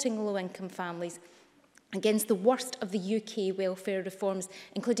supporting low-income families against the worst of the UK welfare reforms,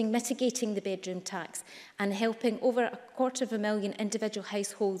 including mitigating the bedroom tax and helping over 250,000 individual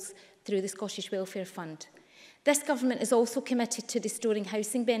households through the Scottish Welfare Fund. This government is also committed to restoring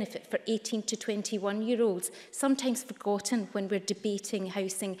housing benefit for 18 to 21-year-olds, sometimes forgotten when we're debating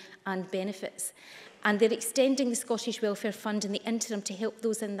housing and benefits. And they're extending the Scottish Welfare Fund in the interim to help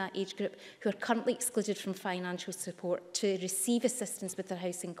those in that age group who are currently excluded from financial support to receive assistance with their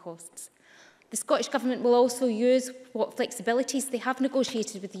housing costs. The Scottish Government will also use what flexibilities they have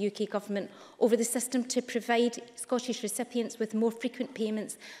negotiated with the UK Government over the system to provide Scottish recipients with more frequent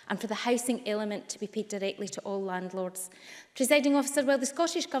payments and for the housing element to be paid directly to all landlords. Presiding Officer, while the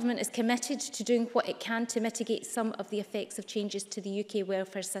Scottish Government is committed to doing what it can to mitigate some of the effects of changes to the UK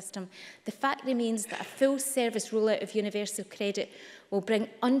welfare system, the fact remains that a full service rollout of universal credit will bring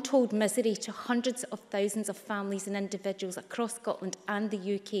untold misery to hundreds of thousands of families and individuals across Scotland and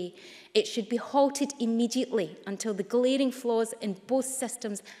the UK. It should be halted immediately until the glaring flaws in both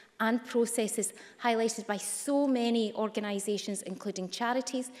systems and processes highlighted by so many organisations, including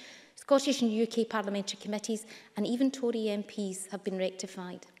charities, Scottish and UK parliamentary committees and even Tory MPs have been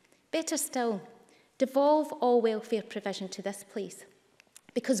rectified. Better still, devolve all welfare provision to this place,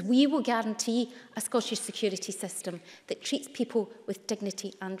 because we will guarantee a Scottish security system that treats people with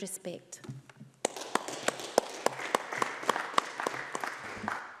dignity and respect.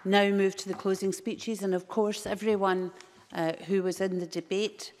 Now move to the closing speeches, and of course everyone who was in the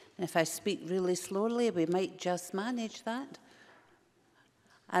debate, and if I speak really slowly we might just manage that.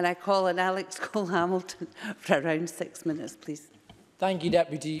 And I call on Alex Cole-Hamilton for around 6 minutes, please. Thank you,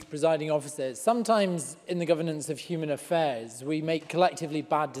 Deputy Presiding Officer. Sometimes in the governance of human affairs, we make collectively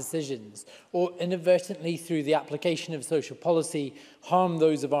bad decisions or inadvertently, through the application of social policy, harm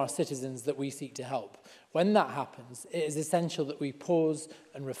those of our citizens that we seek to help. When that happens, it is essential that we pause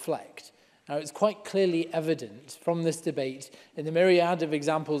and reflect. Now, it's quite clearly evident from this debate in the myriad of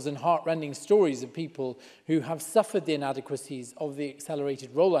examples and heart-rending stories of people who have suffered the inadequacies of the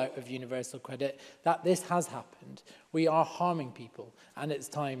accelerated rollout of universal credit that this has happened. We are harming people, and it's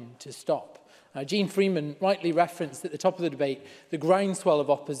time to stop. Jeane Freeman rightly referenced at the top of the debate the groundswell of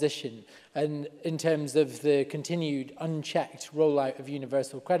opposition and in terms of the continued unchecked rollout of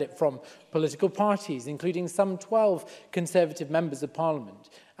universal credit from political parties, including some 12 Conservative members of Parliament.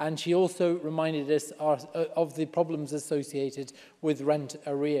 And she also reminded us of the problems associated with rent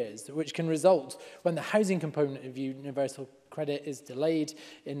arrears, which can result when the housing component of universal credit is delayed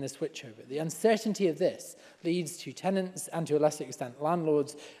in the switchover. The uncertainty of this leads to tenants and to a lesser extent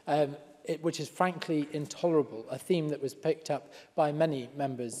landlords, which is frankly intolerable, a theme that was picked up by many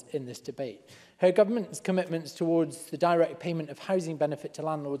members in this debate. Her government's commitments towards the direct payment of housing benefit to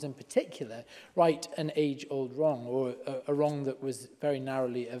landlords in particular right an age-old wrong, or a wrong that was very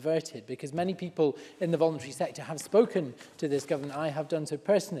narrowly averted, because many people in the voluntary sector have spoken to this government. I have done so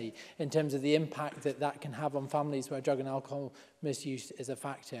personally in terms of the impact that that can have on families where drug and alcohol misuse is a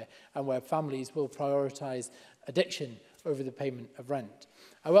factor and where families will prioritise addiction over the payment of rent.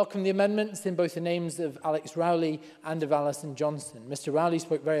 I welcome the amendments in both the names of Alex Rowley and of Alison Johnson. Mr Rowley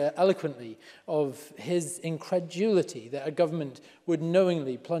spoke very eloquently of his incredulity that a government would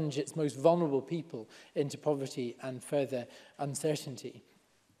knowingly plunge its most vulnerable people into poverty and further uncertainty.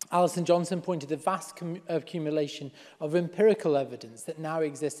 Alison Johnson pointed to the vast accumulation of empirical evidence that now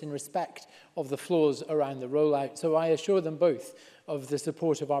exists in respect of the flaws around the rollout, so I assure them both of the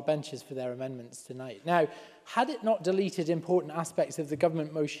support of our benches for their amendments tonight. Now, had it not deleted important aspects of the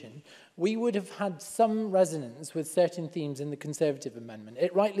government motion, we would have had some resonance with certain themes in the Conservative amendment.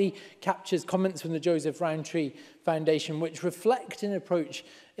 It rightly captures comments from the Joseph Rowntree Foundation which reflect an approach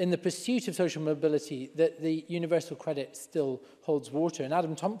in the pursuit of social mobility that the universal credit still holds water. And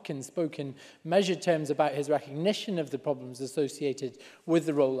Adam Tompkins spoke in measured terms about his recognition of the problems associated with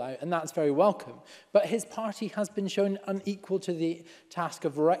the rollout, and that's very welcome. But his party has been shown unequal to the task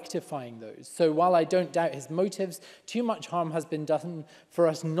of rectifying those. So while I don't doubt his motives, too much harm has been done for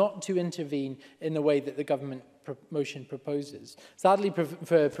us not to intervene in the way that the government motion proposes. Sadly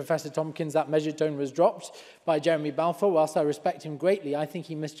for Professor Tompkins, that measured tone was dropped by Jeremy Balfour. Whilst I respect him greatly, I think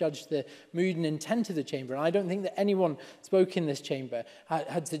he misjudged the mood and intent of the chamber. And I don't think that anyone spoke in this chamber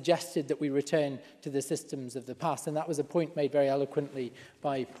had suggested that we return to the systems of the past. And that was a point made very eloquently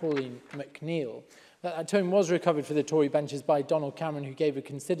by Pauline McNeill. That tone was recovered for the Tory benches by Donald Cameron, who gave a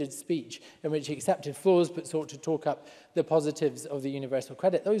considered speech in which he accepted flaws but sought to talk up the positives of the universal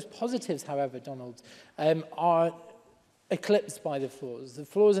credit. Those positives, however, Donald, are eclipsed by the flaws. The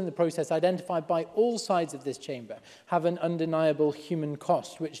flaws in the process identified by all sides of this chamber have an undeniable human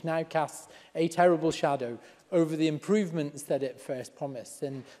cost, which now casts a terrible shadow over the improvements that it first promised.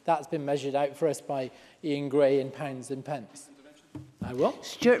 And that's been measured out for us by Ian Gray in pounds and pence. I will.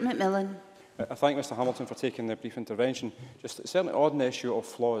 Stuart McMillan. I thank Mr Hamilton for taking the brief intervention. Just certainly on the issue of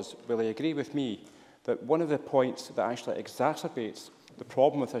flaws, will he agree with me that one of the points that actually exacerbates the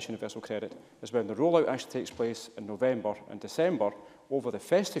problem with this universal credit is when the rollout actually takes place in November and December over the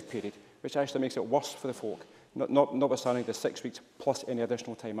festive period, which actually makes it worse for the folk, notwithstanding the 6 weeks plus any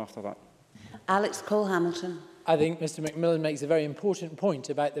additional time after that? Alex Cole-Hamilton. I think Mr McMillan makes a very important point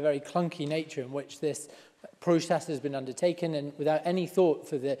about the very clunky nature in which this process has been undertaken and without any thought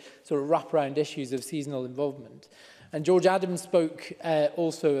for the sort of wraparound issues of seasonal involvement. And George Adams spoke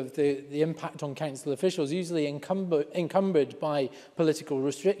also of the impact on council officials, usually encumbered by political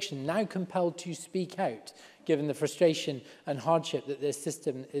restriction, now compelled to speak out, given the frustration and hardship that this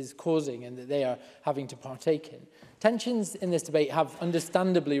system is causing and that they are having to partake in. Tensions in this debate have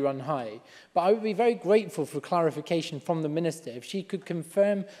understandably run high, but I would be very grateful for clarification from the Minister if she could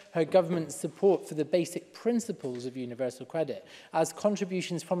confirm her government's support for the basic principles of universal credit, as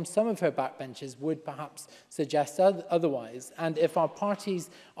contributions from some of her backbenchers would perhaps suggest otherwise, and if our parties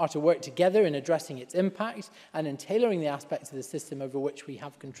are to work together in addressing its impact and in tailoring the aspects of the system over which we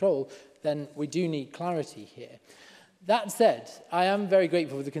have control, then we do need clarity here. That said, I am very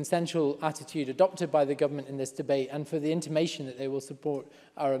grateful for the consensual attitude adopted by the government in this debate and for the intimation that they will support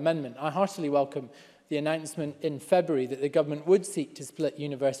our amendment. I heartily welcome the announcement in February that the government would seek to split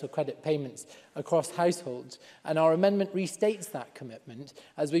universal credit payments across households, and our amendment restates that commitment,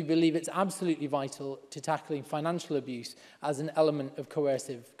 as we believe it's absolutely vital to tackling financial abuse as an element of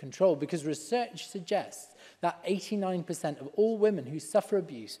coercive control, because research suggests that 89% of all women who suffer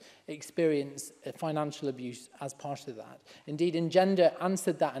abuse experience financial abuse as part of that. Indeed, Engender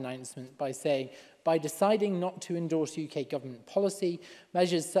answered that announcement by saying, By deciding not to endorse UK government policy,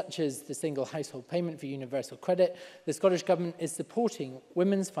 measures such as the single household payment for universal credit, the Scottish Government is supporting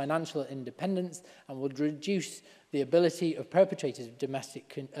women's financial independence and will reduce the ability of perpetrators of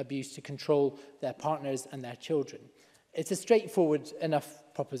domestic abuse to control their partners and their children. It's a straightforward enough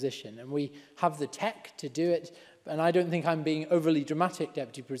proposition, and we have the tech to do it. And I don't think I'm being overly dramatic,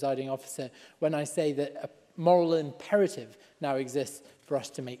 Deputy Presiding Officer, when I say that a moral imperative now exists for us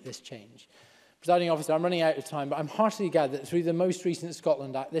to make this change. Presiding Officer, I'm running out of time, but I'm heartily glad that through the most recent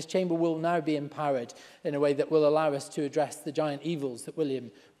Scotland Act, this chamber will now be empowered in a way that will allow us to address the giant evils that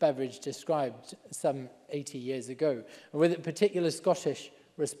William Beveridge described some 80 years ago, and with a particular Scottish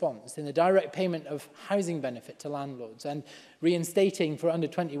response in the direct payment of housing benefit to landlords and reinstating for under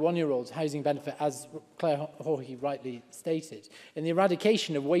 21-year-olds housing benefit, as Claire Hawkey rightly stated, in the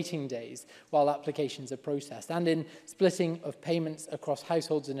eradication of waiting days while applications are processed, and in splitting of payments across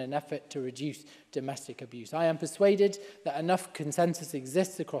households in an effort to reduce domestic abuse. I am persuaded that enough consensus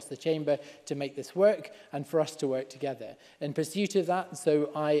exists across the chamber to make this work and for us to work together. In pursuit of that, so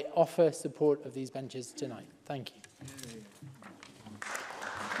I offer support of these benches tonight. Thank you.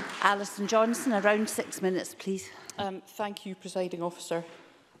 Alison Johnson, around 6 minutes, please. Thank you, Presiding Officer.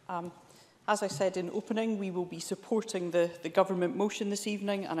 As I said in opening, we will be supporting the government motion this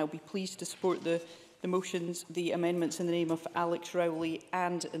evening, and I'll be pleased to support the amendments in the name of Alex Rowley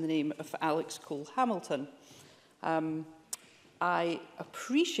and in the name of Alex Cole-Hamilton. I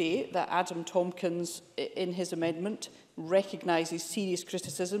appreciate that Adam Tompkins, in his amendment, recognises serious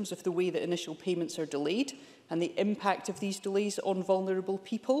criticisms of the way that initial payments are delayed and the impact of these delays on vulnerable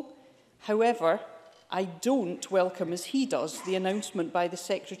people. However, I don't welcome, as he does, the announcement by the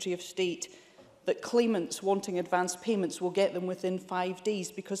Secretary of State that claimants wanting advance payments will get them within 5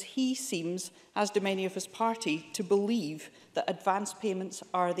 days, because he seems, as do many of his party, to believe that advance payments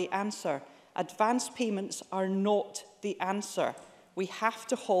are the answer. Advance payments are not the answer. We have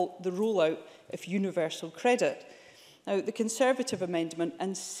to halt the rollout of universal credit. Now, the Conservative amendment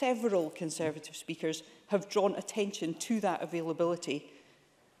and several Conservative speakers have drawn attention to that availability.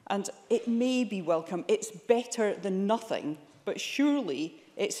 And it may be welcome, it's better than nothing, but surely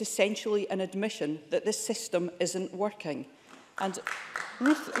it's essentially an admission that the system isn't working. And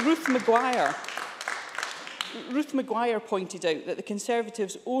Ruth Maguire pointed out that the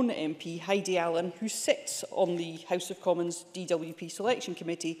Conservatives' own MP, Heidi Allen, who sits on the House of Commons DWP Selection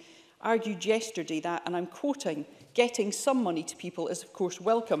Committee, argued yesterday that, and I'm quoting, "Getting some money to people is of course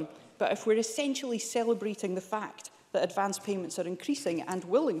welcome, but if we're essentially celebrating the fact that advance payments are increasing and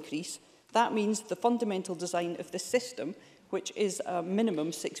will increase, that means the fundamental design of the system, which is a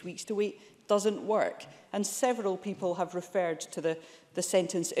minimum 6 weeks to wait, doesn't work." And several people have referred to the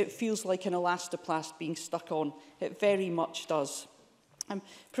sentence, "It feels like an elastoplast being stuck on." It very much does.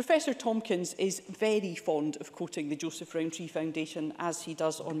 Professor Tompkins is very fond of quoting the Joseph Rowntree Foundation, as he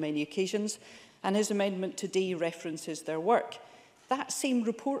does on many occasions, and his amendment today references their work. That same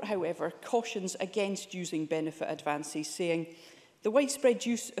report, however, cautions against using benefit advances, saying, "The widespread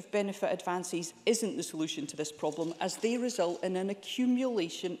use of benefit advances isn't the solution to this problem, as they result in an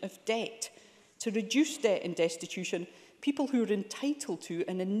accumulation of debt. To reduce debt and destitution, people who are entitled to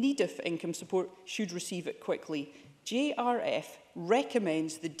and in need of income support should receive it quickly. JRF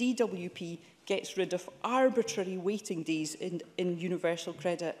recommends the DWP gets rid of arbitrary waiting days in universal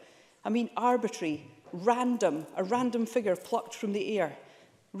credit." I mean, arbitrary, random, a random figure plucked from the air.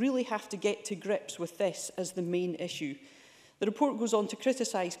 Really have to get to grips with this as the main issue. The report goes on to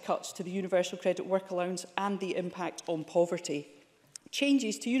criticise cuts to the universal credit work allowance and the impact on poverty.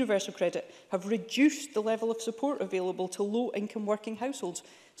 Changes to universal credit have reduced the level of support available to low-income working households.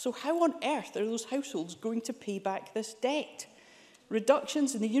 So how on earth are those households going to pay back this debt?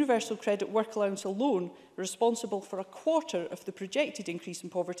 Reductions in the universal credit work allowance alone are responsible for a quarter of the projected increase in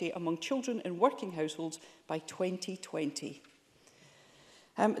poverty among children in working households by 2020.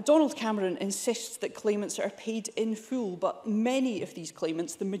 Donald Cameron insists that claimants are paid in full, but many of these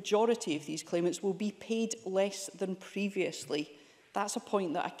claimants, the majority of these claimants, will be paid less than previously. That's a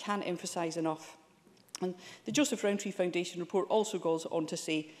point that I can't emphasise enough. And the Joseph Rowntree Foundation report also goes on to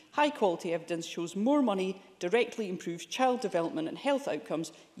say, high-quality evidence shows more money directly improves child development and health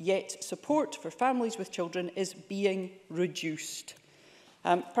outcomes, yet support for families with children is being reduced.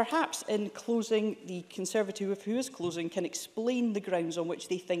 Perhaps in closing, the Conservative who is closing can explain the grounds on which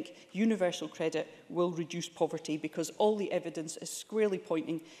they think universal credit will reduce poverty, because all the evidence is squarely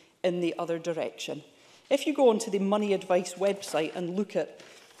pointing in the other direction. If you go onto the Money Advice website and look at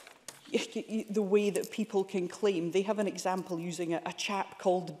the way that people can claim, they have an example using a chap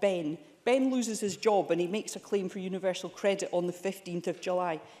called Ben. Ben loses his job and he makes a claim for universal credit on the 15th of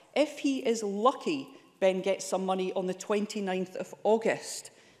July. If he is lucky, Ben gets some money on the 29th of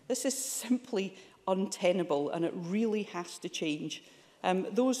August. This is simply untenable, and it really has to change.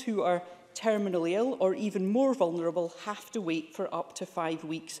 Those who are terminally ill or even more vulnerable have to wait for up to 5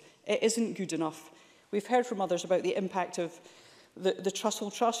 weeks. It isn't good enough. We've heard from others about the impact of the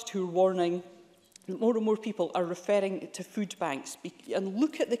Trussell Trust, who are warning that more and more people are referring to food banks. And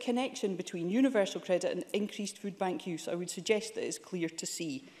look at the connection between universal credit and increased food bank use. I would suggest that it's clear to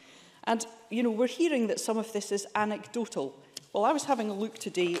see. And, you know, we're hearing that some of this is anecdotal. Well, I was having a look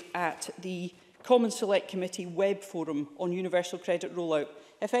today at the Common Select Committee web forum on universal credit rollout.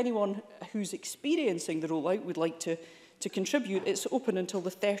 If anyone who's experiencing the rollout would like to contribute, it's open until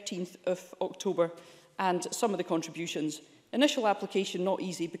the 13th of October, and some of the contributions. Initial application, not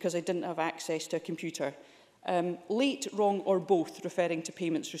easy because I didn't have access to a computer. Late, wrong or both, referring to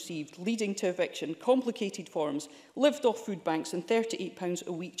payments received, leading to eviction, complicated forms, lived off food banks and £38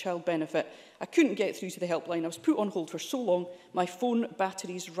 a week child benefit. I couldn't get through to the helpline. I was put on hold for so long, my phone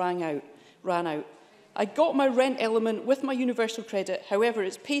batteries ran out. I got my rent element with my universal credit, however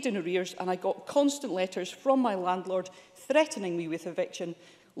it's paid in arrears, and I got constant letters from my landlord threatening me with eviction,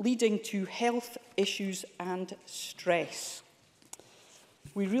 leading to health issues and stress.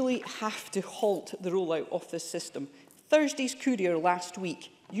 We really have to halt the rollout of this system. Thursday's Courier last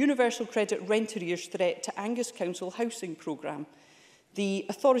week, universal credit rent arrears threat to Angus Council housing programme. The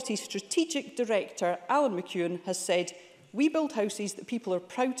authority's strategic director, Alan McEwen, has said, "We build houses that people are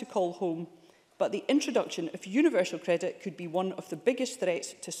proud to call home, but the introduction of universal credit could be one of the biggest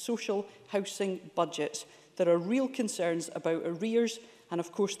threats to social housing budgets. There are real concerns about arrears and,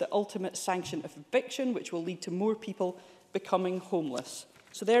 of course, the ultimate sanction of eviction, which will lead to more people becoming homeless."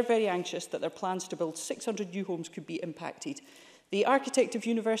 So they're very anxious that their plans to build 600 new homes could be impacted. The architect of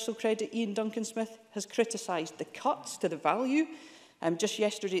universal credit, Ian Duncan-Smith, has criticised the cuts to the value. Just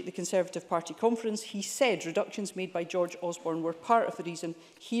yesterday at the Conservative Party conference, he said reductions made by George Osborne were part of the reason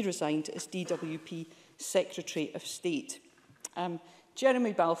he resigned as DWP Secretary of State.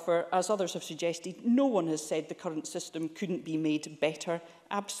 Jeremy Balfour, as others have suggested, no one has said the current system couldn't be made better.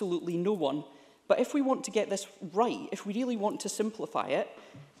 Absolutely no one. But if we want to get this right, if we really want to simplify it,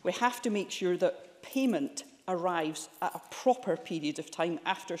 we have to make sure that payment arrives at a proper period of time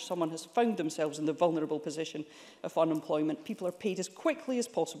after someone has found themselves in the vulnerable position of unemployment. People are paid as quickly as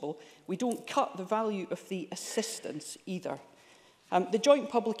possible. We don't cut the value of the assistance either. The Joint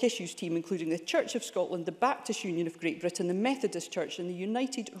Public Issues team, including the Church of Scotland, the Baptist Union of Great Britain, the Methodist Church and the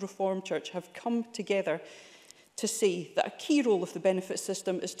United Reformed Church, have come together to say that a key role of the benefit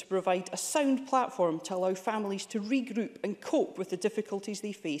system is to provide a sound platform to allow families to regroup and cope with the difficulties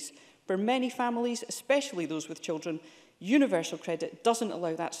they face. For many families, especially those with children, universal credit doesn't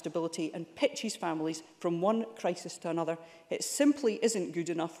allow that stability and pitches families from one crisis to another. It simply isn't good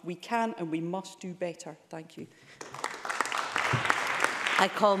enough. We can and we must do better. Thank you. I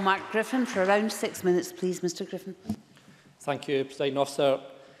call Mark Griffin for around 6 minutes, please, Mr Griffin. Thank you, Presiding Officer.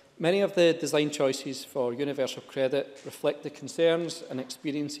 Many of the design choices for universal credit reflect the concerns and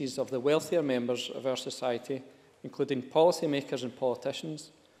experiences of the wealthier members of our society, including policymakers and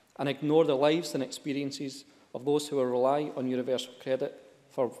politicians, and ignore the lives and experiences of those who rely on universal credit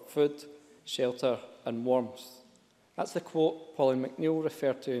for food, shelter and warmth. That's the quote Pauline McNeill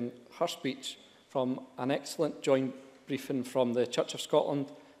referred to in her speech from an excellent joint briefing from the Church of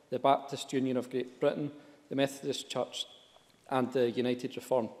Scotland, the Baptist Union of Great Britain, the Methodist Church and the United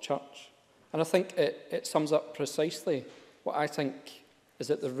Reformed Church. And I think it sums up precisely what I think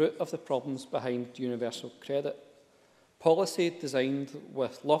is at the root of the problems behind universal credit. Policy designed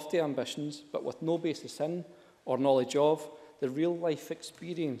with lofty ambitions, but with no basis in or knowledge of the real-life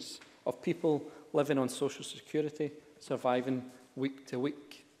experience of people living on social security, surviving week to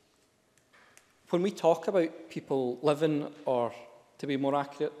week. When we talk about people living, or to be more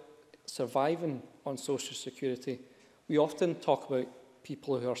accurate, surviving on social security, we often talk about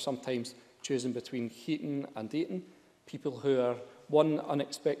people who are sometimes choosing between heating and eating, people who are one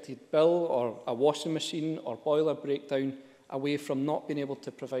unexpected bill or a washing machine or boiler breakdown away from not being able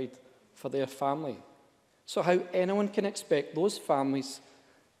to provide for their family. So how anyone can expect those families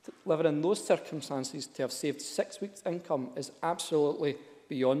living in those circumstances to have saved 6 weeks' income is absolutely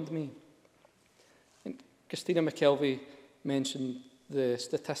beyond me. And Christina McKelvey mentioned the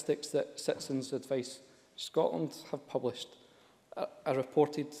statistics that Citizens Advice Scotland have published. A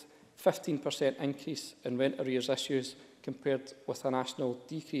reported 15% increase in rent arrears issues compared with a national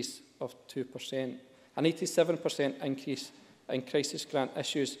decrease of 2%. An 87% increase in crisis grant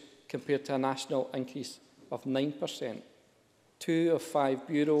issues compared to a national increase of 9%. 2 of 5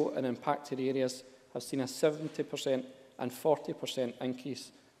 bureau and impacted areas have seen a 70% and 40%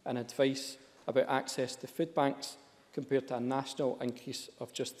 increase and advice about access to food banks compared to a national increase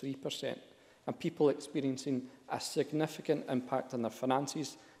of just 3%, and people experiencing a significant impact on their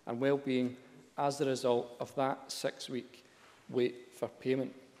finances and well-being as a result of that 6-week wait for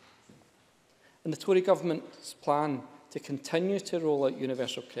payment. And the Tory government's plan to continue to roll out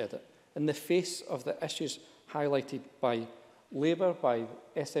universal credit in the face of the issues highlighted by Labour, by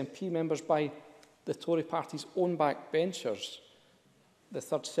SNP members, by the Tory party's own backbenchers, the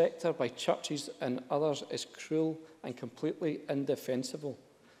third sector, by churches and others, is cruel and completely indefensible.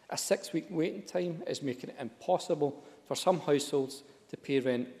 A 6-week waiting time is making it impossible for some households to pay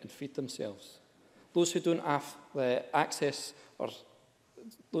rent and feed themselves. Those who don't have the access or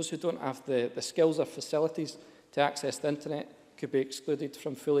those who don't have the skills or facilities to access the internet could be excluded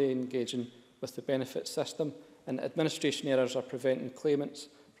from fully engaging with the benefit system, and administration errors are preventing claimants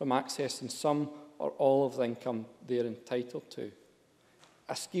from accessing some or all of the income they are entitled to.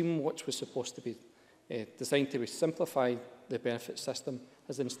 A scheme which was supposed to be designed to simplify the benefit system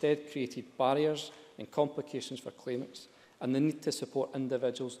has instead created barriers and complications for claimants, and the need to support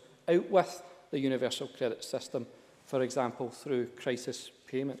individuals out with the universal credit system, for example, through crisis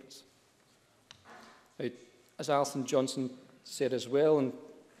payments. As Alison Johnson said as well, and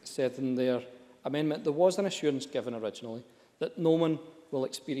said in their amendment, there was an assurance given originally that no one will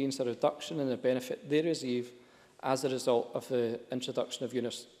experience a reduction in the benefit they receive as a result of the introduction of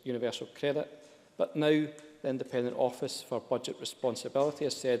universal credit. But now the Independent Office for Budget Responsibility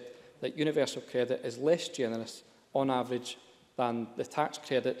has said that universal credit is less generous on average than the tax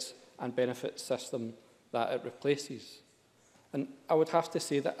credits and benefit system that it replaces. And I would have to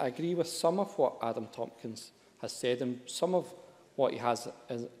say that I agree with some of what Adam Tompkins has said and some of what he has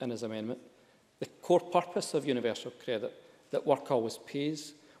in his amendment. The core purpose of universal credit, that work always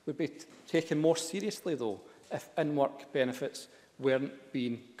pays, would be taken more seriously, though, if in-work benefits weren't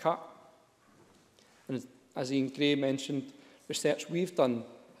being cut. And as Ian Gray mentioned, research we've done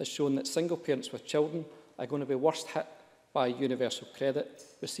has shown that single parents with children are going to be worst hit by universal credit,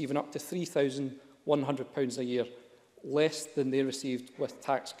 receiving up to £3,100 a year less than they received with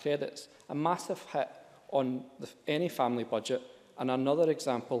tax credits. A massive hit on any family budget, and another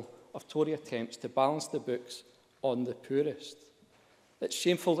example of Tory attempts to balance the books on the poorest. It's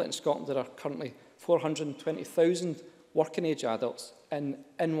shameful that in Scotland there are currently 420,000 working-age adults in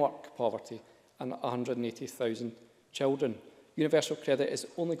in-work poverty and 180,000 children. Universal credit is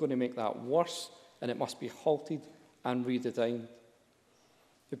only going to make that worse, and it must be halted and redesigned.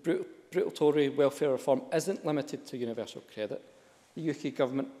 The brutal Tory welfare reform isn't limited to universal credit. The UK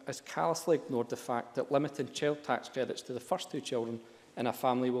government has callously ignored the fact that limiting child tax credits to the first 2 children in a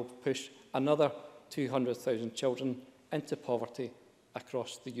family will push another 200,000 children into poverty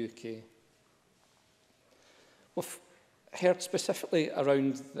across the UK. We've heard specifically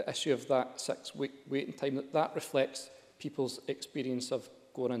around the issue of that 6-week waiting time that reflects people's experience of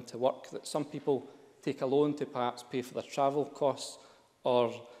going into work, that some people take a loan to perhaps pay for their travel costs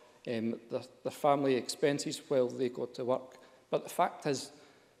or their family expenses while they go to work. But the fact is,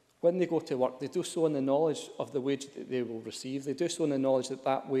 when they go to work, they do so in the knowledge of the wage that they will receive. They do so in the knowledge that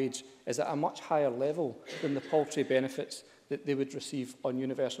that wage is at a much higher level than the paltry benefits that they would receive on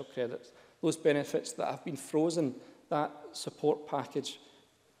universal credits. Those benefits that have been frozen, that support package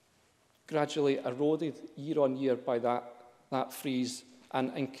gradually eroded year on year by that freeze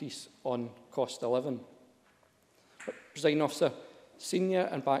and increase on cost of living. Presiding Officer, senior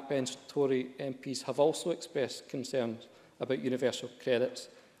and backbench Tory MPs have also expressed concerns about universal credits,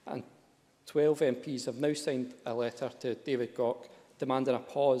 and 12 MPs have now signed a letter to David Gauck demanding a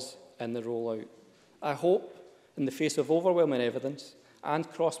pause in the rollout. I hope, in the face of overwhelming evidence and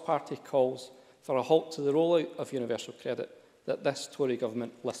cross-party calls for a halt to the rollout of universal credit, that this Tory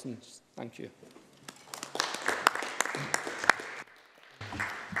government listens. Thank you.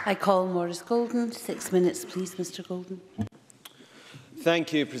 I call Maurice Golden. 6 minutes, please, Mr. Golden.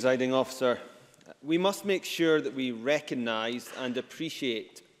 Thank you, Presiding Officer. We must make sure that we recognise and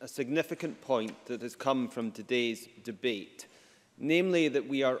appreciate a significant point that has come from today's debate, namely that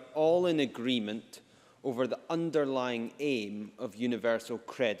we are all in agreement over the underlying aim of universal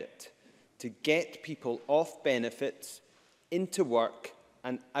credit, to get people off benefits, into work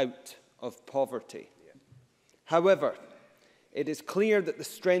and out of poverty. However, it is clear that the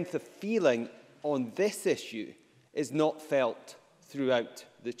strength of feeling on this issue is not felt throughout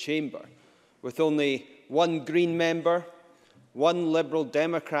the chamber, with only one Green member, one Liberal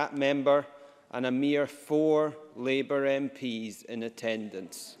Democrat member and a mere 4 Labour MPs in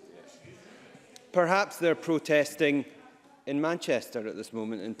attendance. Perhaps they're protesting in Manchester at this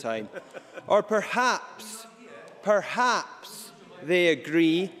moment in time. Or perhaps they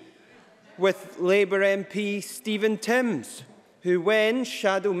agree with Labour MP Stephen Timms, who, when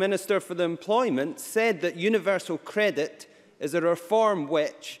Shadow Minister for the Employment, said that universal credit is a reform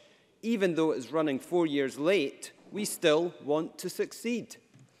which, even though it is running 4 years late, we still want to succeed.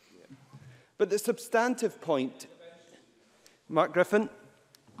 But the substantive point, Mark Griffin.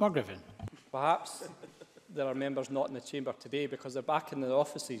 Mark Griffin. Perhaps there are members not in the chamber today because they're back in the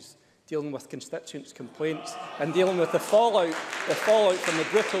offices dealing with constituents' complaints and dealing with the fallout from the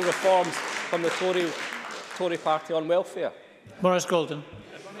brutal reforms from the Tory party on welfare. Maurice Golden.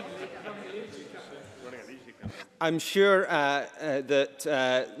 I'm sure that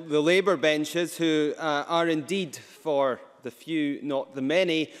the Labour benches, who are indeed, for the few, not the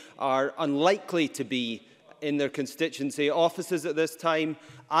many, are unlikely to be in their constituency offices at this time.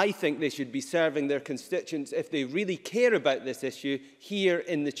 I think they should be serving their constituents, if they really care about this issue, here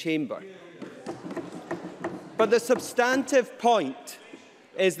in the chamber. But the substantive point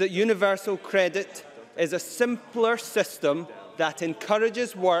is that universal credit is a simpler system that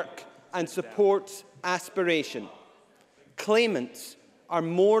encourages work and supports aspiration. Claimants are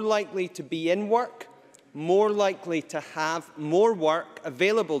more likely to be in work, more likely to have more work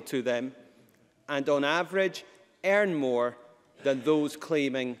available to them, and on average earn more than those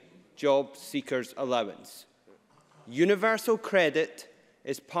claiming job seekers' allowance. Universal credit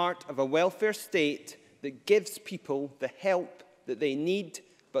is part of a welfare state that gives people the help that they need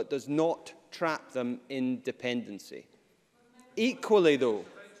but does not trap them in dependency. Equally, though,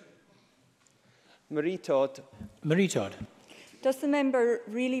 Marie Todd. Marie Todd. Does the member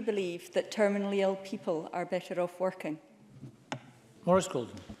really believe that terminally ill people are better off working? Maurice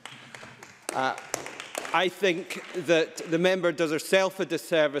Golden. I think that the member does herself a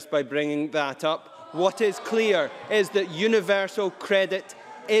disservice by bringing that up. What is clear is that universal credit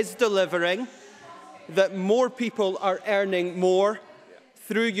is delivering, that more people are earning more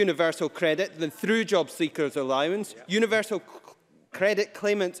through universal credit than through job seekers' allowance. Universal credit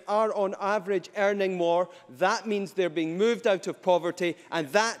claimants are on average earning more. That means they're being moved out of poverty, and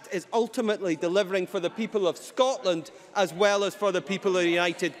that is ultimately delivering for the people of Scotland as well as for the people of the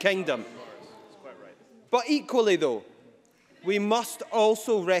United Kingdom. But equally, though, we must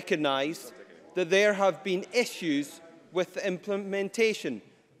also recognise that there have been issues with the implementation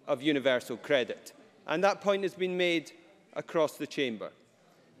of universal credit, and that point has been made across the chamber.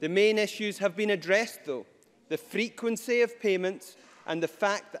 The main issues have been addressed, though: the frequency of payments and the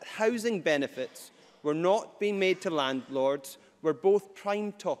fact that housing benefits were not being made to landlords were both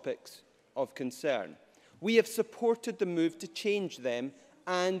prime topics of concern. We have supported the move to change them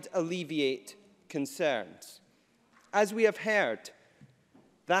and alleviate concerns. As we have heard,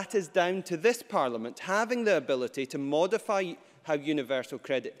 that is down to this Parliament having the ability to modify how universal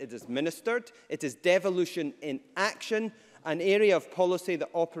credit is administered. It is devolution in action, an area of policy that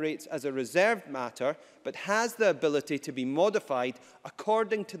operates as a reserved matter, but has the ability to be modified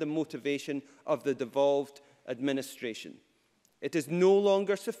according to the motivation of the devolved administration. It is no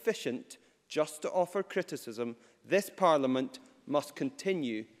longer sufficient just to offer criticism. This Parliament must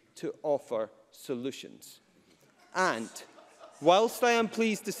continue to offer solutions. And whilst I am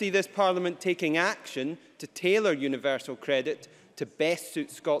pleased to see this Parliament taking action to tailor universal credit to best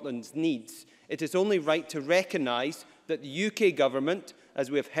suit Scotland's needs, it is only right to recognise that the UK Government,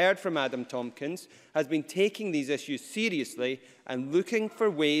 as we have heard from Adam Tompkins, has been taking these issues seriously and looking for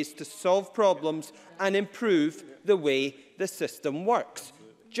ways to solve problems and improve the way the system works.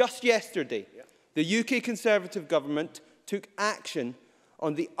 Just yesterday, the UK Conservative Government took action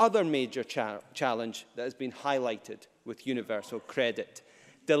on the other major challenge that has been highlighted with universal credit: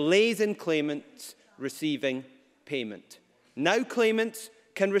 delays in claimants receiving payment. Now claimants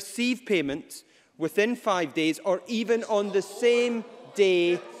can receive payments within 5 days or even on the same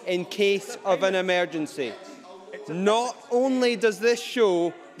day in case of an emergency. Not only does this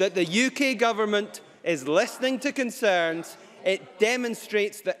show that the UK Government is listening to concerns, it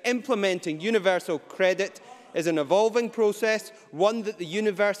demonstrates that implementing universal credit is an evolving process, one that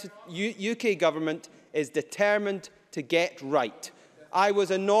the UK Government is determined to get right. I was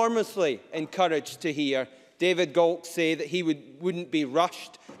enormously encouraged to hear David Gaulk say that he wouldn't be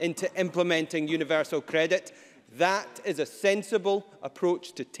rushed into implementing universal credit. That is a sensible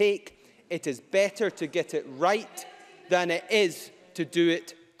approach to take. It is better to get it right than it is to do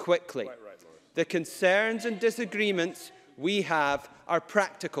it quickly. The concerns and disagreements we have are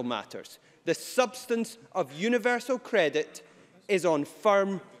practical matters. The substance of universal credit is on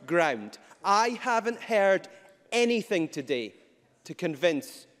firm ground. I haven't heard anything today to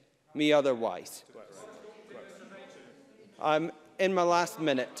convince me otherwise. I'm in my last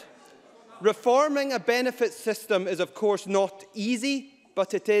minute. Reforming a benefit system is, of course, not easy,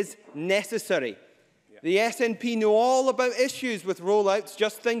 but it is necessary. The SNP know all about issues with rollouts.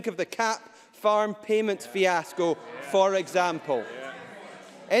 Just think of the CAP farm payments fiasco, for example.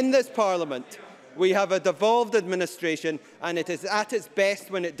 In this Parliament, we have a devolved administration, and it is at its best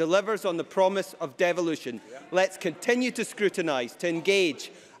when it delivers on the promise of devolution. Let's continue to scrutinise, to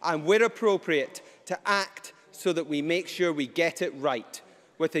engage, and where appropriate, to act so that we make sure we get it right.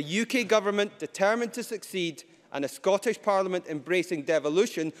 With a UK government determined to succeed and a Scottish Parliament embracing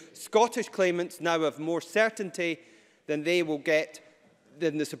devolution, Scottish claimants now have more certainty than they will get,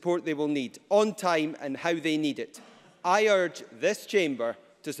 than the support they will need, on time and how they need it. I urge this chamber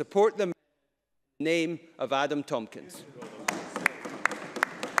to support them in the name of Adam Tompkins.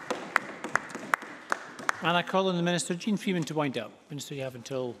 And I call on the Minister, Jeane Freeman, to wind up. Minister, you have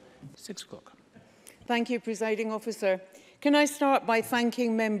until 6 o'clock. Thank you, Presiding Officer. Can I start by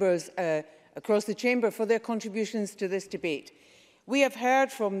thanking members across the chamber for their contributions to this debate. We have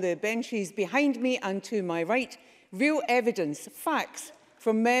heard from the benches behind me and to my right real evidence, facts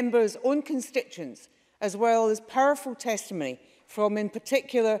from members' own constituents, as well as powerful testimony from, in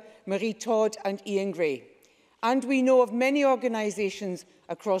particular, Marie Todd and Ian Gray. And we know of many organisations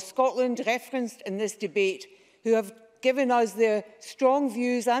across Scotland referenced in this debate who have given us their strong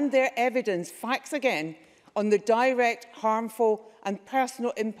views and their evidence, facts again, on the direct, harmful and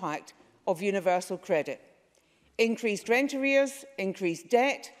personal impact of universal credit. Increased rent arrears, increased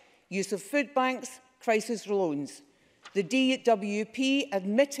debt, use of food banks, crisis loans. The DWP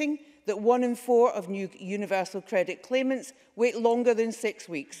admitting that 1 in 4 of new universal credit claimants wait longer than 6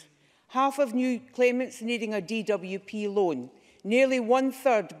 weeks. Half of new claimants needing a DWP loan. Nearly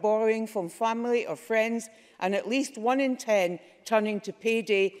 1/3 borrowing from family or friends, and at least 1 in 10 turning to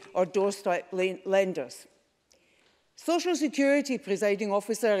payday or doorstep lenders. Social Security, Presiding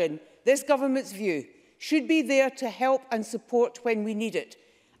Officer, in this government's view, should be there to help and support when we need it,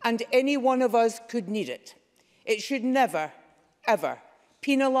 and any one of us could need it. It should never, ever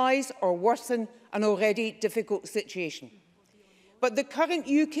penalise or worsen an already difficult situation. But the current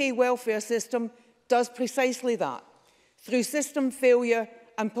UK welfare system does precisely that, through system failure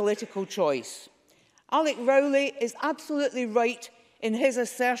and political choice. Alec Rowley is absolutely right in his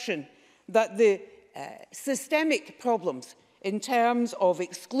assertion that the systemic problems in terms of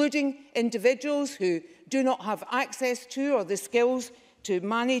excluding individuals who do not have access to or the skills to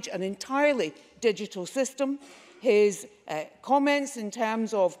manage an entirely digital system, his comments in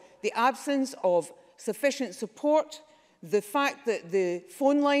terms of the absence of sufficient support, the fact that the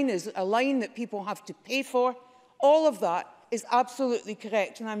phone line is a line that people have to pay for, all of that is absolutely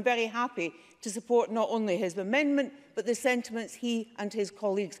correct, and I'm very happy to support not only his amendment, but the sentiments he and his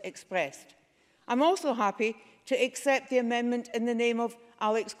colleagues expressed. I'm also happy to accept the amendment in the name of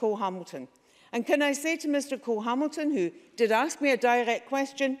Alex Cole-Hamilton. And can I say to Mr Cole-Hamilton, who did ask me a direct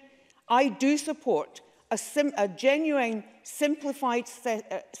question, I do support a genuine, simplified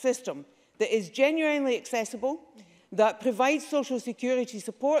system that is genuinely accessible, that provides social security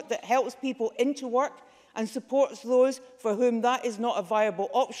support, that helps people into work and supports those for whom that is not a viable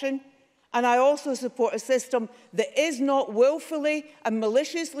option. And I also support a system that is not willfully and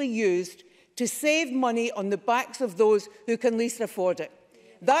maliciously used to save money on the backs of those who can least afford it.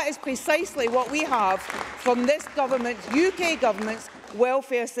 That is precisely what we have from this government's, UK government's,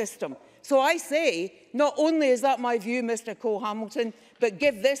 welfare system. So I say, not only is that my view, Mr Cole-Hamilton, but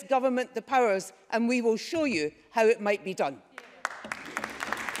give this government the powers and we will show you how it might be done.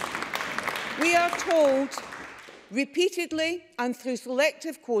 We are told repeatedly and through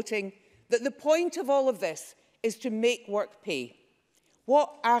selective quoting that the point of all of this is to make work pay.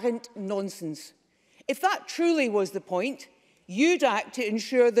 What arrant nonsense. If that truly was the point, you'd act to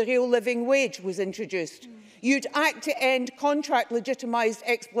ensure the real living wage was introduced. You'd act to end contract legitimised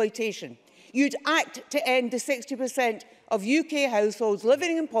exploitation. You'd act to end the 60% of UK households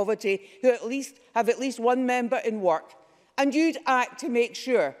living in poverty who have at least one member in work. And you'd act to make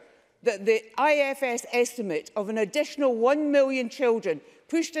sure that the IFS estimate of an additional 1 million children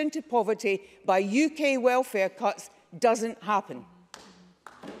pushed into poverty by UK welfare cuts doesn't happen.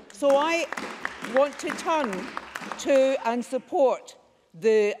 So I want to turn to and support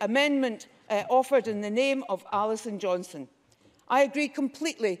the amendment offered in the name of Alison Johnson. I agree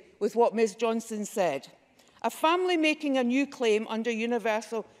completely with what Ms Johnson said. A family making a new claim under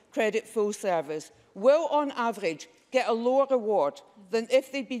Universal Credit Full Service will, on average, get a lower reward than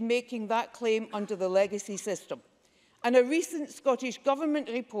if they'd been making that claim under the legacy system. And a recent Scottish Government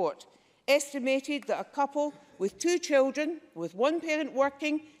report estimated that a couple with 2 children, with one parent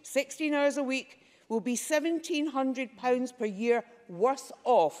working 16 hours a week, will be £1,700 per year worse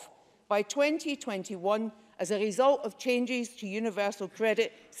off by 2021 as a result of changes to universal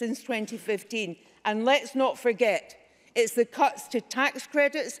credit since 2015. And let's not forget, it's the cuts to tax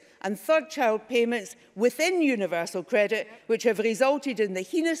credits and third child payments within universal credit which have resulted in the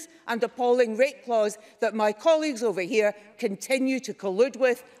heinous and appalling rate clause that my colleagues over here continue to collude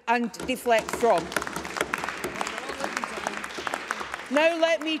with and deflect from. Now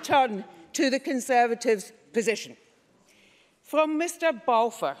let me turn to the Conservatives' position. From Mr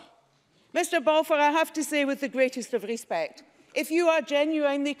Balfour. Mr Balfour, I have to say with the greatest of respect, if you are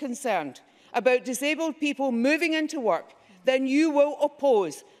genuinely concerned about disabled people moving into work, then you will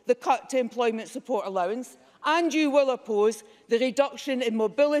oppose the cut to employment support allowance and you will oppose the reduction in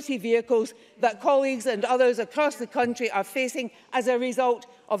mobility vehicles that colleagues and others across the country are facing as a result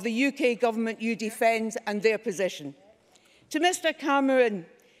of the UK government you defend and their position. To Mr Cameron,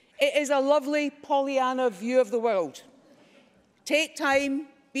 it is a lovely Pollyanna view of the world. Take time,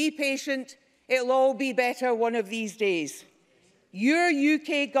 be patient, it'll all be better one of these days. Your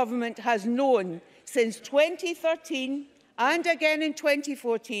UK government has known since 2013 and again in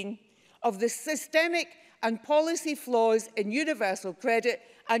 2014 of the systemic and policy flaws in universal credit,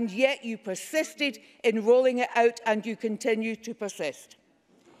 and yet you persisted in rolling it out and you continue to persist.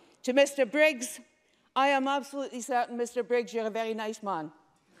 To Mr Briggs, I am absolutely certain, Mr Briggs, you're a very nice man.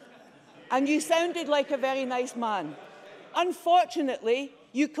 And you sounded like a very nice man. Unfortunately,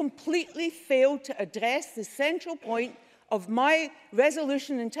 you completely failed to address the central point of my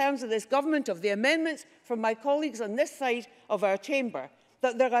resolution in terms of this government, of the amendments from my colleagues on this side of our chamber,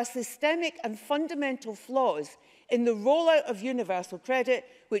 that there are systemic and fundamental flaws in the rollout of universal credit,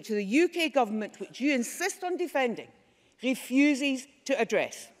 which the UK government, which you insist on defending, refuses to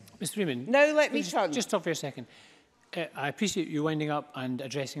address. Ms Freeman, now let me turn. Just stop for a second. I appreciate you winding up and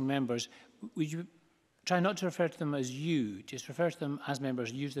addressing members. Would you try not to refer to them as you, just refer to them as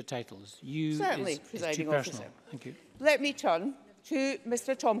members, use their titles. You Certainly, is Presiding too personal. Officer. Thank you. Let me turn to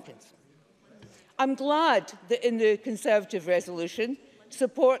Mr Tompkins. I'm glad that in the Conservative resolution,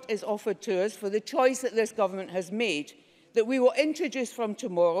 support is offered to us for the choice that this government has made, that we will introduce from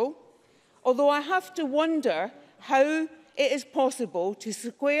tomorrow, although I have to wonder how it is possible to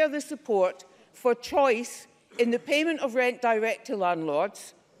square the support for choice in the payment of rent direct to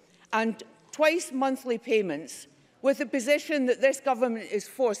landlords and twice monthly payments with the position that this government is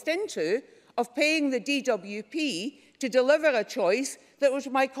forced into of paying the DWP to deliver a choice that which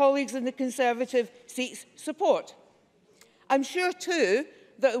my colleagues in the Conservative seats support. I'm sure too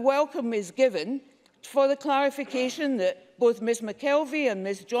that welcome is given for the clarification that both Ms McKelvey and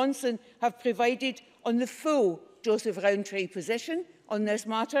Ms Johnson have provided on the full Joseph Rowntree position on this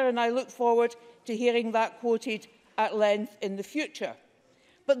matter, and I look forward to hearing that quoted at length in the future.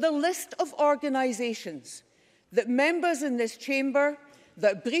 But the list of organisations that members in this chamber,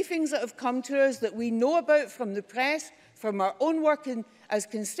 that briefings that have come to us, that we know about from the press, from our own work as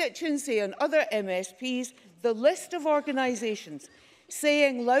constituency and other MSPs, the list of organisations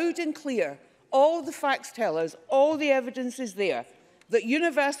saying loud and clear, all the facts tell us, all the evidence is there, that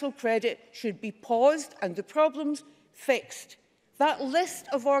universal credit should be paused and the problems fixed. That list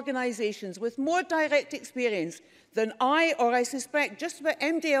of organisations with more direct experience than I, or I suspect just about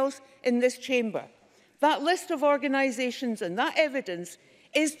anybody else in this chamber, that list of organisations and that evidence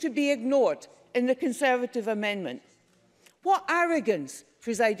is to be ignored in the Conservative amendment. What arrogance,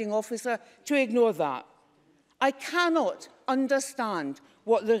 Presiding Officer, to ignore that. I cannot understand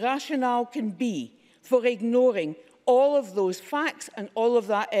what the rationale can be for ignoring all of those facts and all of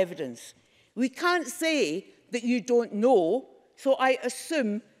that evidence. We can't say that you don't know, so I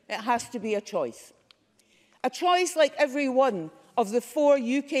assume it has to be a choice. A choice like every one of the 4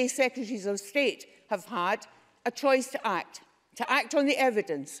 UK Secretaries of State have had, a choice to act on the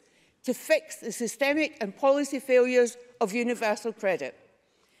evidence, to fix the systemic and policy failures of universal credit.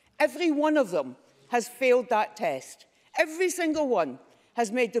 Every one of them has failed that test. Every single one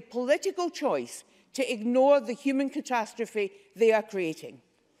has made the political choice to ignore the human catastrophe they are creating.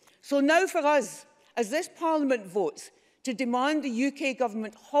 So now for us, as this Parliament votes to demand the UK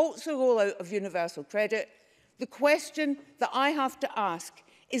government halts the rollout of universal credit, the question that I have to ask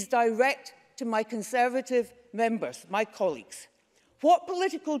is direct to my Conservative members, my colleagues. What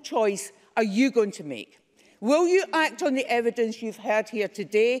political choice are you going to make? Will you act on the evidence you've heard here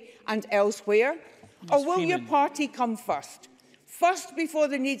today and elsewhere? Or will your party come first? First before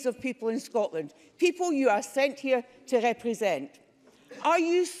the needs of people in Scotland, people you are sent here to represent. Are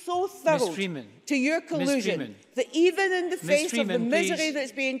you so thorough to your collusion that even in the face of the misery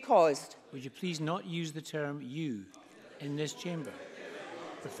that's being caused? Would you please not use the term you in this chamber?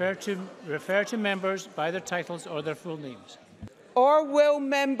 Refer to members by their titles or their full names. Or will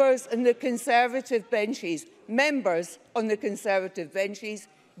members on the Conservative benches,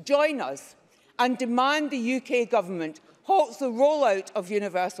 join us and demand the UK Government halts the rollout of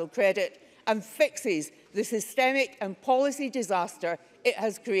universal credit and fixes the systemic and policy disaster it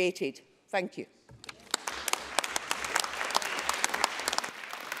has created? Thank you.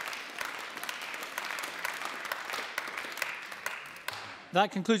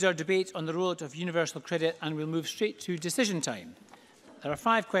 That concludes our debate on the rollout of universal credit, and we'll move straight to decision time. There are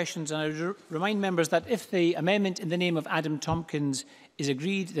 5 questions, and I remind members that if the amendment in the name of Adam Tompkins is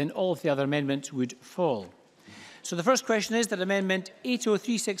agreed, then all of the other amendments would fall. So the first question is that Amendment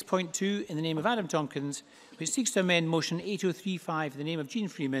 8036.2 in the name of Adam Tompkins, which seeks to amend Motion 8035 in the name of Jeane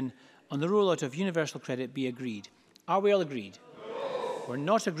Freeman on the rollout of universal credit, be agreed. Are we all agreed? No. We're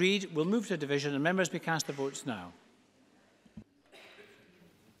not agreed. We'll move to a division, and members may cast their votes now.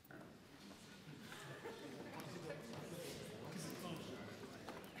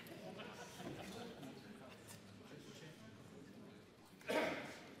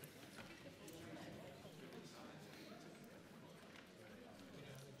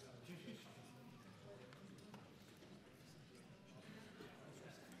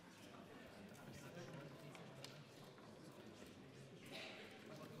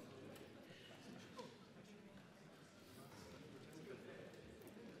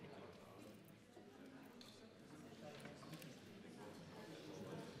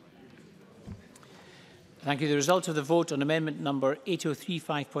 Thank you. The result of the vote on amendment number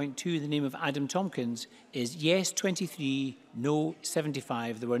 8035.2 in the name of Adam Tompkins is yes 23, no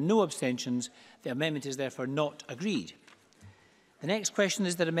 75. There were no abstentions. The amendment is therefore not agreed. The next question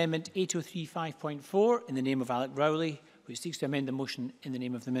is that amendment 8035.4 in the name of Alec Rowley, which seeks to amend the motion in the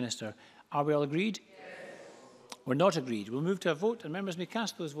name of the Minister. Are we all agreed? Yes. We're not agreed. We'll move to a vote, and members may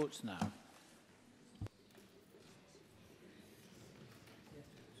cast those votes now.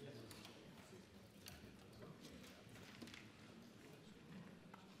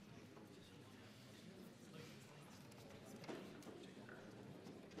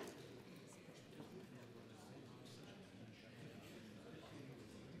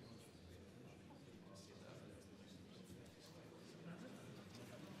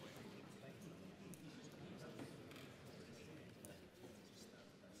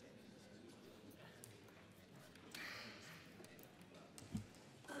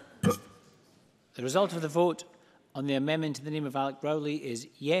 The result of the vote on the amendment in the name of Alec Rowley is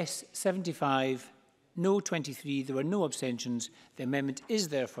yes 75, no 23. There were no abstentions. The amendment is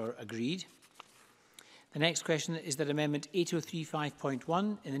therefore agreed. The next question is that amendment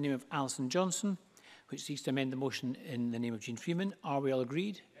 8035.1 in the name of Alison Johnson, which seeks to amend the motion in the name of Jeane Freeman. Are we all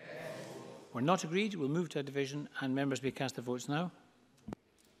agreed? Yes. We're not agreed. We'll move to a division, and members may cast their votes now.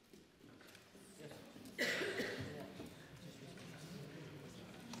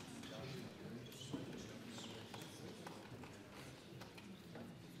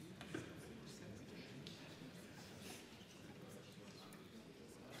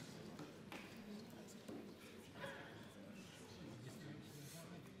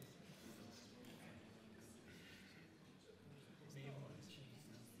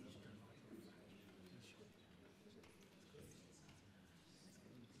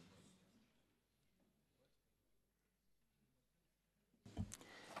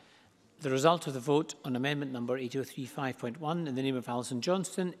 The result of the vote on amendment number 8035.1 in the name of Alison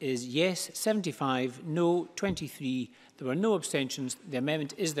Johnston is yes 75, no 23. There were no abstentions. The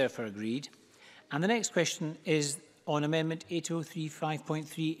amendment is therefore agreed. And the next question is on amendment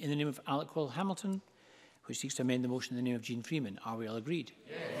 8035.3 in the name of Alec Hamilton, which seeks to amend the motion in the name of Jeane Freeman. Are we all agreed?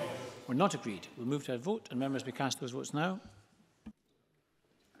 Yes. We're not agreed. We'll move to a vote, and members may cast those votes now.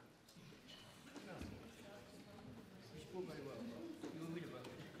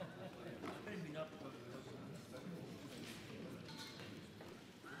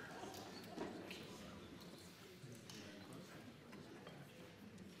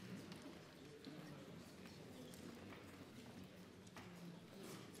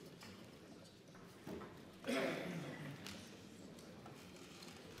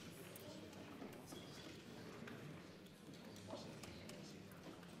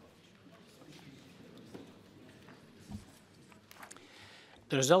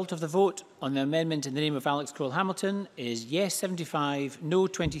 The result of the vote on the amendment in the name of Alex Hamilton is yes 75, no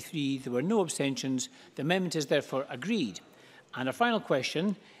 23. There were no abstentions. The amendment is therefore agreed. And our final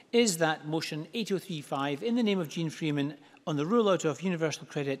question is that motion 8035 in the name of Jeane Freeman on the rollout of universal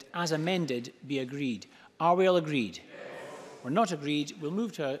credit as amended be agreed. Are we all agreed? Yes. We're not agreed. We'll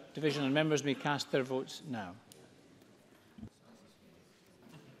move to a division, and members may cast their votes now.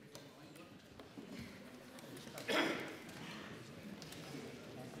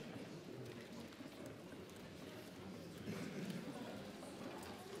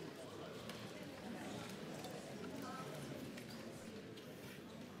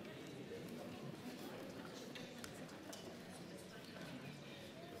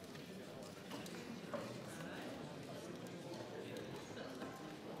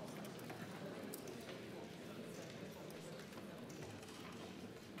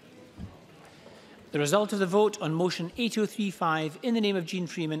 The result of the vote on motion 8035 in the name of Jeane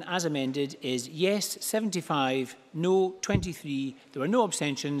Freeman as amended is yes 75, no 23. There were no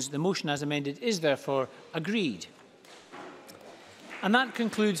abstentions. The motion as amended is therefore agreed. And that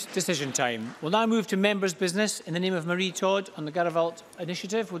concludes decision time. We'll now move to members' business in the name of Marie Todd on the Garavalt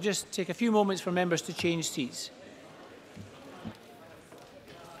initiative. We'll just take a few moments for members to change seats.